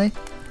want to play.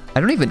 I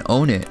don't even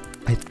own it.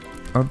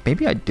 Or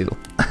maybe I do.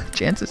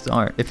 Chances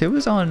are. If it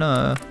was on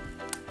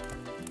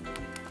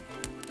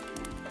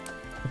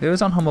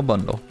Humble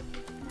Bundle,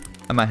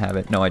 I might have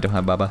it. No, I don't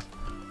have Baba.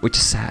 Which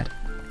is sad.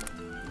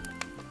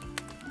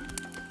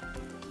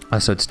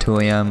 So it's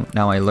 2 AM.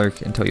 Now I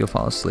lurk until you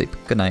fall asleep.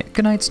 Good night.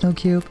 Good night,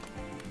 Snowcube.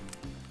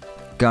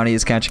 Gotti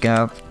is catching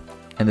up.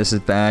 And this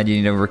is bad. You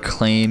need to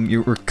reclaim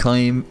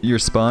your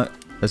spot.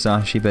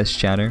 Asashi best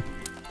chatter.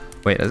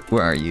 Wait,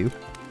 where are you?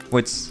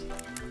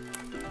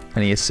 I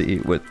need to see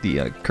what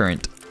the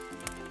current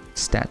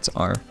stats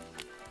are.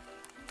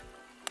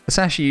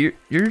 Asashi,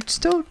 you're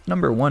still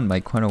number 1 by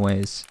quite a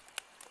ways.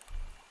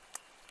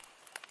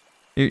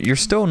 You're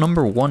still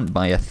number 1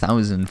 by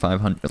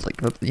 1,500.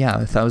 Like, yeah,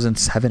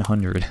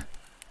 1,700.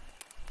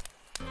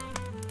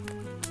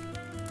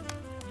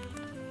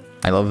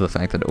 I love the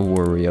fact that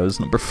Wario is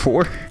number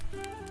 4.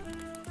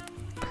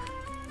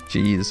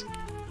 Jeez.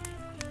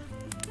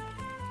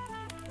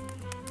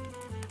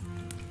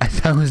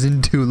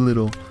 1,000 too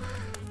little.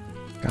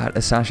 God,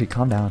 Asashi,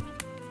 calm down.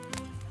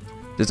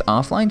 Does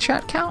offline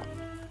chat count?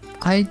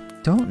 I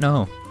don't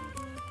know.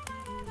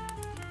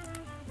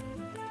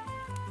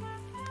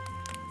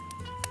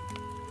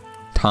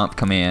 Top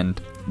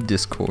command,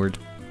 Discord.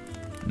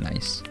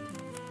 Nice.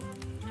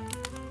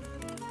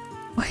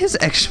 Why is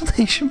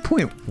exclamation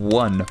point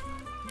 1?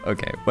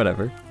 Okay,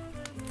 whatever.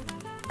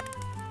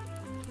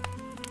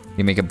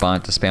 You make a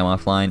bot to spam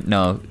offline?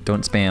 No,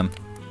 don't spam.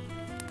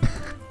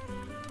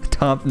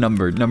 Top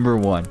number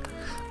 1.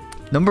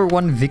 Number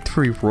 1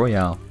 victory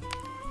royale.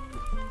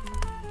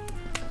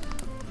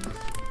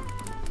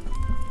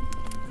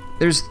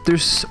 There's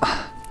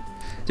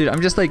dude,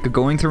 I'm just like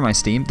going through my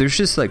Steam. There's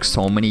just like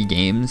so many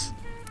games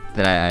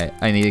that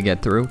I need to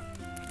get through.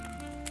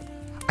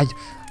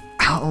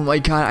 Oh my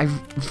god, I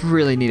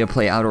really need to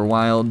play Outer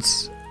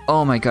Wilds.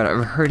 Oh my god,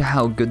 I've heard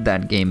how good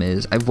that game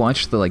is. I've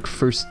watched the like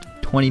first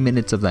 20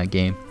 minutes of that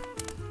game.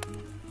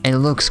 And it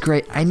looks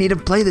great. I need to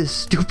play this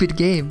stupid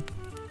game.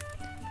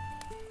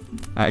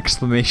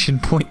 Exclamation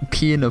point,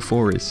 pee in a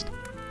forest.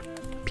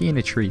 Pee in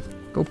a tree.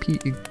 Go pee.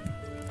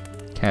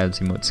 Cavs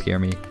emote scare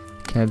me.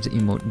 Cavs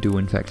emote do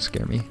in fact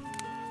scare me.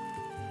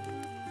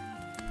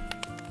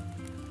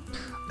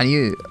 I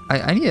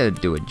need to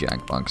do a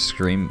Jackbox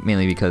stream,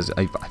 mainly because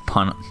I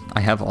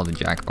have all the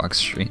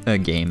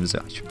Jackbox games.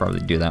 I should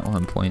probably do that at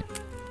one point.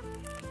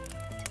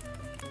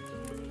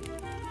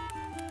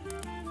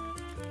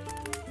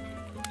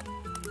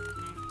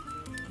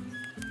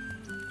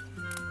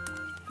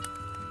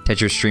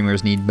 Tetris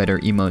streamers need better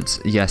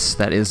emotes. Yes,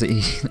 that is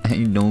a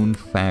known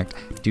fact.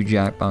 Do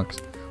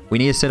Jackbox. We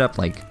need to set up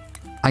like...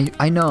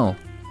 I know.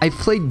 I've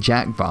played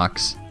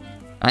Jackbox.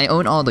 I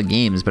own all the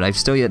games, but I've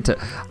still yet to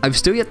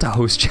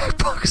host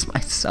Jackbox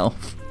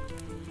myself.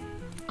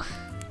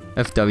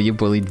 FW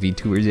bullied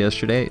VTubers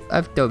yesterday.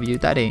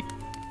 FW, that ain't.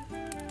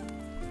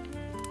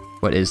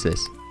 What is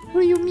this?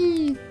 What do you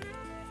mean?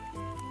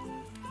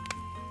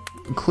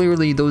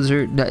 Clearly those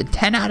are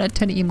 10 out of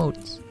 10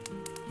 emotes.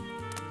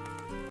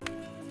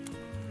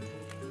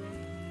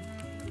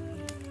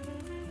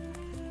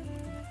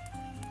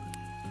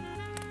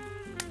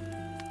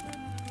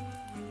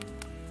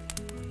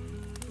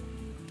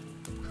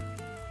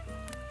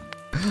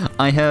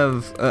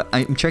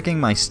 I'm checking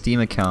my Steam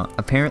account.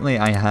 Apparently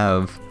I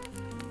have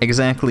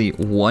exactly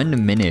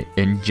 1 minute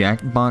in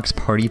Jackbox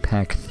Party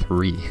Pack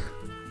 3.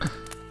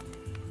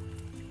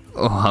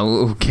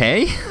 Oh,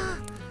 okay.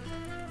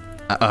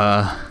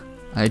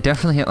 I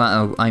definitely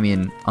have, I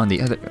mean, on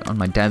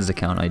my dad's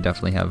account, I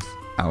definitely have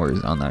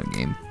hours on that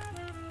game.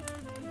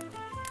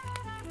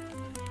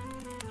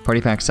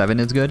 Party Pack 7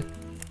 is good.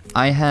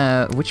 I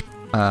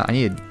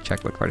need to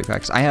check what Party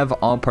Packs. I have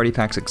all Party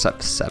Packs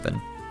except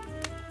 7.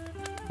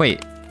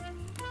 Wait,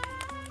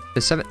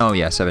 is 7? Oh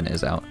yeah, 7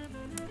 is out.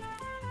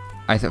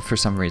 I thought for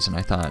some reason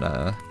I thought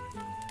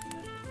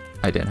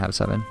I didn't have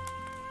 7.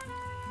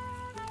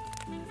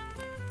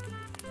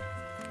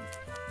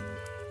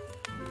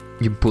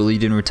 You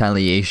bullied in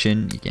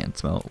retaliation. You can't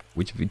smell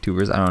which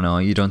VTubers. I don't know.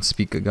 You don't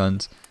speak of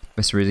guns.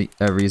 That's a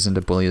reason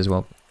to bully as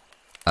well.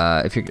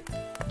 If you're,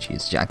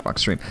 jeez, Jackbox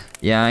stream.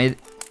 Yeah,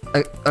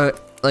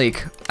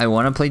 like I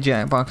want to play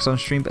Jackbox on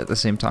stream, but at the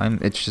same time,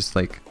 it's just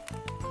like.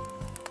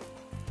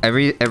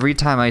 Every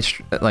time I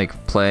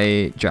like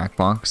play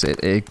Jackbox,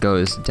 it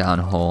goes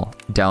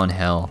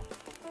downhill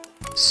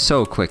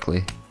so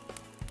quickly.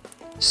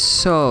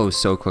 So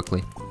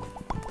quickly.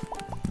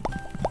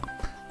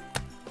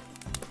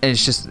 And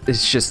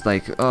it's just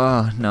like,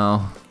 oh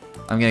no.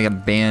 I'm gonna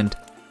get banned.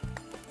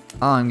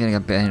 Oh, I'm gonna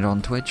get banned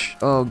on Twitch.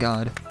 Oh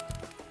god.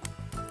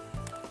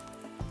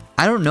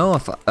 I don't know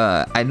if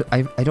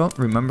I don't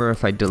remember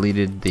if I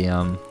deleted the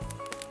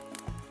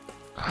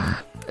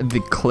the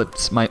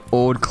clips, my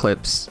old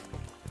clips,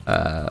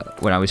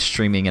 when I was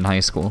streaming in high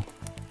school.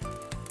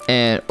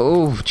 And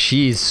oh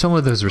geez, some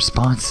of those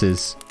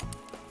responses.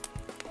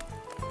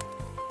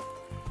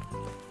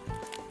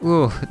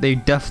 Ooh, they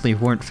definitely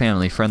weren't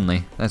family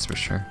friendly, that's for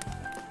sure.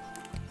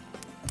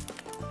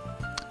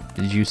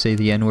 Did you say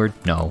the N-word?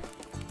 No.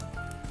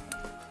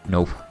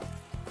 Nope.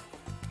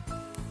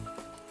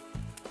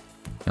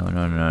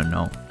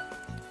 No.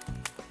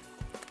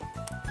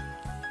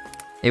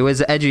 It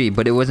was edgy,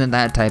 but it wasn't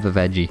that type of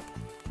edgy.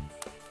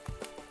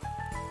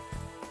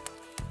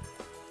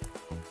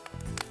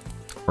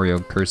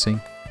 Oreo cursing?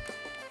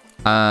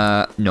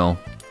 No.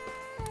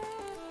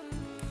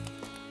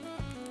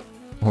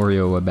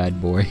 Oreo a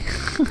bad boy.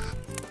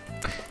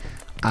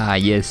 Ah,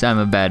 yes, I'm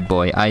a bad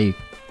boy. I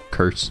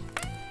curse.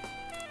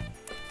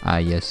 Ah,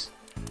 yes.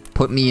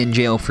 Put me in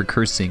jail for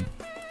cursing.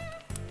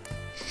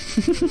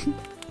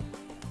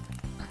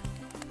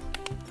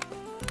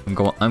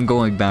 I'm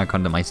going back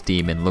onto my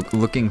Steam and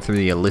looking through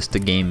the list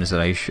of games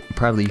that I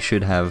probably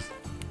should have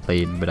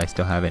played, but I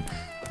still haven't.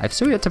 I've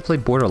still yet to play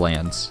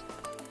Borderlands.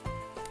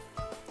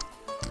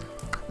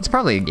 It's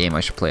probably a game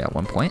I should play at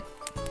one point.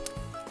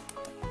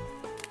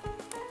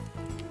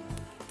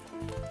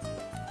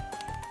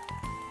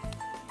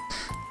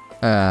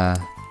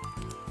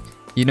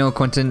 You know,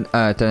 Quentin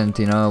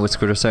Tarantino was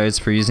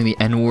criticized for using the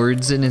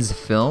N-words in his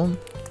film,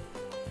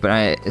 but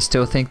I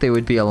still think they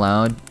would be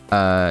allowed.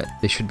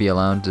 They should be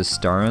allowed to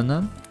star in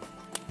them.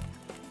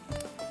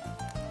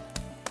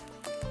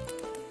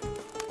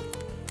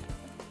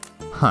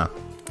 Huh.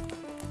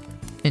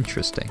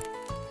 Interesting.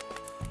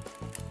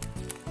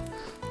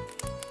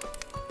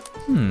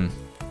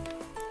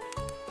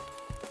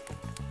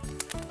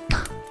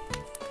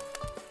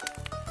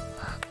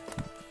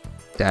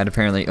 Dad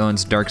apparently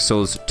owns Dark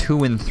Souls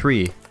 2 and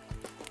 3,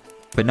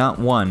 but not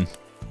 1.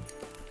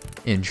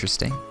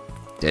 Interesting.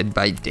 Dead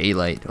by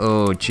Daylight.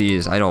 Oh,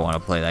 jeez, I don't want to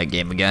play that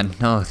game again.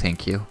 No,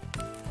 thank you.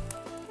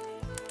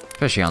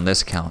 Especially on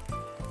this account.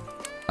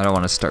 I don't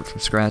want to start from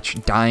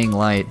scratch. Dying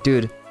Light,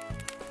 dude.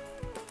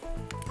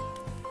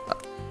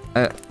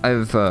 I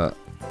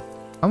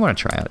want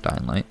to try out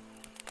Dying Light.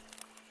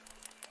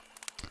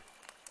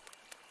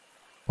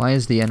 Why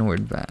is the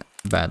N-word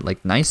bad?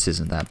 Like, nice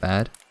isn't that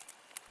bad.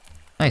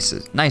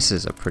 Nice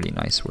is a pretty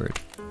nice word.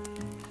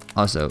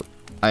 Also,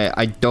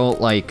 I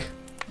don't like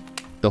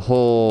the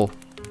whole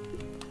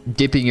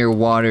dipping your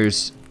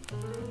waters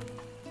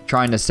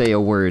trying to say a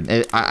word.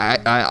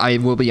 I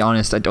will be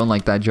honest, I don't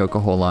like that joke a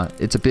whole lot.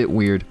 It's a bit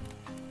weird.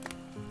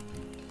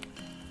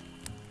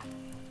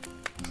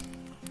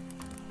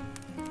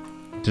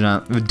 Do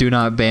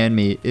not ban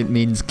me. It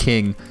means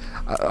king.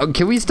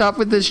 Can we stop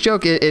with this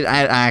joke? It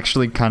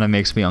actually kind of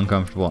makes me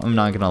uncomfortable. I'm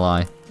not gonna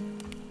lie.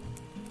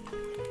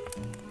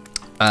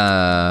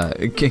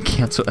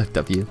 Cancel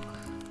FW.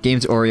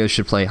 Games Oreo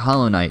should play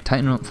Hollow Knight,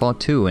 Titanfall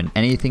 2, and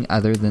anything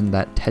other than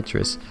that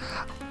Tetris.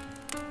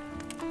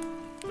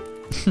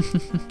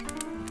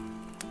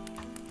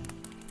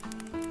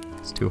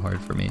 It's too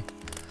hard for me.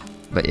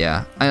 But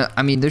yeah,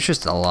 I mean, there's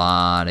just a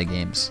lot of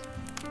games.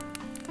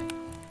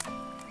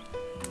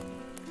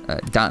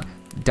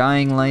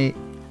 Dying Light.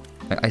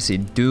 I see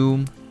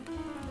Doom.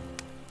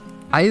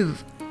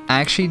 I've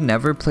actually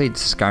never played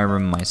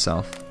Skyrim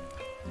myself.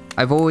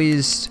 I've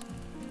always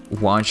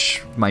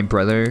watched my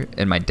brother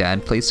and my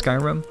dad play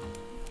Skyrim,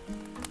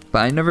 but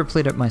I never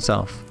played it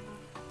myself.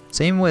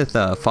 Same with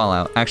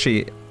Fallout.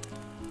 Actually,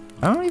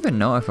 I don't even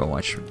know if I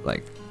watched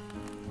like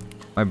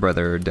my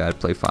brother or dad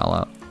play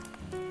Fallout.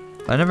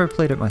 I never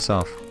played it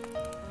myself.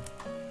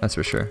 That's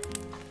for sure.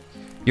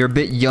 You're a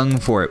bit young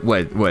for it.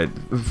 What?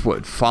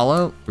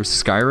 Fallout or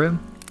Skyrim?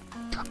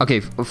 Okay,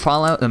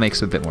 Fallout, that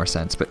makes a bit more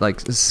sense, but like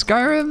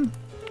Skyrim,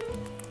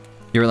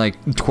 you're like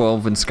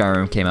 12 when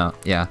Skyrim came out.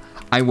 Yeah,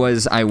 I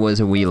was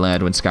a wee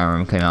lad when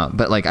Skyrim came out,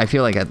 but like I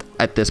feel like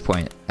at this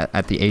point,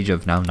 at the age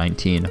of now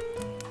 19,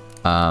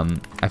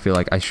 I feel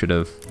like I should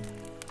have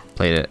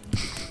played it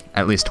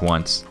at least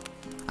once.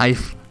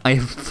 I've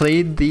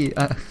played the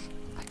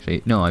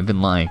actually no, I've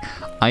been lying.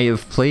 I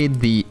have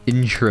played the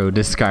intro to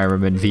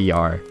Skyrim in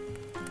VR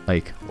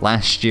like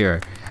last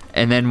year.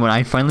 And then when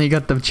I finally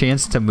got the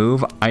chance to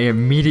move, I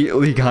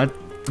immediately got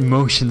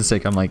motion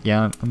sick. I'm like,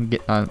 yeah,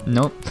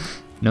 nope.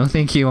 No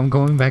thank you, I'm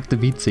going back to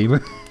Beat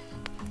Saber.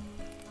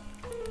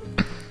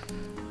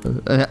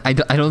 I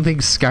don't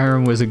think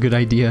Skyrim was a good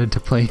idea to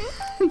play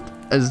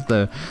as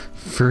the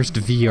first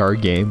VR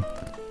game.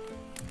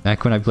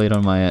 Back when I played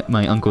on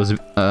my uncle's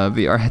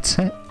VR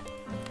headset.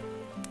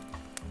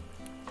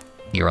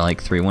 You were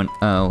like 3 when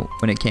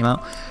it came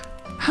out.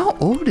 How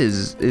old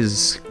is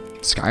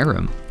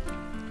Skyrim?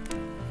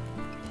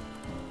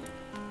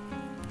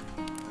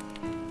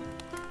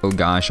 Oh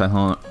gosh, I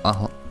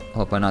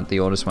hope I'm not the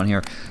oldest one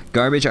here.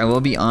 Garbage, I will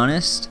be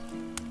honest.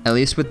 At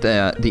least with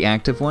the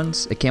active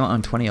ones, it came out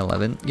in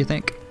 2011, you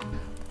think?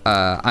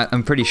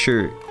 I'm pretty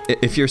sure,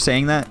 if you're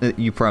saying that,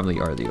 you probably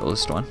are the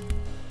oldest one.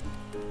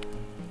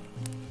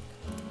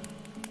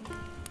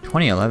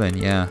 2011,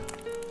 yeah.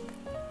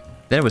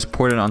 Then it was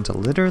ported onto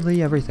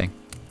literally everything.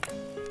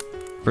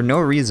 For no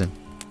reason.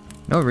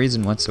 No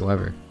reason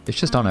whatsoever. It's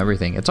just on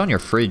everything. It's on your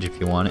fridge if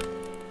you want it.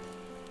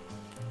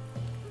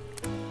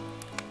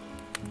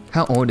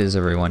 How old is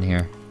everyone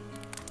here?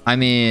 I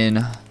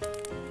mean,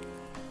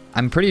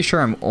 I'm pretty sure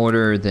I'm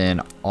older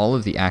than all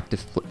of the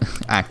active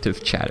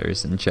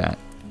chatters in chat.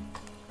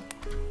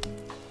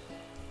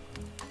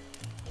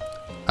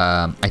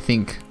 I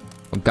think,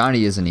 well,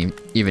 Gotti isn't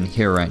even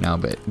here right now,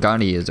 but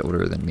Gotti is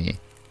older than me.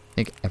 I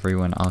think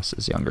everyone else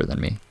is younger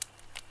than me.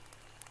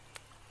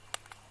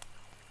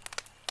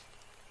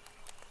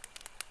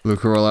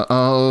 Lucarola,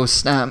 oh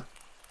snap.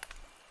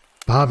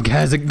 Bob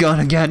has a gun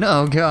again,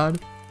 oh god.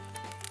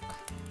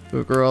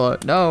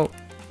 Lucarola, no,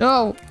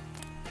 no.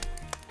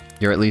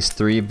 You're at least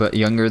 3, but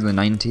younger than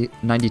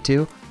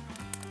 92?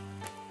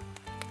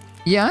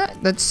 Yeah,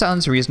 that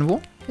sounds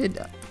reasonable.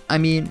 I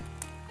mean,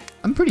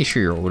 I'm pretty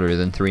sure you're older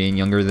than 3 and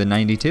younger than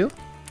 92.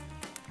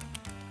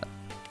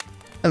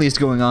 At least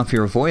going off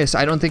your voice,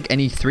 I don't think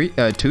any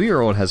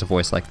 2-year-old has a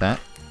voice like that.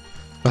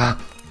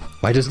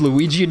 Why does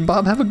Luigi and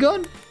Bob have a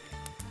gun?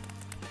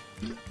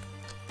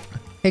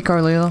 Hey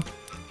Carlilo.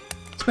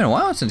 It's been a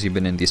while since you've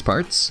been in these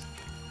parts.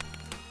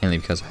 Mainly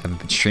because I haven't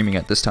been streaming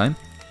at this time.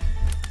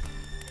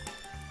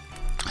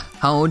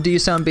 How old do you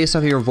sound based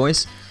off of your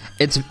voice?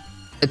 To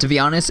be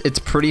honest, it's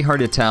pretty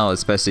hard to tell,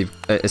 especially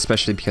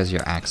because of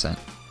your accent.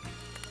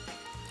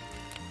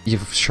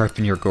 You've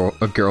sharpened your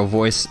girl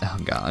voice. Oh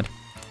god.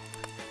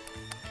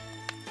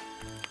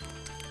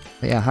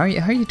 But yeah, how are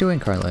you doing,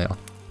 Carleo?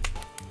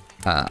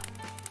 I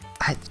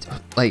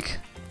like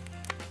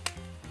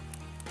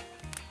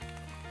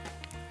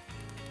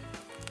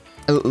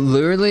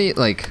literally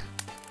like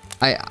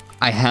I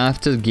have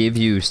to give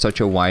you such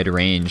a wide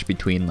range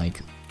between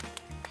like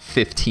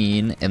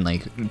 15 and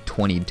like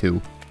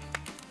 22.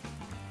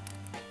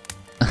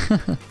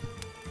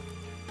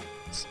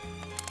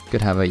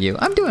 Good, how about you?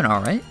 I'm doing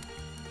alright.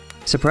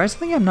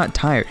 Surprisingly, I'm not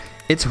tired.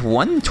 It's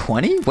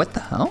 1:20? What the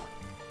hell?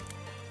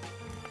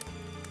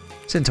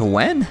 Since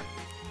when?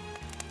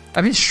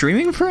 I've been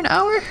streaming for an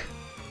hour?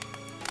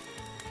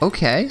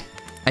 Okay.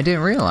 I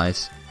didn't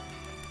realize.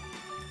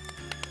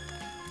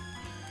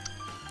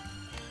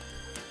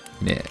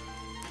 Yeah.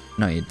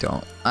 No, you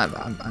don't. I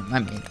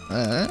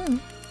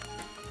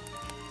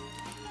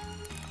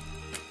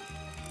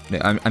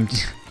mean, I'm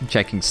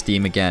checking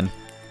Steam again.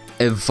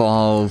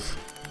 Evolve.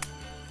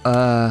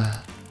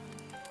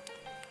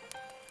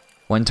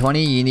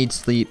 120. You need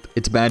sleep.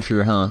 It's bad for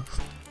your health.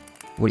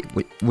 What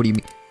do you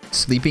mean?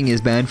 Sleeping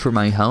is bad for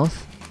my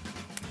health?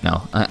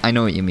 No, I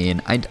know what you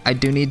mean. I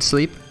do need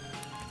sleep.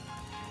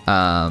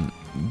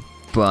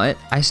 But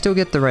I still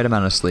get the right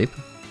amount of sleep.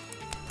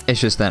 It's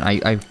just that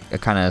I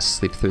kind of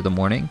sleep through the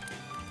morning.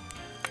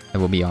 I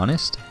will be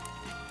honest.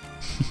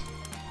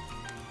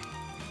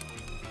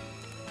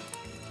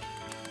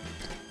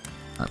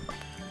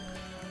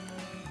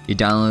 You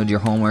download your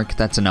homework.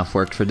 That's enough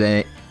work for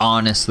today.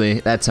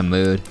 Honestly, that's a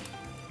mood.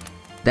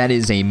 That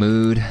is a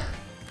mood.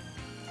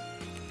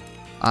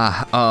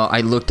 Oh,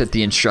 I looked at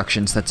the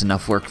instructions. That's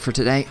enough work for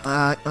today.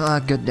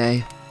 Good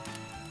day.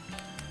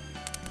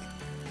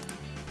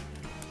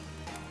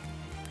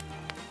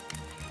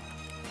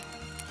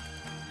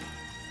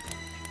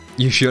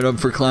 You showed up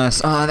for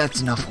class.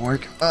 That's enough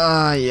work.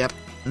 Yep.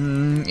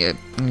 Yep.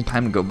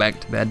 Time to go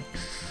back to bed.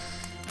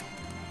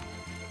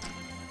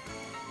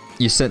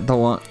 You sent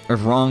the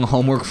wrong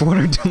homework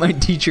folder to my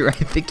teacher. I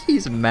think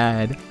he's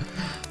mad.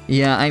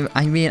 Yeah,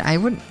 I mean, I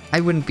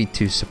wouldn't be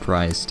too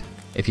surprised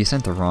if you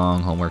sent the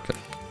wrong homework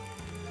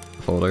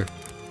folder.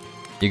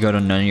 You go to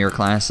none of your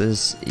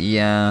classes.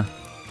 Yeah.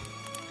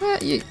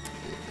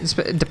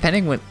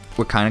 Depending what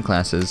kind of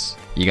classes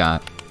you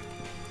got.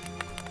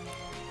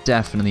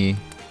 Definitely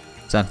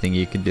something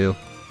you could do.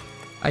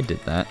 I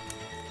did that.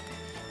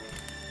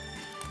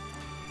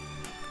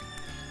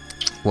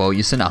 Whoa,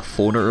 you sent a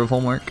folder of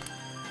homework?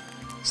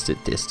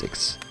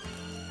 Statistics.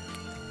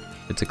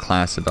 It's a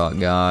class about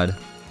God.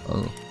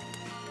 Oh.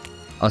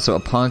 Also, a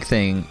punk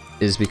thing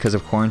is because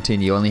of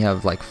quarantine, you only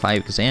have like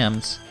 5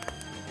 exams.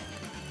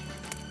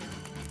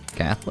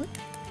 Catholic?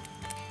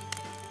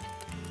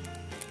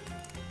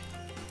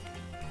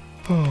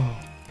 Oh,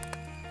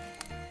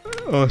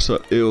 so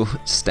ew.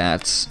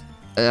 Stats.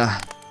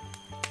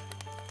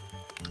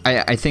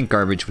 I think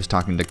Garbage was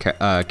talking to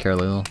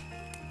Carlilo.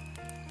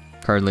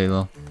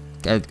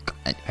 I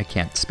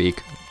can't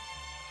speak.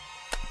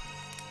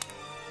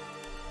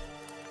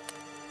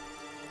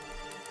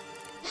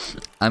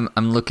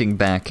 I'm looking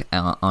back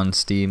on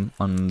Steam,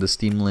 on the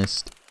Steam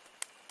list.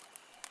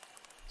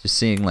 Just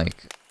seeing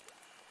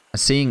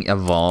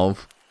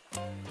Evolve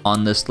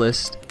on this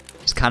list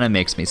just kind of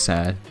makes me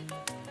sad.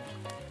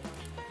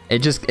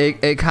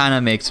 It kind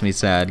of makes me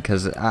sad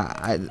because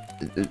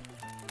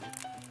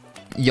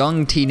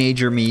young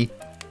teenager me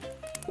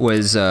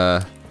was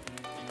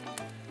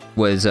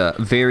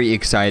very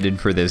excited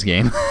for this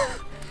game.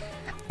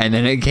 And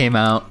then it came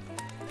out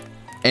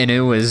and it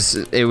was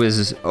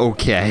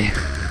okay.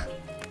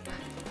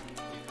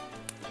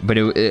 But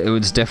it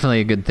was definitely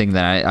a good thing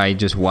that I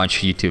just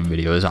watched YouTube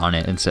videos on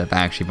it instead of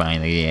actually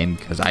buying the game,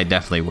 because I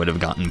definitely would have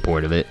gotten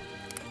bored of it.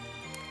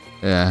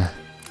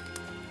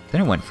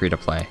 Then it went free to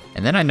play,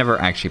 and then I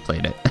never actually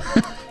played it.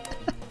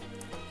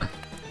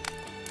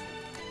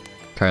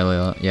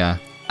 Carlisle, yeah.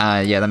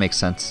 Yeah, that makes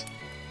sense.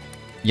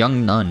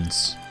 Young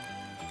Nuns.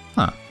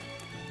 Huh.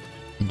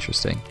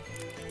 Interesting.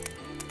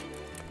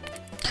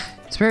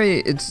 It's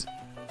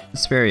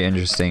very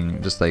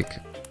interesting. Just like,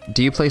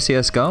 do you play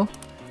CS:GO?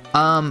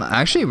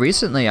 Actually,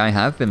 recently I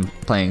have been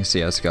playing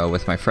CS:GO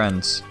with my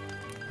friends.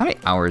 How many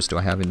hours do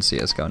I have in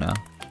CS:GO now?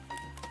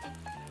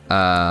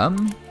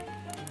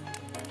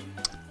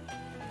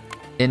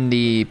 In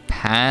the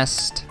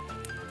past,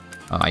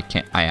 oh,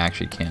 I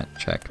actually can't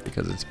check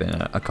because it's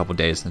been a couple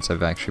days since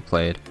I've actually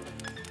played.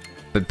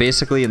 But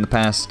basically, in the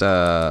past,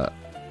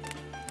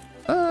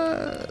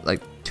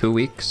 like 2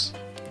 weeks,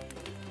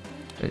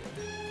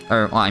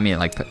 or well, I mean,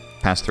 like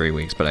past 3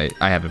 weeks, but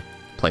I haven't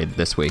played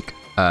this week.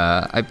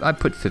 I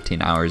put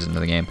 15 hours into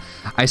the game.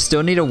 I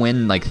still need to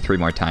win like 3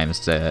 more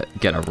times to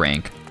get a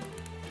rank.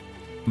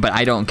 But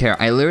I don't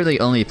care. I literally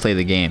only play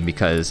the game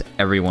because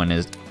everyone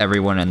in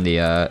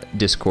the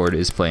Discord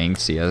is playing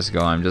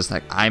CS:GO. I'm just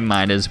like, I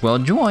might as well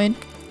join.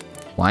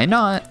 Why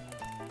not?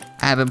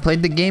 I haven't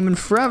played the game in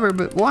forever,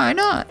 but why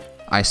not?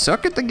 I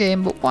suck at the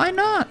game, but why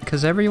not?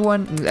 Because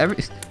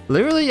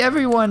literally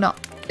everyone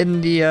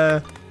in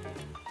the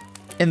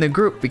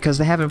group, because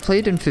they haven't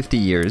played in 50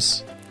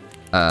 years,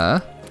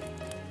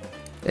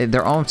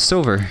 they're all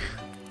silver.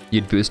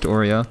 You'd boost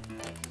Oreo.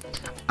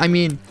 I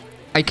mean,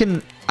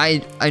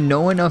 I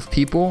know enough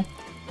people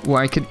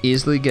where I could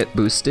easily get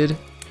boosted,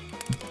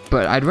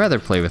 but I'd rather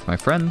play with my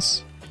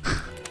friends.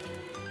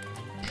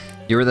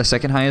 You were the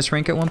second highest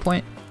rank at one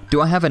point?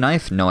 Do I have a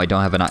knife? No, I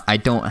don't have a knife. I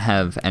don't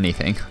have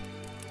anything.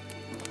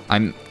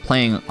 I'm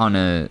playing on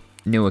a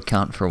new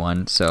account for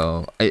one,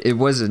 so it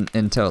wasn't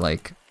until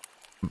like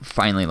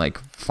finally like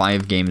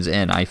 5 games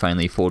in I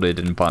finally folded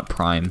and bought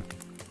Prime.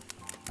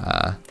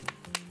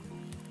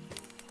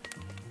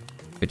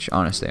 Which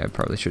honestly I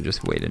probably should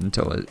just waited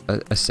until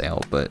a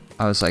sale, but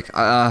I was like,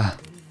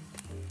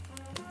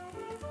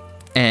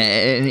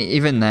 and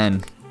even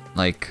then,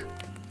 like,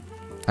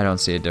 I don't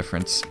see a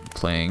difference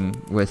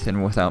playing with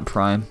and without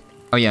Prime.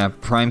 Oh yeah,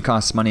 Prime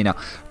costs money now.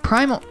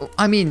 Prime,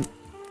 I mean,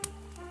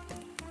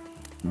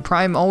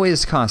 Prime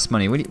always costs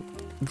money. What are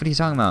you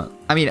talking about?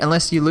 I mean,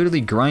 unless you literally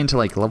grind to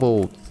like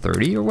level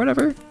 30 or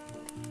whatever.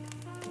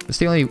 It's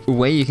the only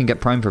way you can get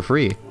Prime for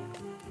free.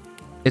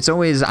 It's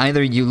always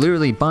either you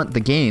literally bought the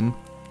game,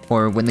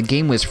 or when the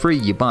game was free,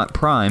 you bought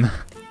Prime.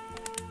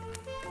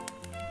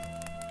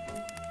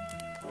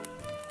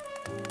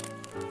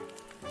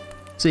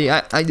 See,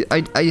 I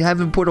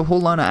haven't put a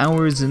whole lot of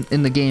hours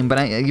in the game, but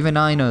even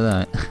I know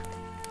that.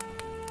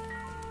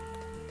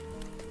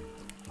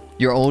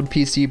 Your old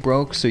PC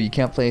broke, so you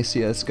can't play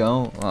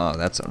CS:GO? Oh,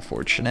 that's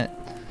unfortunate.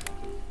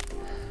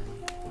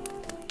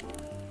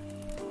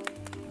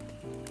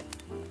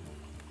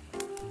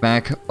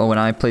 Back when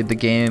I played the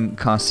game,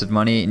 costed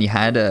money, and you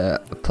had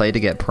to play to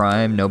get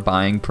Prime, no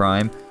buying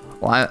Prime.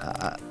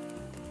 Well,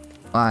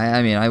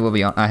 I mean, I will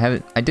be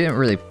honest, I didn't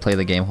really play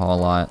the game a whole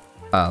lot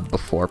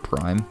before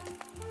Prime.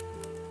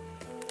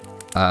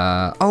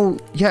 Oh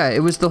yeah,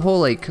 it was the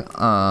whole like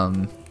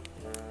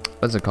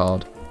what's it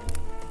called?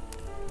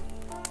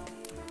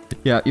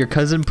 Yeah, your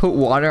cousin put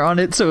water on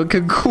it so it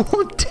could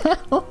cool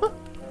down.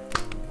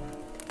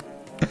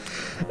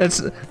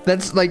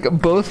 That's like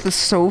both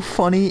so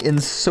funny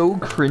and so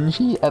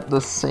cringy at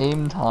the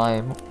same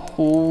time.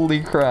 Holy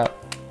crap.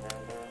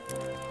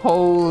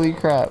 Holy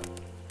crap.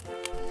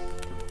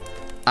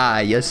 Ah,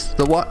 yes,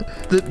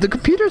 the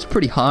computer's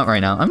pretty hot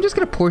right now. I'm just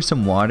gonna pour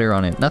some water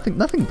on it.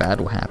 Nothing bad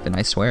will happen,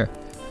 I swear.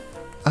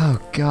 Oh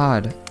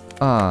god.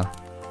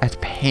 That's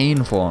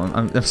painful.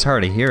 I'm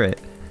sorry to hear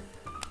it.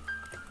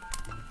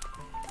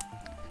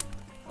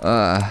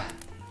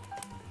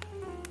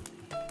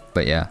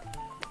 But yeah.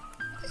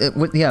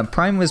 Yeah,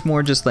 Prime was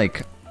more just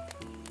like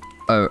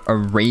a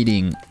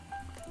rating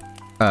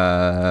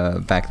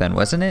back then,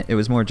 wasn't it? It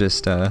was more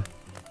just the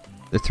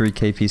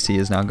 3K PC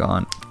is now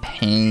gone.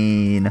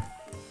 Pain.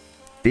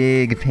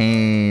 Big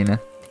pain.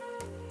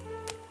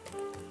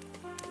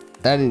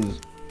 That is,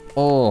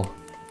 oh.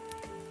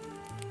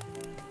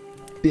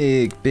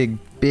 Big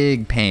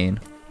pain.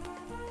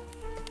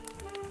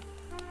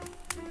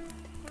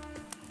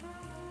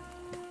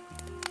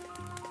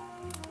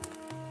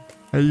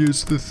 I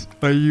use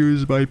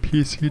my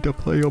PC to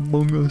play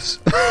Among Us.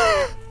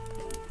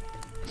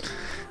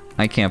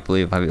 I can't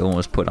believe I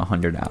almost put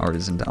 100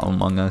 hours into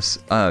Among Us.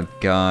 Oh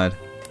god.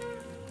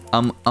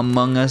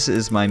 Among Us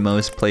is my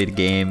most played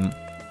game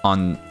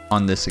on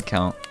this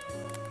account.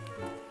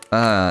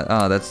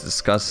 Oh, that's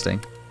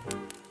disgusting.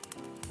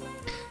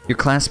 Your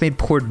classmate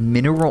poured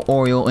mineral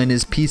oil in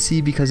his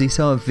PC because he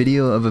saw a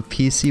video of a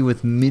PC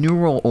with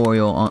mineral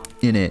oil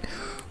in it.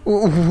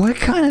 What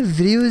kind of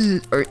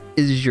videos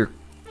is your...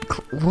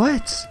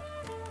 What?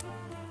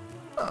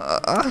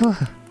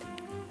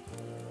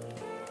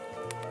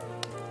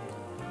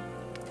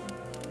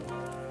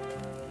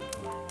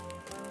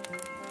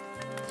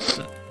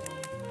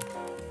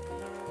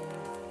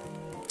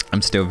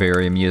 I'm still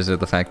very amused at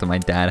the fact that my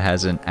dad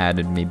hasn't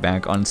added me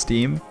back on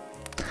Steam.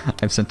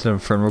 I've sent him a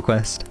friend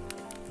request.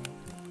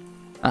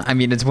 I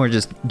mean, it's more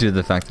just due to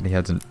the fact that he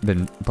hasn't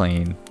been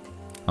playing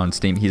on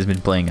Steam. He's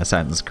been playing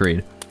Assassin's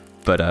Creed,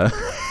 but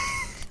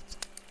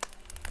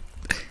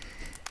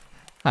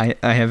I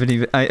haven't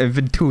even. I've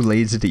been too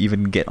lazy to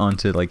even get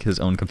onto like his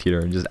own computer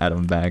and just add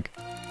him back,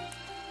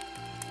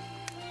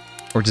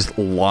 or just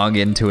log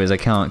into his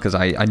account because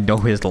I know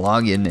his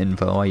login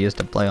info. I used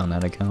to play on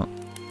that account.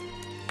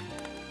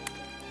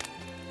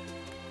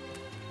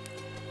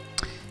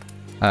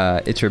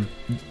 It's your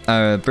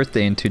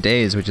birthday in 2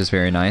 days, which is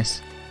very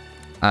nice.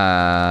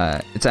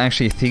 It's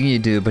actually a thing you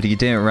do, but you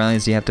didn't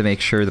realize you have to make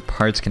sure the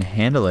parts can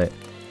handle it.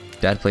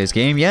 Dad plays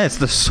game? Yeah, it's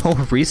the sole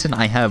reason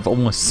I have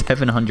almost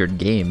 700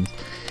 games.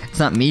 It's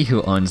not me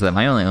who owns them,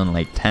 I only own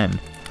like 10.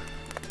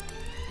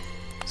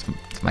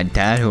 It's my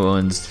dad who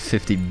owns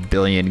 50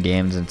 billion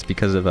games, and it's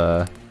because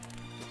of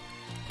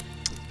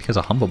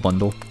Humble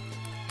Bundle.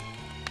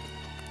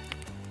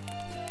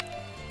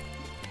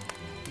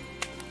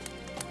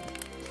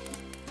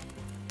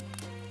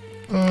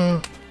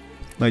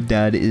 My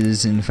dad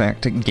is in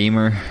fact a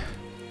gamer,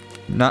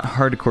 not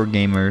hardcore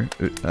gamer,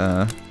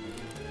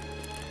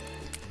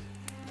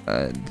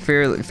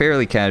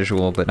 fairly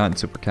casual, but not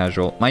super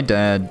casual. My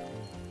dad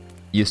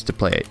used to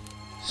play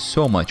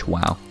so much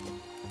WoW.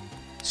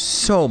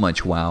 So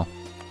much WoW.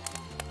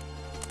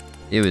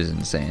 It was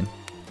insane.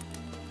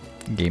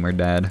 Gamer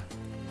dad.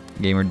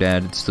 Gamer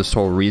dad, it's the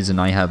sole reason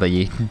I have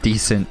a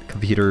decent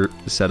computer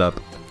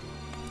setup.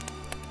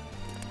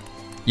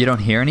 You don't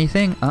hear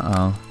anything?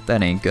 Uh-oh,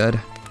 that ain't good.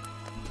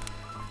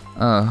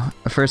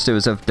 First it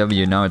was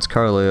FW, now it's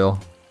Carlisle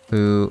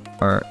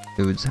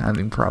who's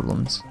having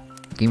problems.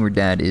 Gamer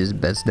dad is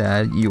best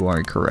dad, you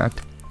are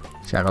correct.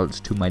 Shoutouts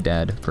to my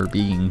dad for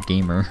being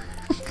gamer.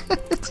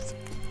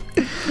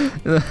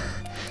 The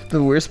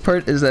worst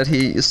part is that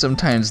he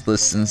sometimes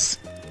listens.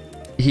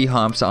 He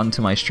hops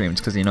onto my streams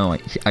because you know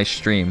I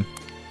stream.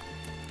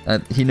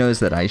 He knows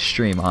that I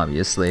stream,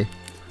 obviously.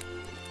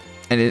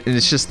 And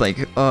it's just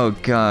like, oh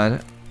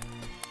god.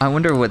 I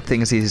wonder what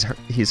things he's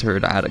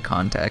heard out of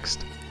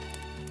context.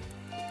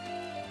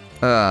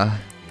 Why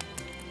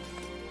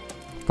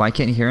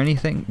can't you hear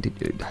anything?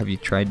 Have you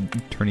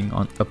tried turning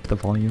up the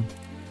volume?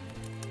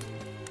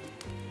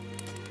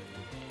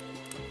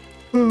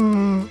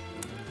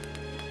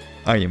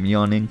 I am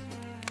yawning.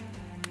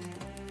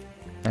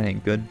 That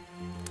ain't good.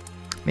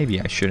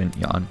 Maybe I shouldn't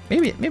yawn.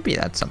 Maybe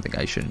that's something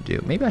I shouldn't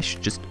do. Maybe I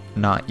should just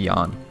not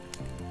yawn.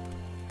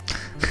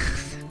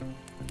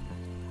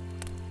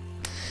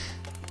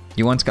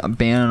 You once got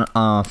banned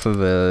off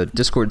of a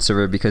Discord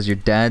server because your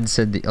dad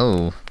said the—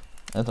 oh,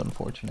 that's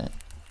unfortunate.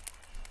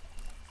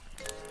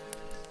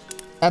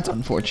 That's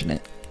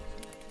unfortunate.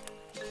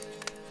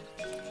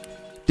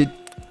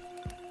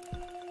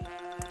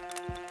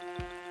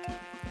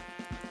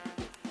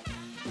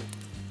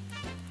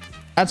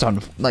 That's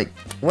like,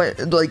 what,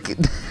 like,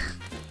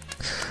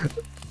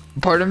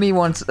 part of me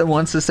wants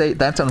to say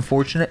that's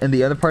unfortunate, and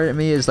the other part of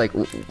me is like,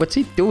 what's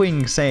he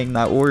doing saying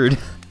that word?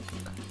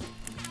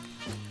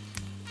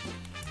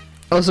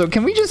 Also,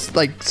 can we just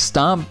like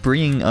stop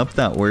bringing up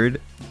that word?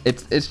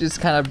 It's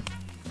just kind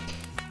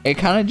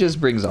of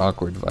just brings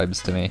awkward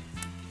vibes to me.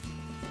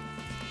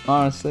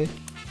 Honestly.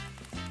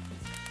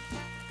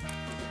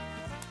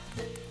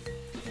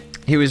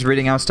 He was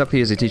reading out stuff. He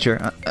is a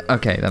teacher.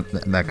 Okay,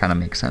 that kind of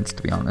makes sense,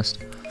 to be honest.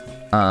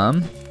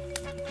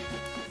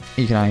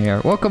 You can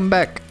hear. Welcome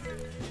back.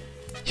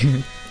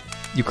 You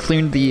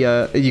cleaned the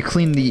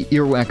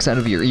earwax out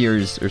of your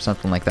ears or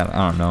something like that.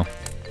 I don't know.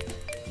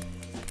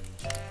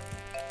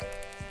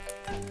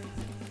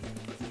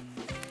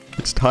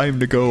 It's time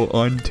to go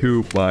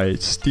onto my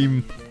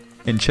Steam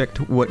and check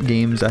what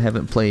games I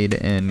haven't played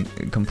and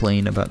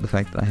complain about the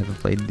fact that I haven't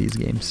played these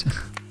games.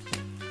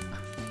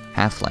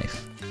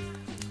 Half-Life.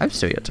 I've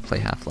still yet to play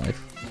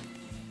Half-Life.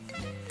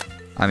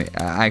 I mean,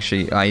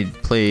 actually, I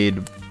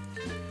played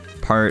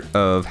part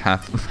of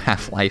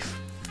Half-Life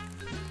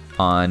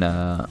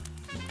on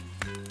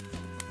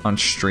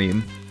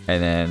stream,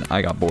 and then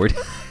I got bored.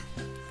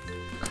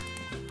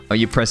 Oh,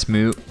 you press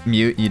mute?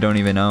 You don't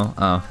even know?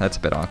 Oh, that's a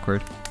bit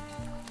awkward.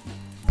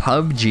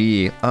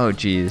 PUBG. Oh,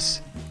 jeez.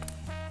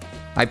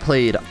 I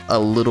played a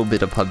little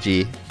bit of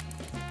PUBG.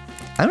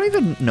 I don't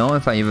even know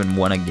if I even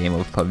won a game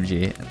of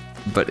PUBG,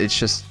 but it's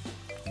just...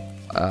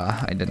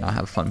 I did not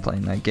have fun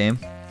playing that game.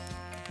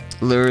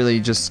 Literally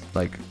just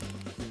like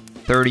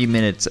 30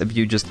 minutes of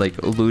you just like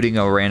looting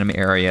a random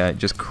area,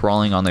 just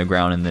crawling on the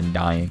ground and then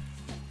dying.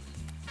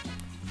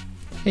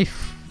 Hey,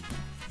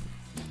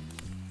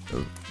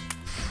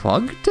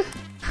 Fugged?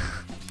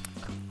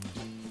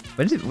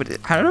 What is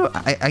it?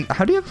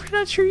 How do you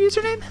pronounce your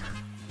username?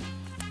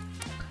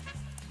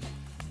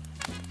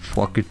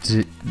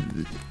 Fugged.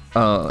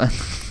 I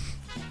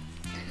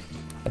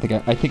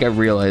think I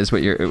realized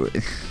what you're.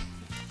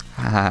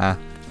 Haha.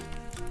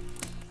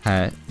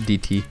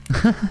 DT.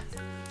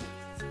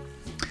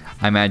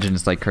 I imagine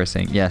it's like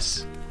cursing.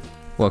 Yes.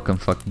 Welcome,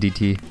 fuck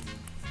DT.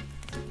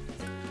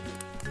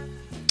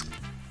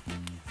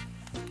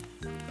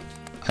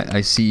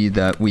 I see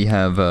that we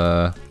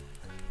have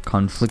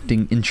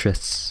conflicting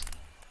interests.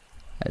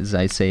 as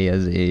I say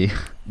as a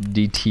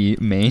DT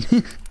main.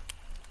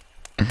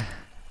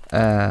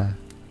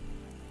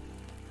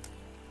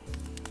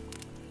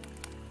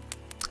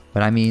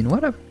 But I mean,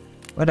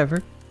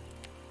 whatever.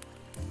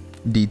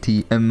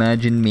 DT,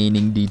 imagine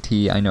maining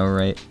DT, I know,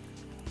 right?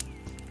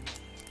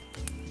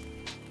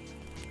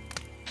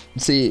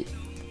 See,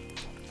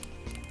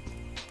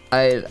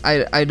 I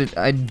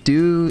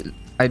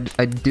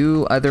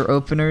do other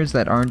openers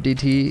that aren't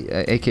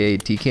DT, aka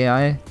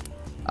TKI,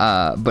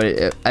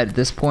 but at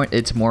this point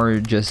it's more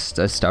just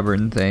a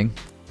stubborn thing.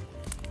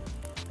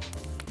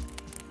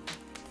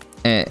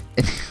 And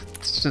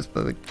it's just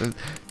like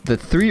the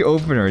three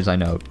openers I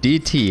know: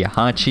 DT,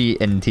 Hachi,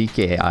 and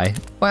TKI.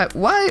 Why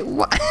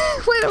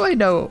do I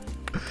know?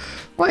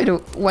 Why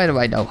do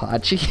I know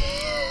Hachi?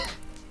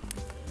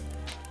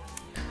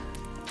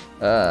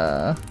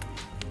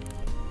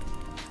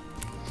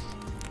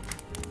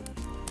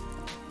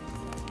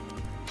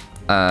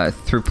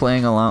 Through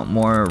playing a lot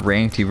more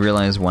ranked, you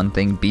realize one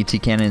thing: BT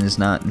cannon is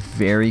not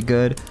very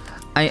good.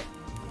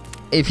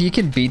 If you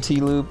can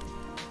BT loop,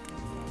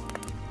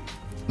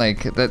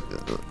 like that,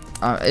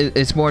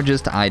 it's more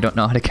just I don't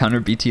know how to counter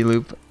BT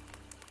loop.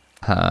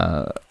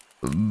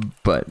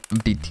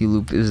 But BT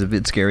loop is a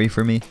bit scary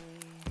for me.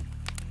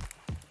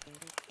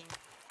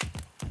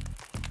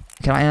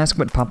 Can I ask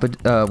what's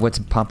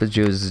Papa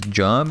Joe's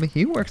job?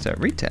 He works at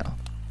retail.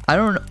 I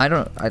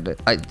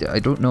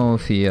don't know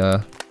if he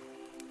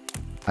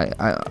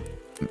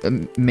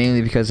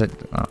mainly because I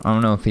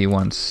don't know if he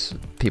wants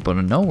people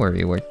to know where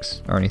he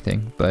works or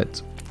anything,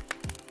 but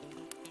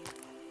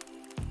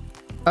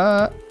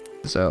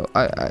so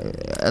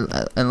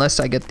unless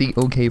I get the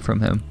okay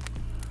from him,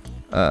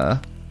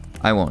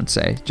 I won't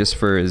say, just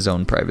for his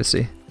own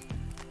privacy.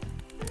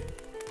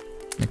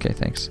 Okay,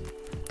 thanks.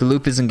 The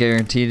loop isn't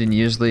guaranteed, and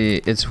usually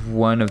it's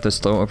one of the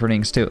slow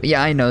openings too.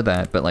 Yeah, I know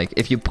that, but like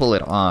if you pull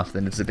it off,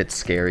 then it's a bit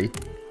scary.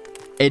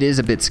 It is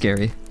a bit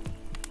scary.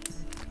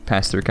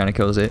 Pass through kind of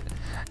kills it.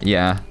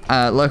 Yeah.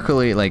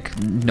 Luckily, like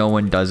no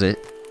one does it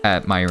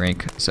at my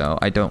rank, so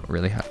I don't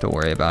really have to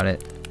worry about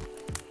it.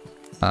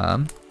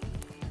 I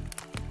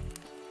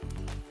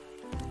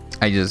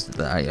just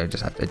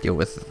have to deal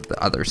with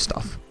the other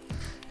stuff.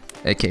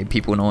 Okay,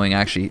 people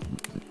actually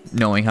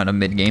knowing how to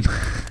mid game.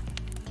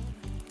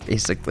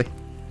 Basically.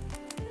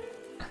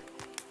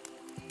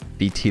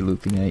 BT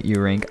looping at U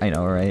rank, I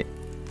know, right?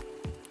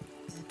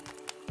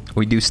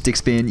 We do stick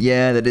spin.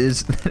 Yeah, that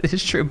is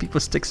true. People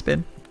stick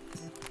spin.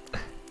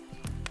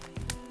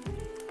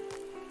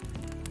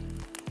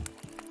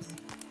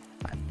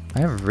 I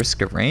have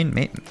Risk of Rain.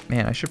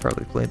 Man, I should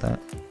probably play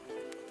that.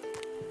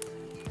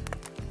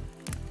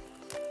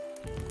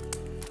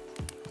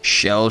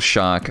 Shell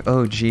Shock.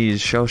 Oh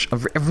geez, Shell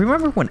Shock.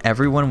 Remember when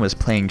everyone was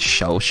playing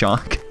Shell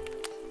Shock?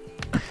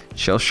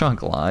 Shell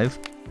Shock Live?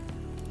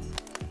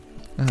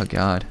 Oh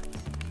god.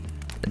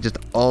 Just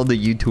all the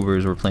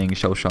YouTubers were playing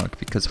Shell Shock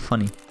because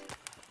funny.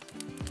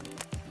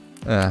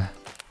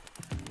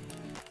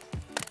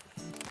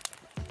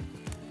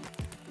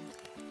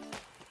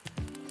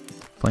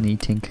 Funny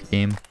Tink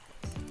game.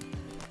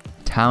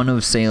 Town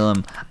of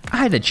Salem. I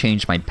had to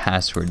change my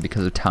password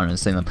because of Town of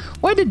Salem.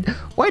 Why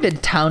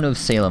did Town of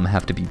Salem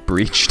have to be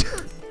breached?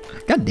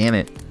 God damn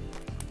it.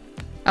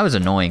 That was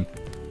annoying.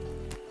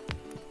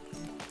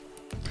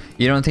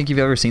 You don't think you've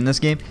ever seen this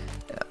game?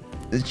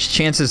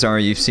 Chances are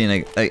you've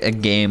seen a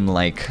game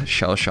like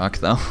Shell Shock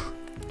though.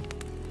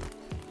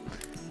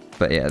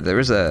 But yeah, there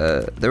was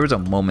a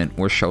moment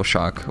where Shell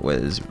Shock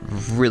was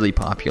really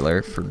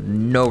popular for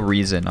no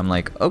reason. I'm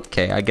like,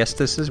 okay, I guess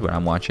this is what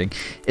I'm watching.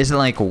 Is it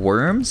like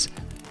Worms?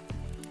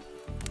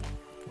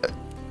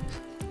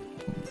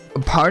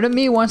 Part of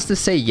me wants to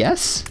say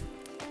yes.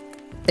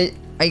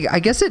 I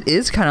guess it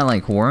is kind of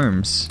like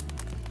Worms.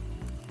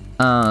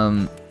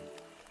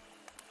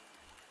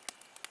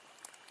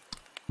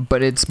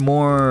 But it's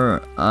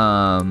more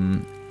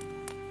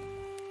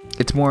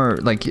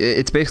like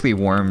it's basically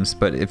Worms,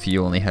 but if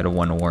you only had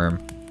one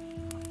worm,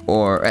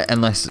 or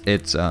unless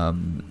it's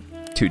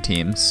two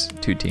teams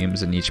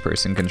and each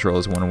person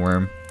controls one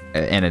worm,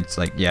 and it's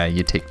like, yeah,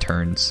 you take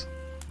turns,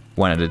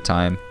 one at a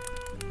time,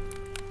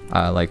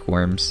 like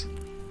Worms.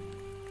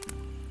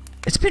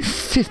 It's been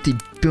 50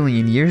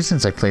 billion years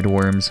since I played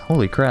Worms.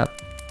 Holy crap.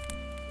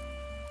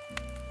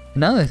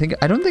 Now that I think,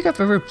 I don't think I've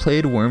ever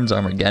played Worms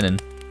Armageddon.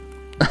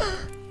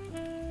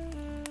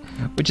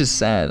 Which is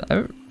sad.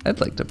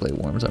 I'd like to play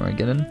Worms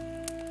Armageddon.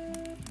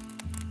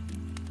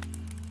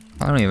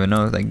 I don't even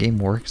know if that game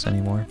works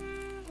anymore.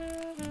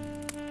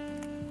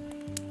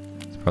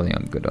 It's probably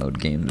on Good Old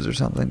Games or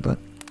something, but...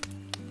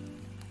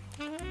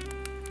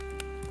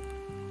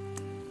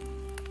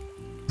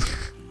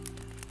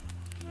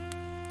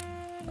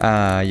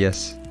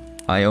 yes.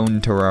 I own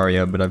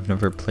Terraria, but I've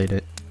never played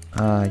it.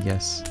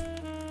 Yes.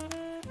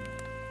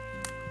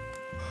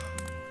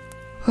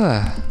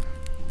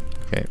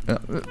 Okay,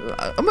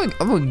 I'm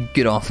gonna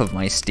get off of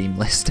my Steam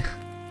list.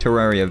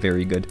 Terraria,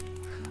 very good.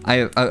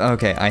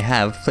 Okay, I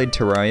have played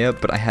Terraria,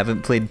 but I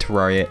haven't played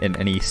Terraria in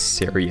any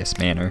serious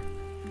manner.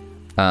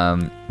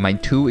 My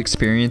two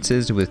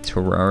experiences with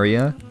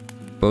Terraria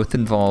both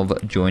involve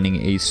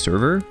joining a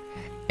server,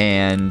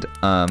 and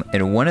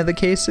in one of the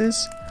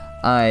cases,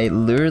 I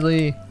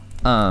literally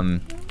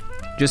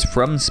just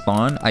from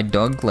spawn, I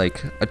dug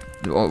like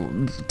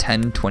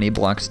 10, 20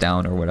 blocks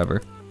down or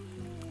whatever.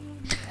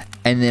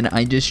 And then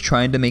I just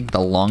tried to make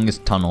the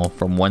longest tunnel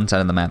from one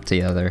side of the map to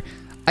the other.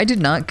 I did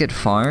not get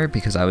far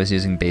because I was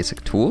using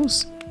basic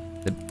tools.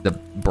 The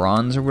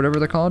bronze or whatever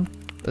they're called.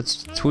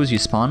 That's tools you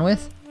spawn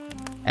with.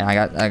 And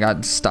I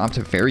got stopped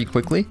very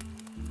quickly.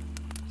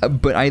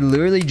 But I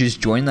literally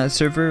just joined that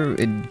server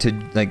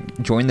to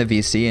like join the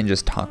VC and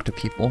just talk to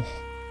people.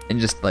 And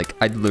just like,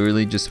 I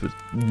literally just was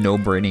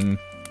no-braining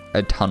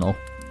a tunnel.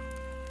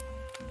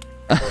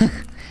 And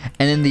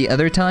then the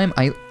other time,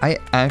 I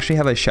actually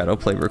have a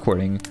Shadowplay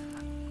recording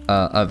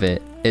of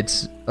it.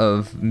 It's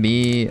of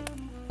me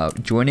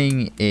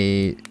joining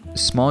a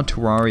small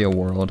Terraria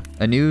world,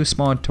 a new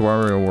small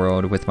Terraria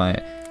world with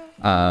my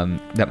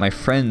that my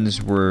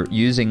friends were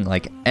using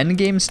like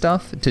endgame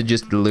stuff to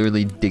just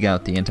literally dig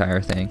out the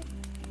entire thing.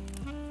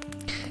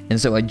 And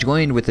so I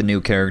joined with a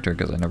new character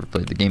because I never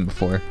played the game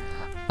before,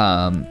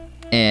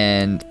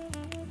 and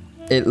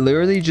it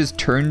literally just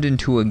turned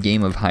into a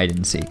game of hide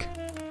and seek.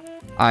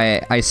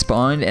 I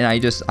spawned and I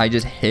just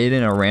hid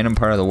in a random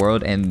part of the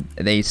world, and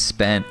they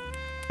spent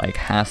like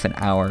half an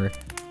hour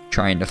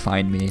trying to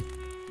find me.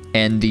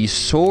 And the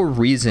sole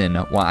reason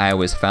why I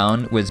was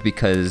found was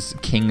because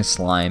King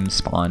Slime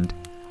spawned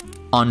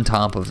on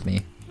top of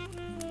me.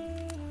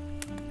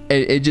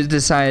 It just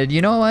decided,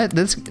 you know what,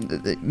 this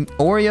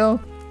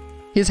Oreo,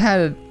 he's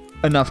had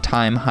enough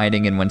time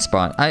hiding in one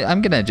spot.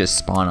 I'm gonna just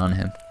spawn on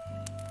him.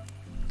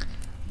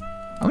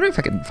 I wonder if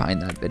I can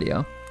find that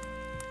video.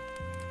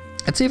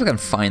 Let's see if I can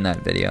find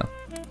that video.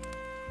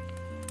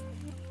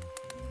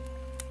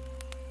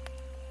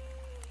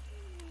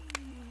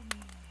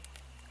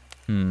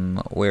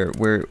 Where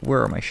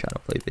are my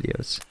Shadowplay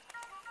videos?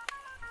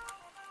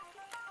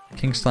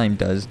 King Slime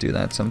does do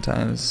that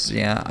sometimes.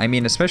 Yeah, I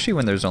mean, especially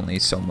when there's only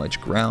so much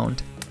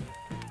ground.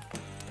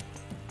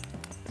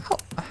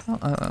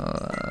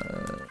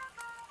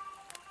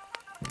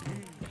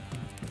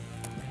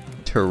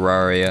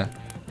 Terraria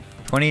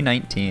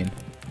 2019.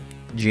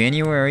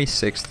 January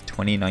 6th,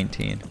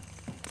 2019.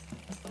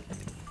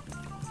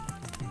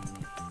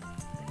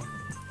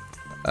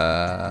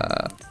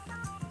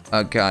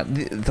 Oh god,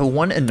 the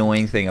one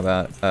annoying thing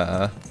about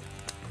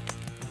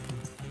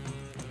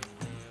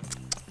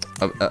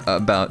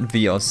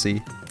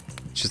VLC is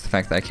just the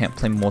fact that I can't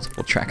play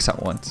multiple tracks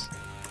at once.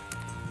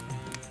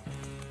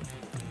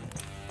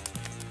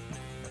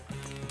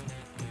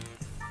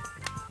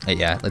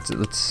 Yeah,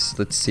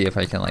 let's see if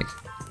I can like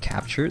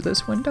capture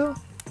this window.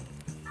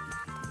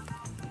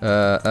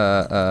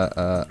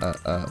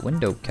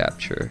 Window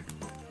capture.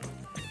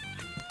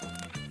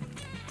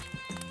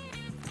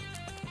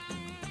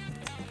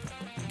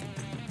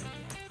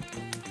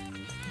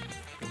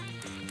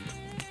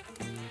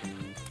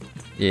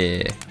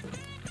 Yeah.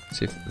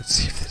 Let's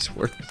see if this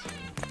works.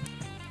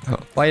 Oh,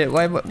 why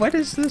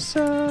does this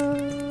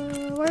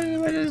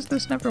why does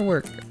this never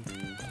work?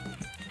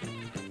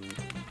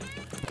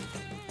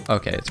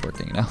 Okay, it's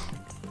working now.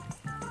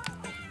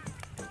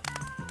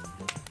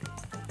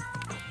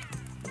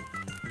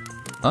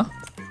 Huh?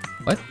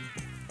 What?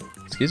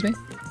 Excuse me?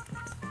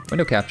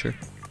 Window capture.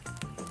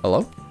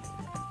 Hello?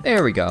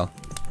 There we go.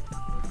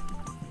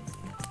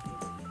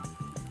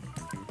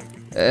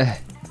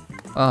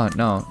 Oh,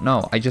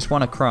 no, I just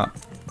want to crop.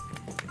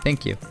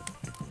 Thank you.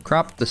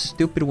 Crop the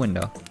stupid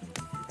window.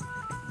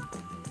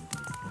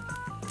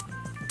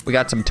 We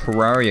got some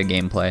Terraria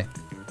gameplay.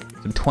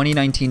 Some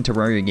 2019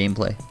 Terraria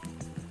gameplay.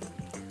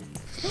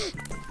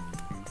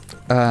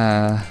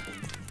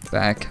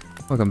 Back.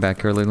 Welcome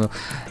back, Early Lou.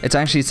 It's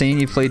actually saying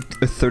you played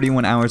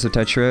 31 hours of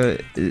Tetra.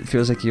 It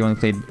feels like you only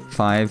played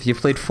 5. You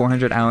played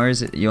 400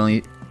 hours. You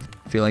only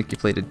feel like you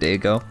played a day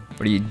ago.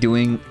 What are you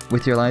doing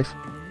with your life?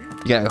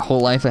 You got a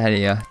whole life ahead of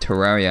you.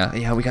 Terraria.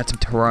 Yeah, we got some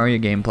Terraria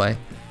gameplay.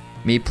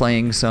 Me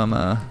playing some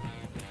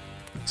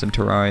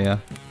Terraria.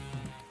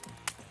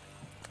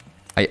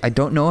 I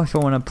don't know if I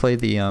want to play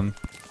the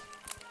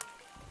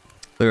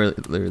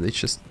literally it's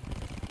just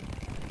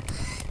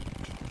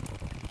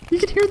you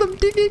can hear them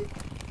digging.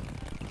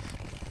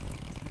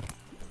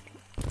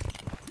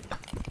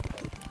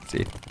 Let's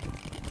see.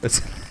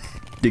 Let's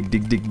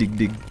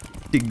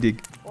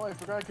dig. Oh, I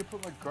forgot I could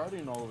put my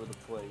guardian all over the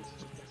place.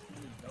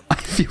 I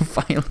feel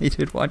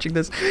violated watching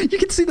this. You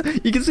can see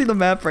the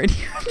map right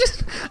here.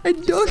 I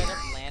don't.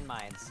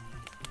 Landmines.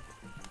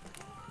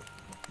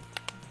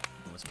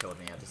 Almost killed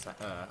me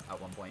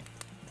at one point.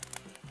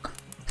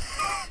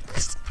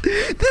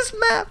 this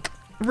map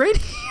right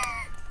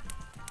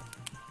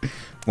here.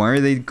 Why are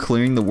they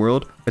clearing the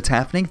world? What's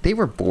happening? They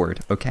were bored.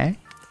 Okay.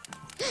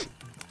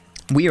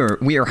 We are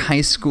high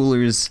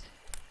schoolers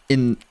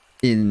in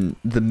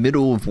the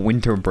middle of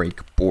winter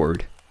break,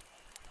 bored.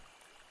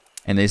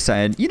 And they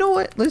decided, you know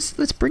what? Let's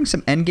bring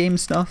some endgame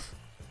stuff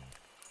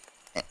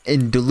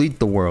and delete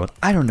the world.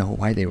 I don't know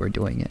why they were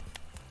doing it.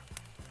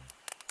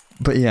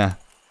 But yeah,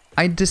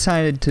 I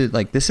decided to,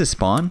 like, this is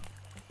spawn.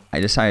 I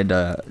decided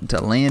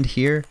to land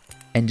here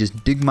and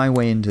just dig my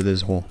way into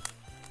this hole.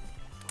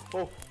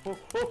 Oh, oh,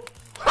 oh.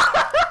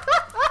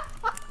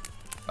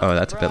 Oh,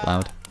 that's a bit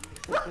loud.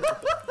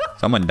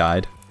 Someone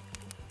died.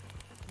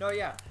 No,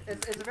 yeah,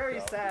 it's very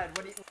sad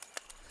when he.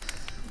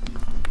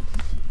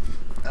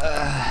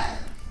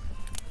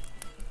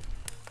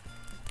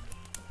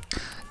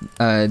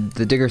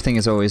 The digger thing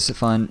is always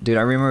fun. Dude,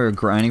 I remember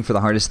grinding for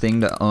the hardest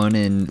thing to own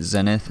in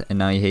Zenith, and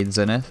now you hate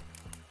Zenith.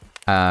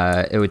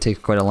 It would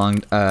take quite a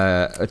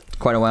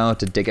while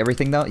to dig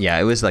everything though. Yeah,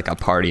 it was like a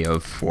party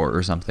of 4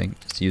 or something.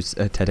 Just use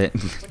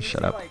Teddit.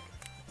 Shut up.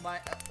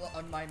 Like,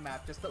 on my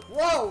map, just the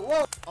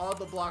whoa! All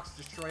the blocks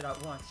destroyed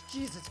at once.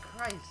 Jesus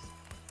Christ!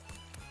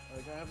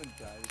 Like, I haven't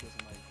died because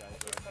of my guys.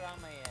 Put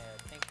on my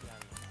thank you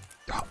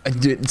on me.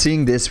 Dude,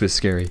 seeing this was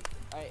scary.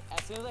 Alright,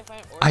 as soon as I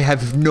find I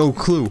have no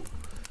clue.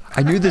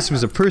 I knew this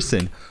was a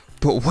person,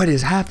 but what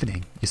is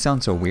happening? You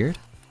sound so weird.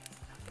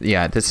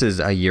 Yeah, this is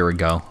a year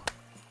ago.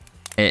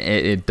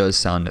 It does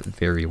sound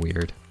very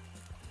weird.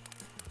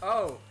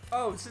 Oh,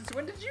 since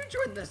when did you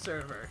join this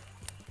server?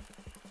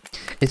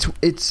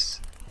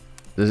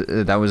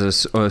 That was a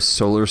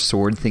solar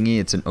sword thingy.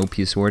 It's an OP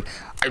sword.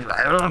 I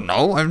don't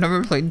know. I've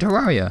never played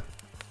Terraria.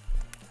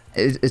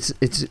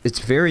 It's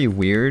very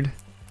weird.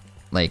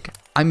 Like,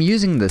 I'm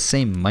using the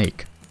same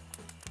mic,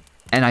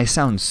 and I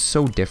sound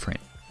so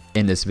different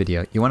in this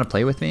video. You want to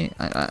play with me?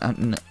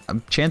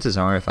 Chances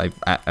are, if I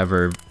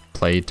ever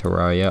play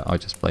Terraria, I'll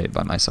just play it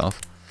by myself.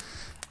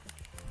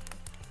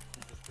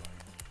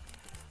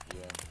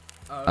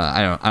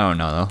 I don't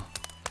know though.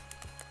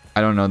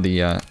 I don't know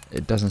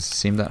it doesn't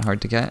seem that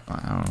hard to get.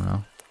 I don't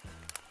know.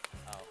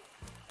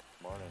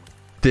 Morning.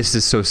 This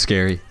is so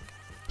scary.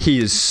 He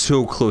is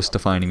so close to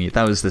finding me.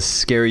 That was the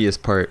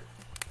scariest part.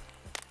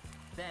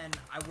 Then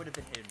I would have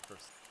been hidden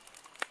first.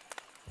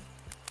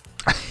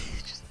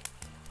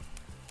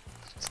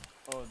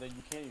 Oh, then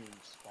you can't even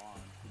spawn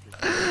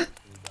because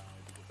you're down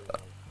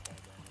because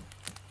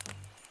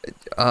they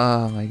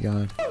Oh my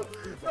god.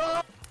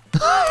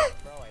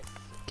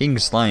 King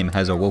Slime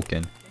has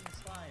awoken.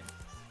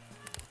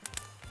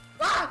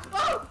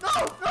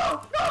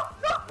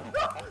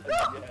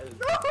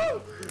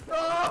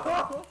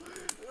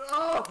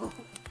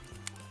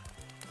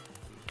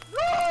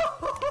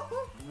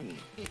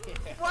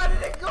 Why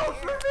did it go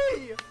for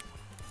me?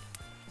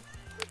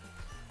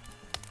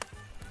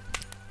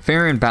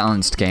 Fair and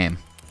balanced game.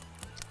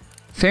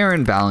 Fair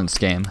and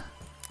balanced game.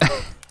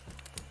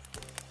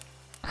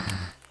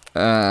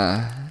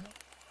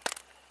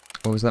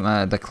 What was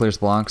that? That clears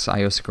blocks.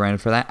 I also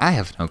grinded for that. I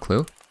have no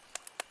clue.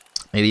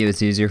 Maybe it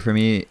was easier for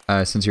me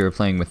since you were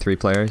playing with 3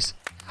 players.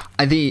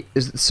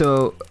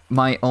 So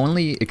my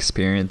only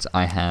experience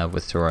I have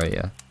with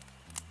Terraria,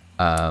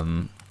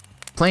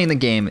 playing the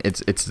game,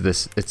 it's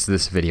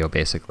this video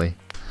basically.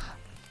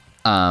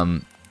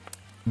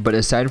 But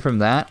aside from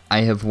that,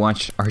 I have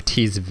watched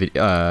RT's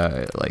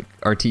like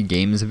RT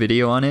Games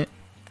video on it,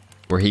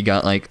 where he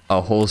got like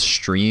a whole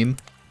stream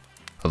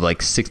of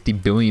like 60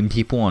 billion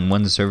people on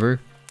one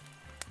server.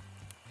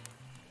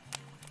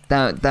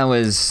 That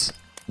was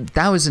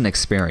an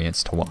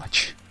experience to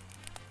watch.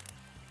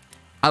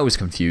 I was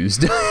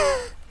confused.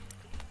 I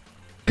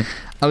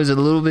was a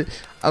little bit.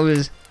 I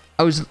was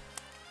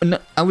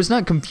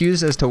not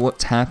confused as to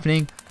what's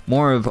happening.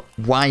 More of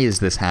why is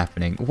this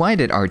happening? Why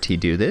did RT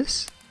do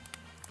this?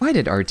 Why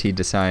did RT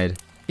decide?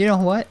 You know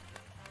what?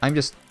 I'm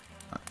just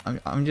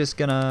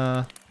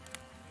gonna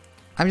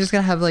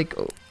have like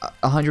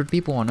 100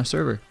 people on a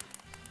server.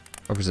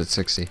 Or was it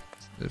 60?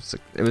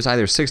 It was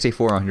either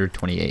 64 or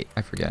 128.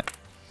 I forget.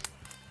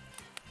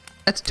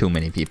 That's too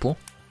many people.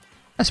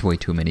 That's way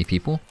too many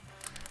people.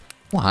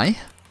 Why?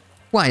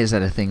 Why is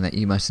that a thing that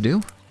you must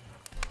do?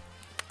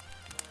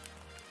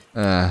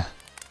 How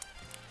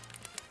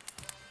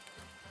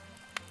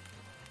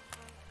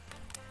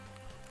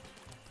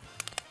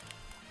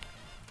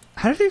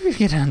did we even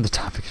get on the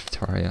topic of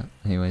Terraria?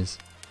 Anyways.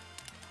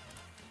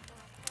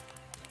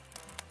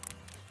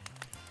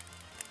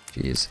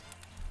 Jeez.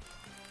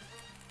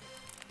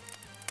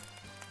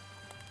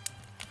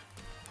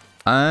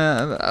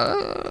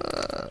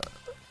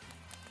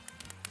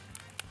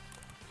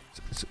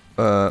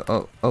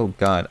 Oh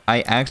god.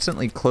 I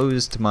accidentally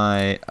closed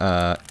my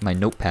my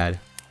notepad.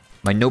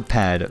 My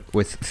notepad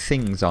with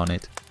things on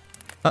it.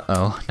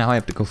 Uh-oh. Now I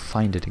have to go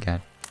find it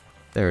again.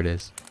 There it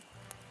is.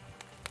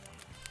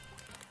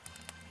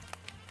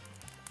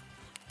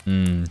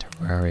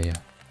 Terraria.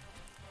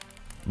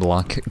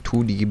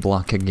 2D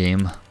block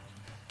game.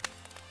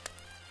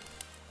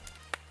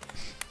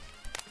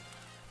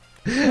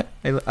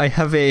 I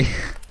have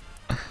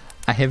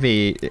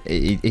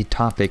a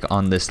topic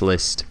on this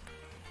list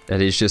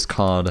that is just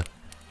called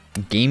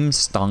Game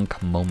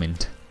Stonk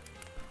Moment.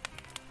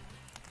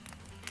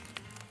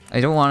 I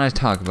don't want to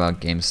talk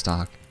about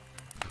GameStop.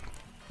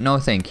 No,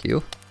 thank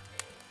you.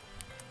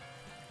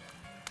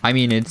 I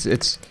mean,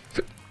 it's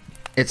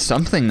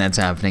something that's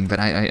happening, but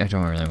I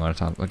don't really want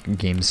to talk about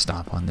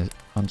GameStop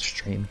on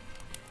stream.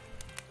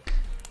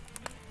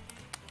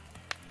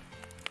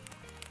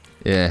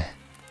 Yeah.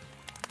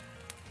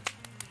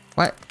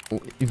 What?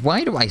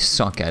 Why do I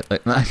suck at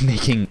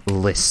making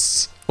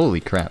lists? Holy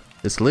crap.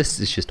 This list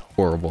is just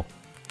horrible.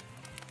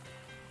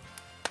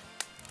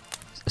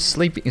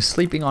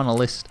 Sleeping on a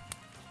list.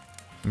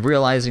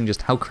 Realizing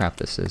just how crap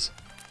this is.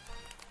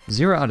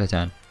 0 out of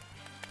 10.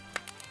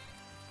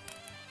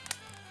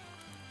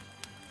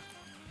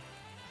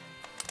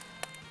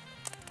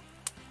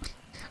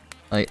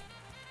 Like...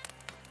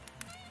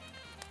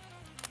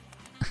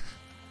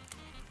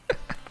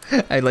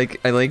 I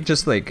like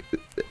just like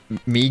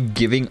me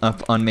giving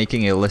up on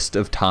making a list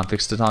of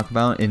topics to talk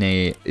about in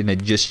a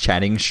just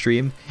chatting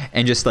stream,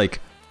 and just like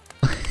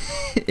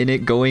in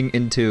it going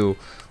into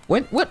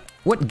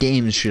what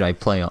games should I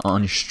play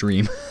on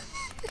stream?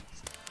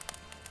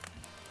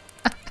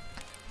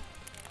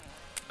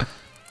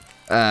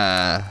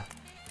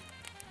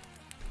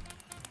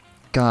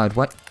 God,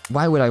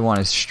 why would I want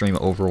to stream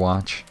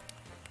Overwatch?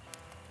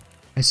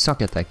 I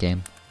suck at that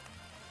game.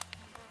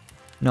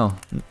 No,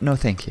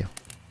 thank you.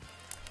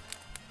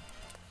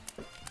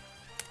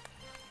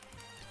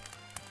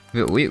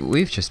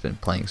 We've just been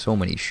playing so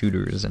many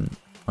shooters and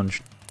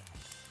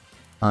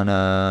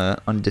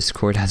on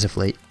Discord as of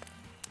late.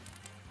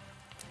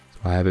 So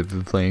I haven't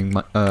been playing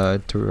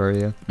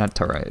Terraria, not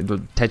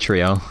Terraria,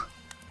 Tetrio.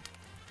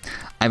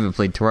 I haven't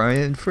played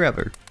Terraria in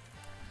forever.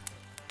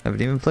 I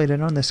haven't even played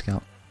it on this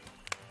account.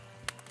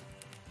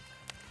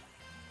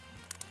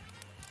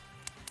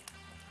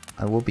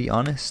 I will be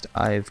honest,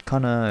 I've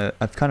kind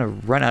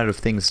of run out of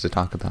things to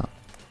talk about,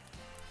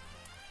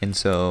 and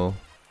so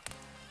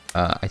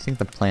I think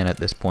the plan at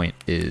this point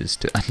is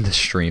to end the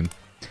stream.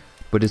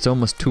 But it's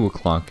almost 2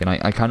 o'clock, and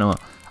I kind of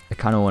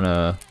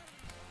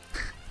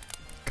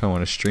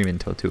wanna stream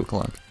until 2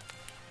 o'clock.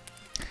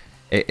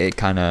 It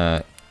kind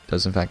of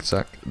does in fact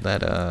suck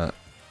that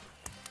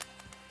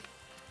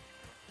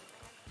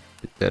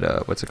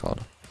what's it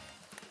called?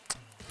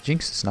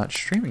 Jinx is not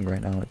streaming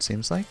right now, it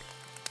seems like.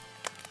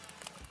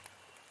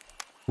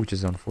 Which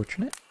is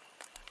unfortunate.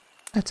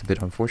 That's a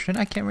bit unfortunate.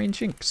 I can't read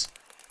Jinx.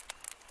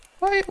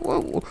 Why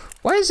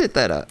is it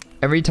that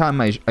every time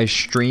I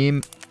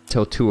stream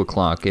till 2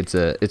 o'clock, it's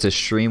a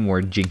stream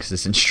where Jinx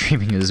isn't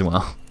streaming as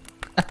well?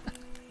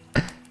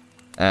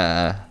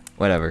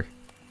 Whatever.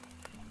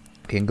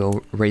 We can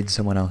go raid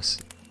someone else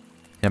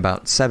in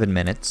about 7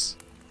 minutes.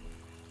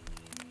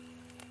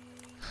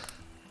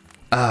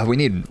 We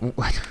need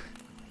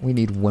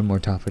one more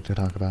topic to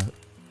talk about.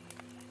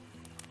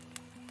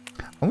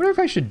 I wonder if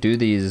I should do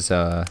these,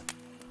 thank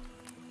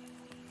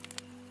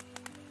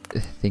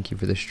you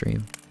for the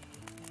stream.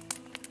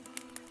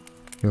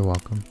 You're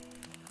welcome.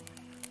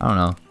 I don't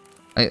know.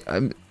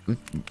 I'm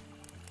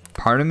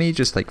part of me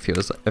just like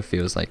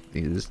feels like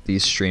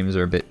these streams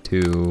are a bit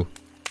too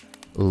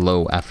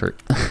low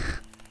effort.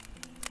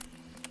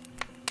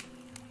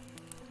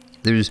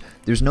 There's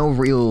no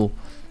real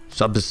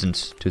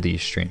substance to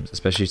these streams,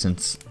 especially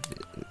since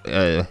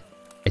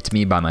it's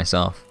me by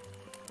myself.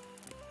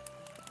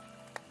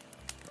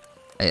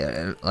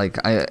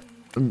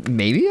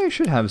 Maybe I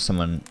should have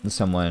someone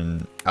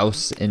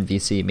else in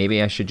VC.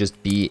 Maybe I should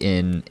just be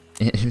in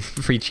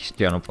free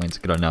channel points.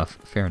 Good enough.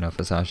 Fair enough,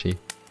 Asashi.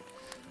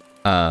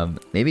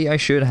 Maybe I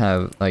should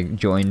have like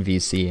join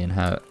VC and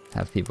have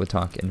people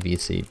talk in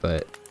VC,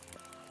 but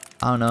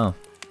I don't know.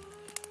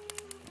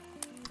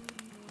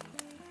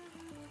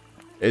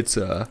 It's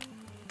I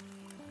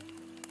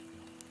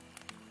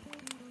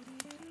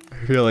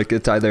feel like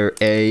it's either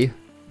A,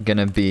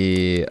 gonna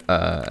be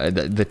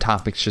the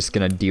topic's just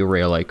gonna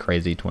derail like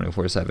crazy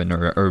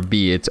 24/7, or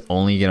B, it's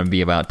only gonna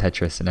be about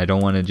Tetris, and I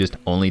don't want to just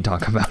only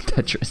talk about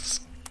Tetris.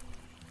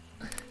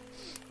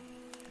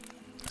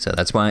 So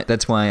that's why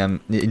I'm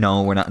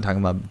no, we're not talking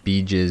about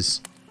beaches.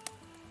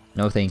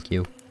 No, thank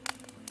you.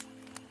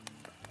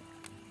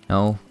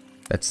 No,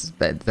 that's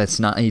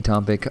not a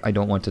topic. I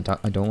don't want to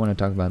talk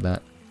about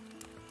that.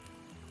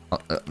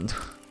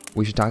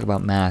 We should talk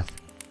about math.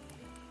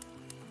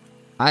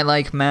 I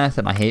like math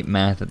and I hate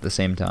math at the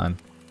same time.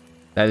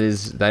 That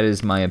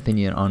is my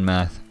opinion on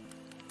math.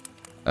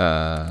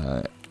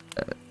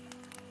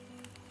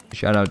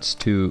 Shoutouts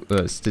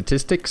to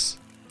statistics.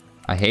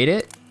 I hate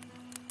it.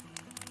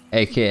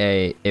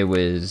 AKA it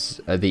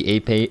was the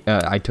AP.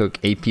 I took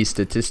AP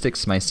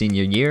statistics my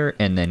senior year,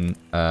 and then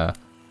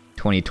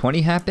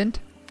 2020 happened,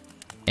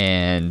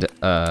 and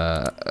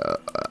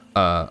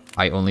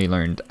I only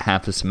learned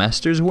half a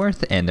semester's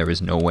worth, and there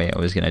was no way I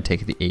was gonna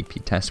take the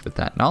AP test with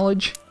that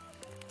knowledge.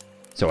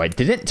 So I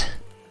didn't.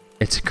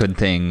 It's a good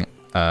thing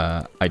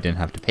I didn't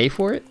have to pay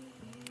for it.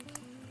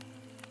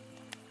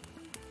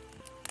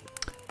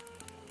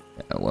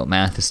 Well,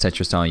 math is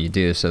Tetris all you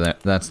do, so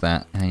that's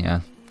that.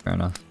 Yeah, fair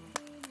enough.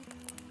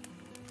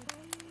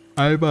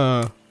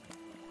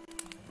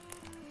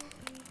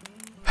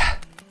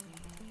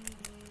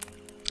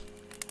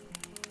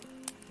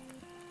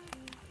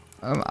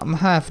 I'm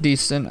half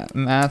decent at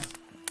math.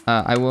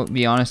 I will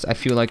be honest, I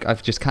feel like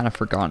I've just kind of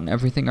forgotten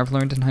everything I've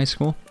learned in high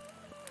school,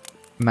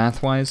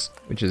 math-wise,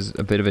 which is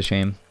a bit of a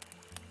shame.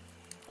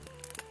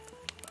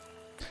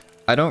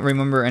 I don't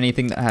remember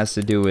anything that has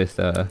to do with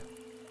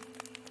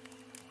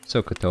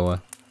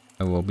Sokotoa,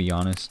 I will be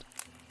honest.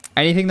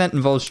 Anything that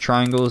involves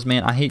triangles,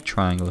 man, I hate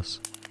triangles.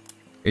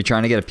 You're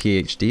trying to get a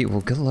PhD?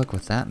 Well, good luck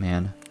with that,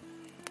 man.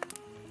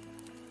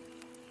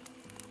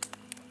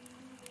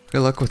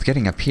 Good luck with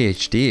getting a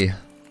PhD.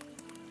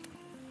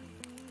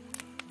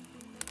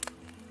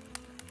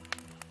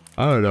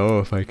 I don't know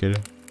if I could.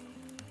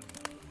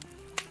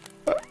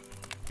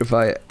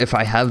 If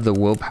I have the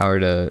willpower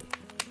to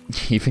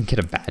even get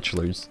a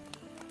bachelor's.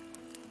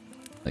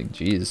 Like,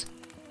 jeez.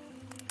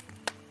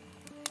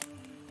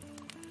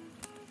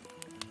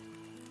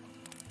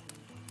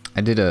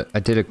 I did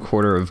a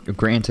quarter of,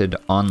 granted,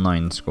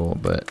 online school,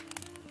 but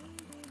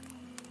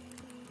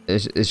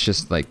it's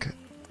just like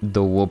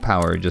the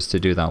willpower just to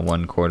do that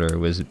one quarter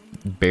was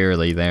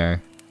barely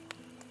there.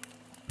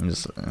 I'm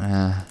just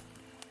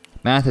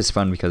math is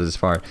fun because it's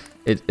hard.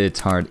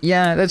 It's hard.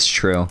 Yeah, that's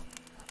true.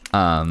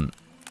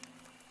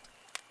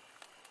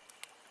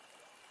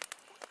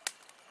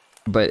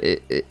 But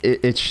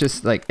it's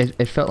just like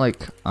it felt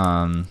like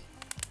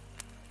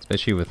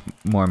especially with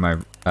more of my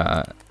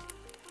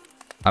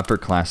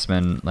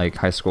upperclassmen, like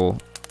high school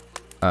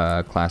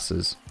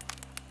classes,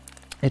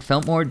 it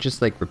felt more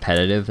just like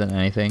repetitive than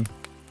anything.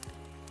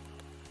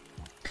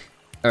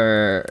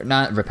 Or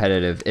not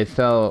repetitive, it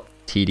felt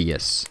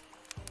tedious.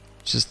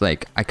 It's just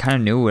like I kind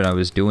of knew what I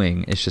was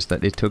doing. It's just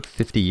that it took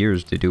 50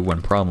 years to do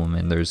one problem,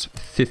 and there's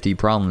 50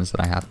 problems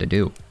that I have to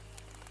do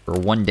for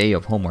one day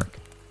of homework.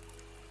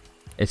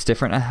 It's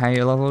different at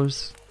higher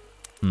levels.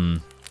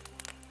 Who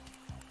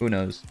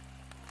knows?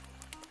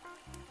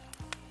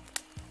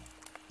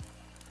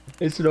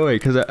 It's annoying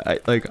because I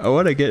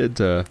want to get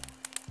into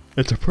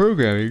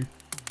programming.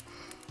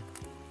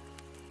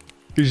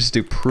 You just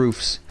do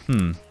proofs.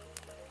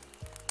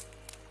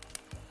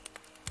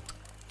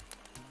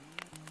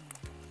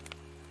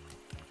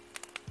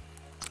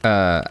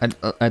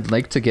 I'd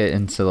like to get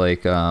into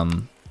like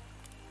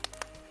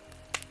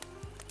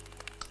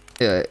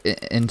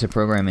into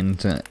programming,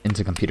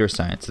 into computer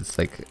science. It's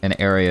like an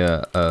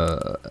area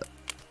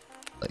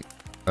like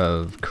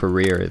of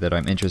career that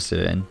I'm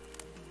interested in.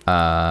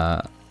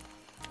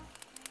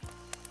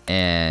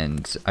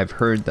 And I've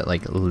heard that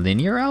like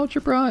linear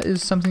algebra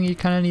is something you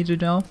kind of need to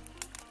know.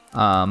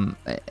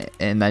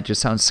 And that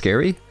just sounds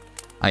scary.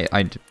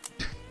 I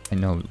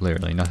know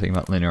literally nothing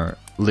about linear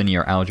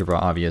algebra,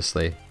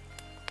 obviously.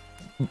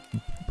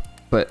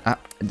 But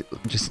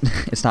just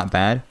it's not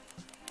bad.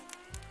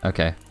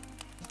 Okay.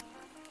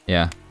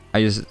 Yeah.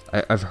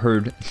 I've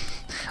heard.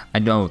 I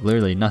know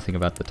literally nothing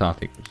about the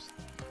topic.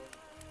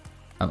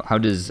 How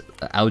does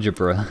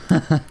algebra?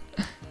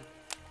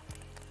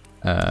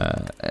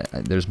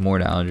 There's more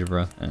to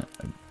algebra. And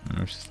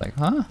I was just like,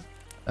 huh?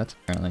 That's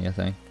apparently a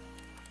thing.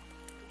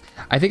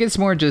 I think it's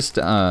more just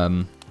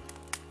I'm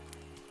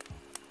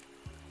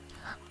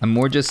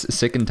more just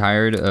sick and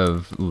tired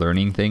of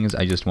learning things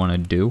I just want to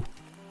do.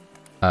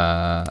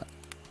 I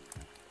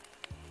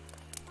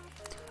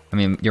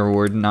mean, your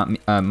word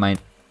might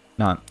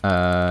not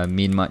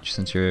mean much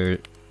since you're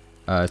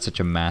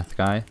such a math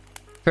guy.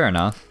 Fair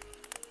enough.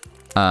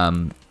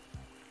 I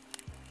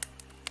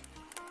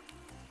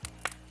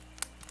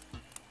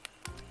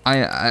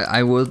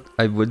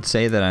would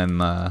say that I'm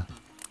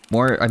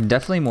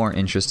definitely more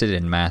interested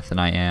in math than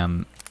I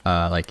am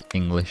like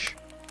English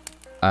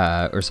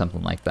or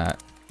something like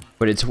that.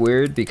 But it's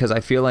weird because I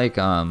feel like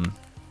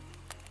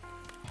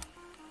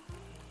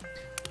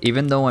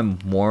even though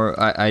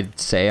I'd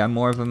say I'm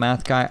more of a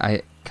math guy,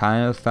 I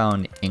kind of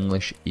found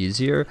English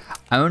easier.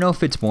 I don't know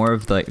if it's more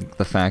of like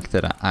the fact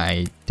that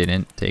I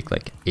didn't take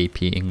like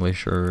AP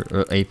English or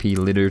AP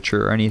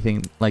Literature or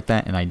anything like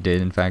that, and I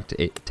did in fact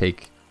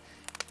take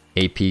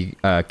AP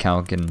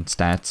Calc and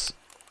Stats.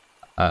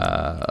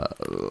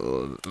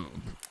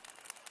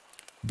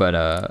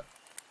 But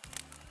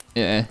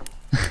yeah.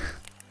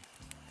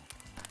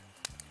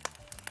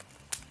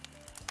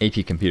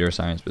 AP Computer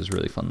Science was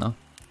really fun though.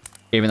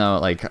 Even though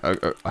like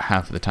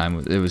half of the time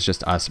it was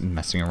just us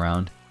messing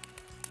around,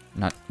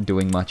 not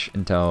doing much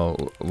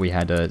until we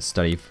had to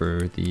study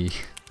for the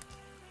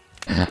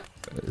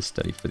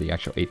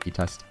actual AP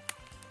test.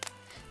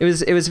 It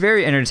was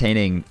very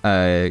entertaining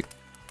AP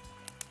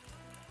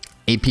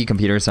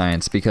Computer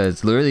Science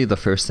because literally the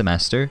first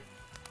semester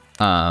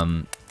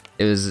it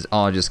was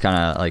all just kind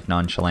of like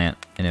nonchalant,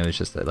 and it was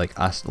just like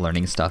us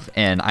learning stuff,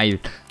 and I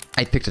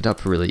picked it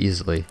up really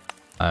easily,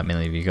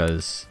 mainly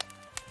because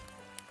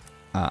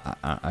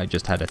I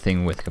just had a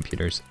thing with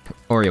computers.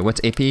 Oreo, what's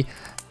AP?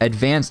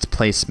 Advanced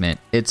Placement.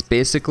 It's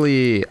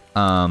basically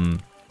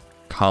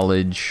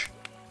college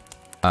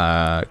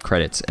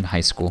credits in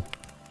high school.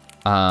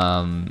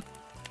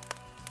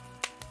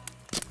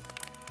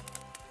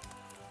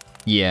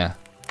 Yeah.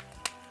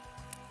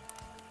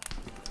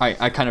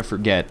 I kind of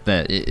forget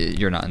that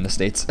you're not in the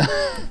States.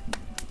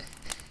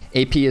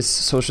 AP is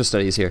social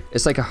studies here.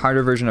 It's like a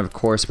harder version of a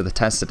course with a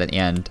test at the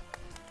end.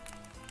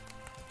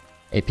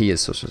 AP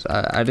is social.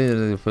 I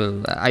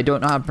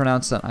don't know how to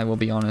pronounce that. I will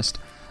be honest.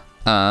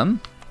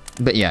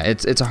 But yeah,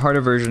 it's a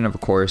harder version of a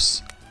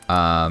course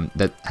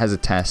that has a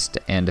test,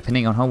 and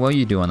depending on how well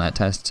you do on that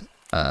test,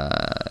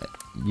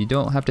 you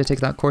don't have to take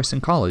that course in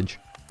college,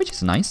 which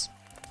is nice.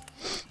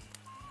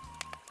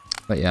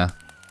 But yeah.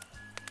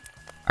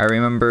 I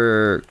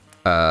remember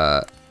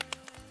our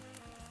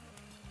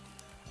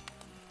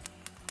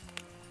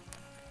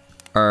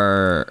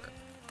Are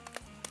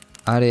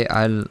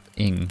Al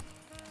Ing.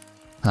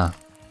 Huh.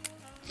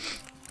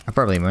 I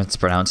probably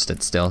mispronounced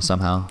it still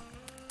somehow.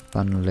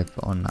 Panlip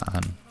on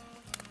an.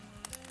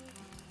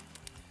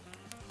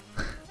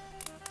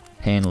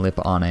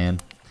 Panlip on an.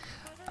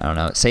 I don't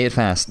know. Say it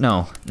fast.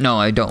 No,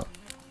 I don't.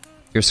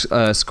 Your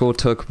school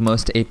took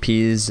most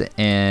APs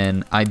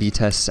and IB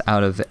tests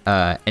out of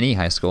any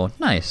high school.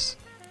 Nice.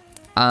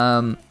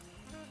 Panlip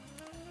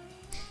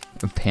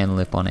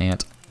on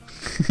ant.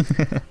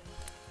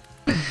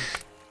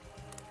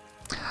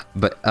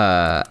 But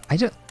I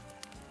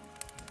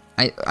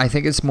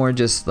think it's more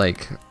just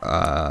like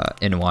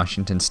in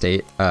Washington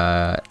State,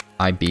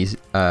 IB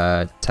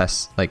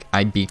tests, like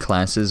IB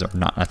classes are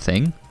not a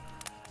thing.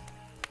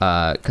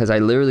 Because I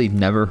literally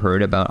never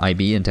heard about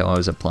IB until I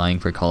was applying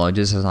for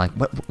colleges. I was like,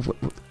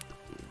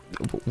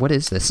 what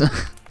is this?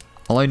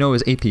 All I know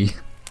is AP.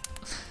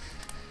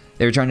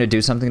 They were trying to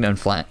do something to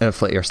inflate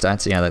your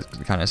stats. Yeah, that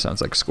kind of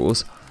sounds like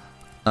schools.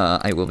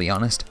 I will be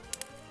honest.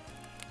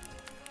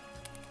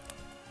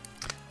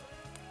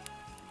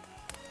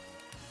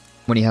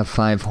 When you have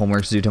 5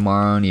 homeworks due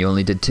tomorrow and you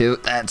only did 2,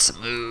 that's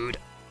mood.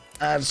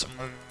 That's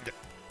mood.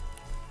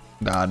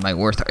 God, my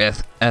worth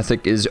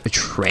ethic is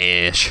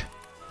trash.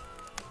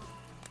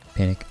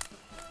 Panic.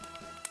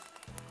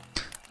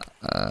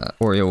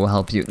 Oreo will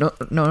help you.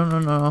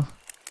 No.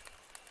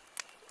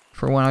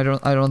 For one,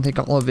 I don't think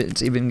all of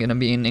it's even gonna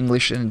be in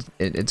English, and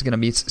it's gonna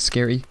be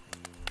scary.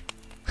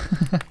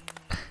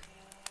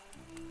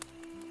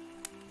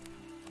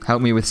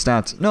 Help me with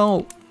stats.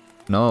 No,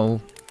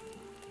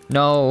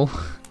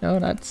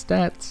 not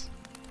stats.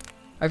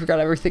 I forgot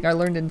everything I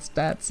learned in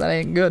stats. That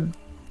ain't good.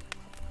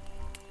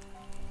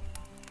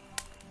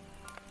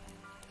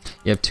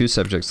 You have 2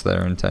 subjects that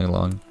are in tag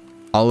long.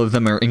 All of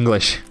them are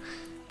English.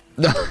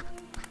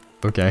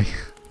 Okay.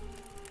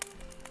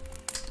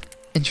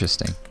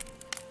 Interesting.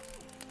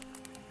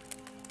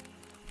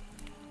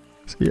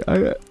 See,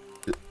 I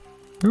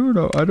don't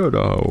know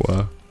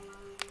how,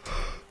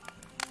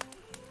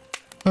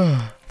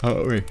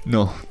 oh, wait.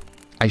 No.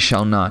 I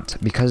shall not,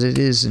 because it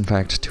is, in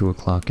fact, 2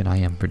 o'clock and I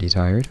am pretty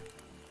tired.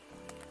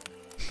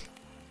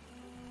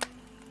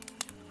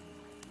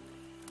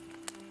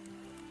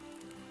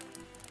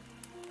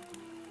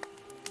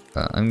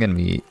 I'm gonna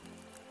be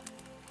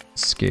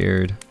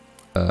scared.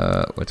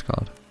 What's it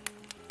called?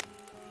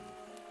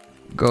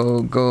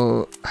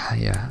 Go.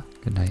 Yeah,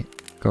 good night.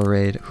 Go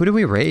raid. Who do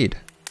we raid?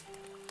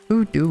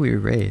 Who do we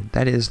raid?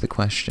 That is the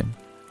question.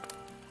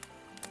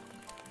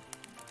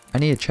 I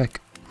need to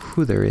check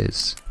who there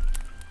is.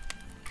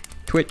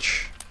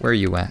 Twitch, where are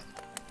you at?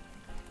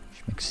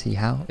 See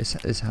how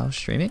is How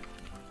streaming?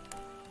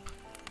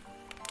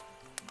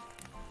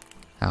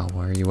 How,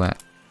 where are you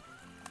at?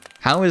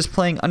 How is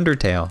playing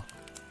Undertale?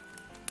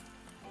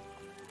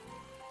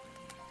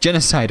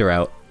 Genocider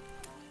out.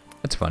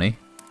 That's funny.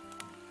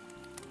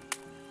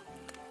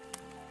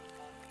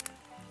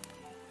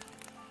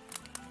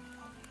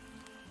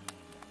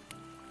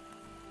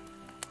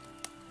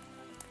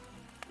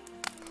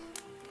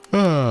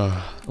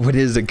 What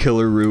is a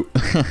killer root?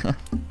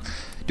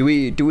 Do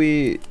we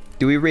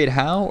rate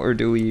How, or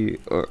do we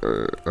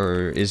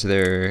or is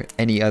there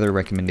any other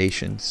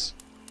recommendations?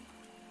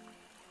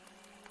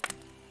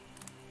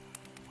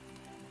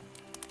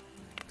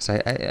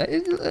 So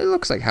it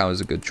looks like How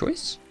is a good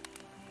choice.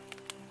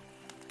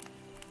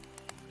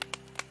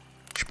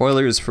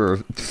 Spoilers for a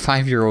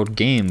 5-year-old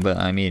game, but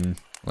I mean,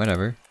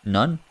 whatever.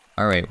 None?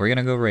 Alright, we're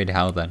gonna go raid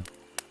How then.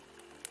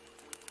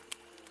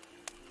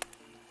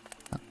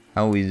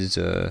 How is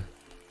a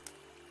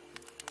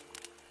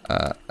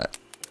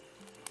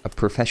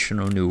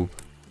professional noob,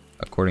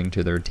 according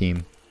to their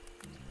team.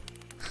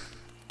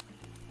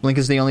 Blink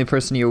is the only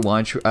person you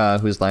watch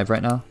who's live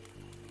right now.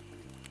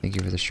 Thank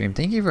you for the stream.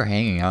 Thank you for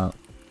hanging out.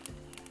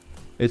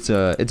 It's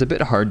a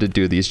bit hard to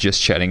do these just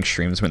chatting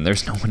streams when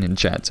there's no one in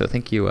chat. So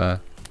thank you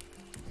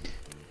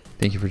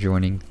for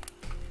joining.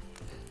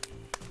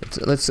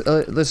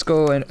 Let's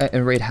go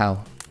and rate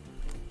How.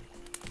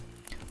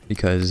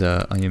 Because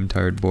I am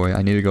tired, boy.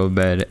 I need to go to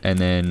bed and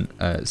then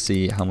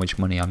see how much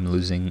money I'm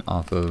losing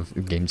off of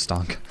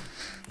GameStop.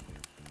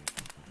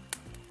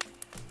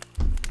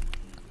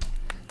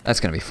 That's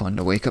gonna be fun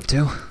to wake up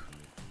to.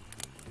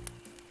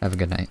 Have a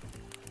good night.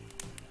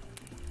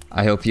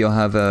 I hope you'll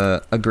have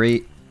a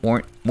great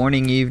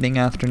morning, evening,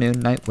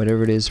 afternoon, night,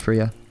 whatever it is for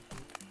you.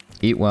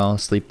 Eat well,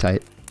 sleep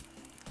tight.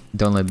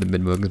 Don't let the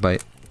bed bugs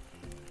bite.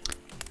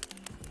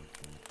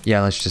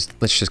 Yeah, let's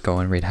just go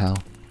and read How.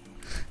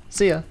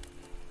 See ya.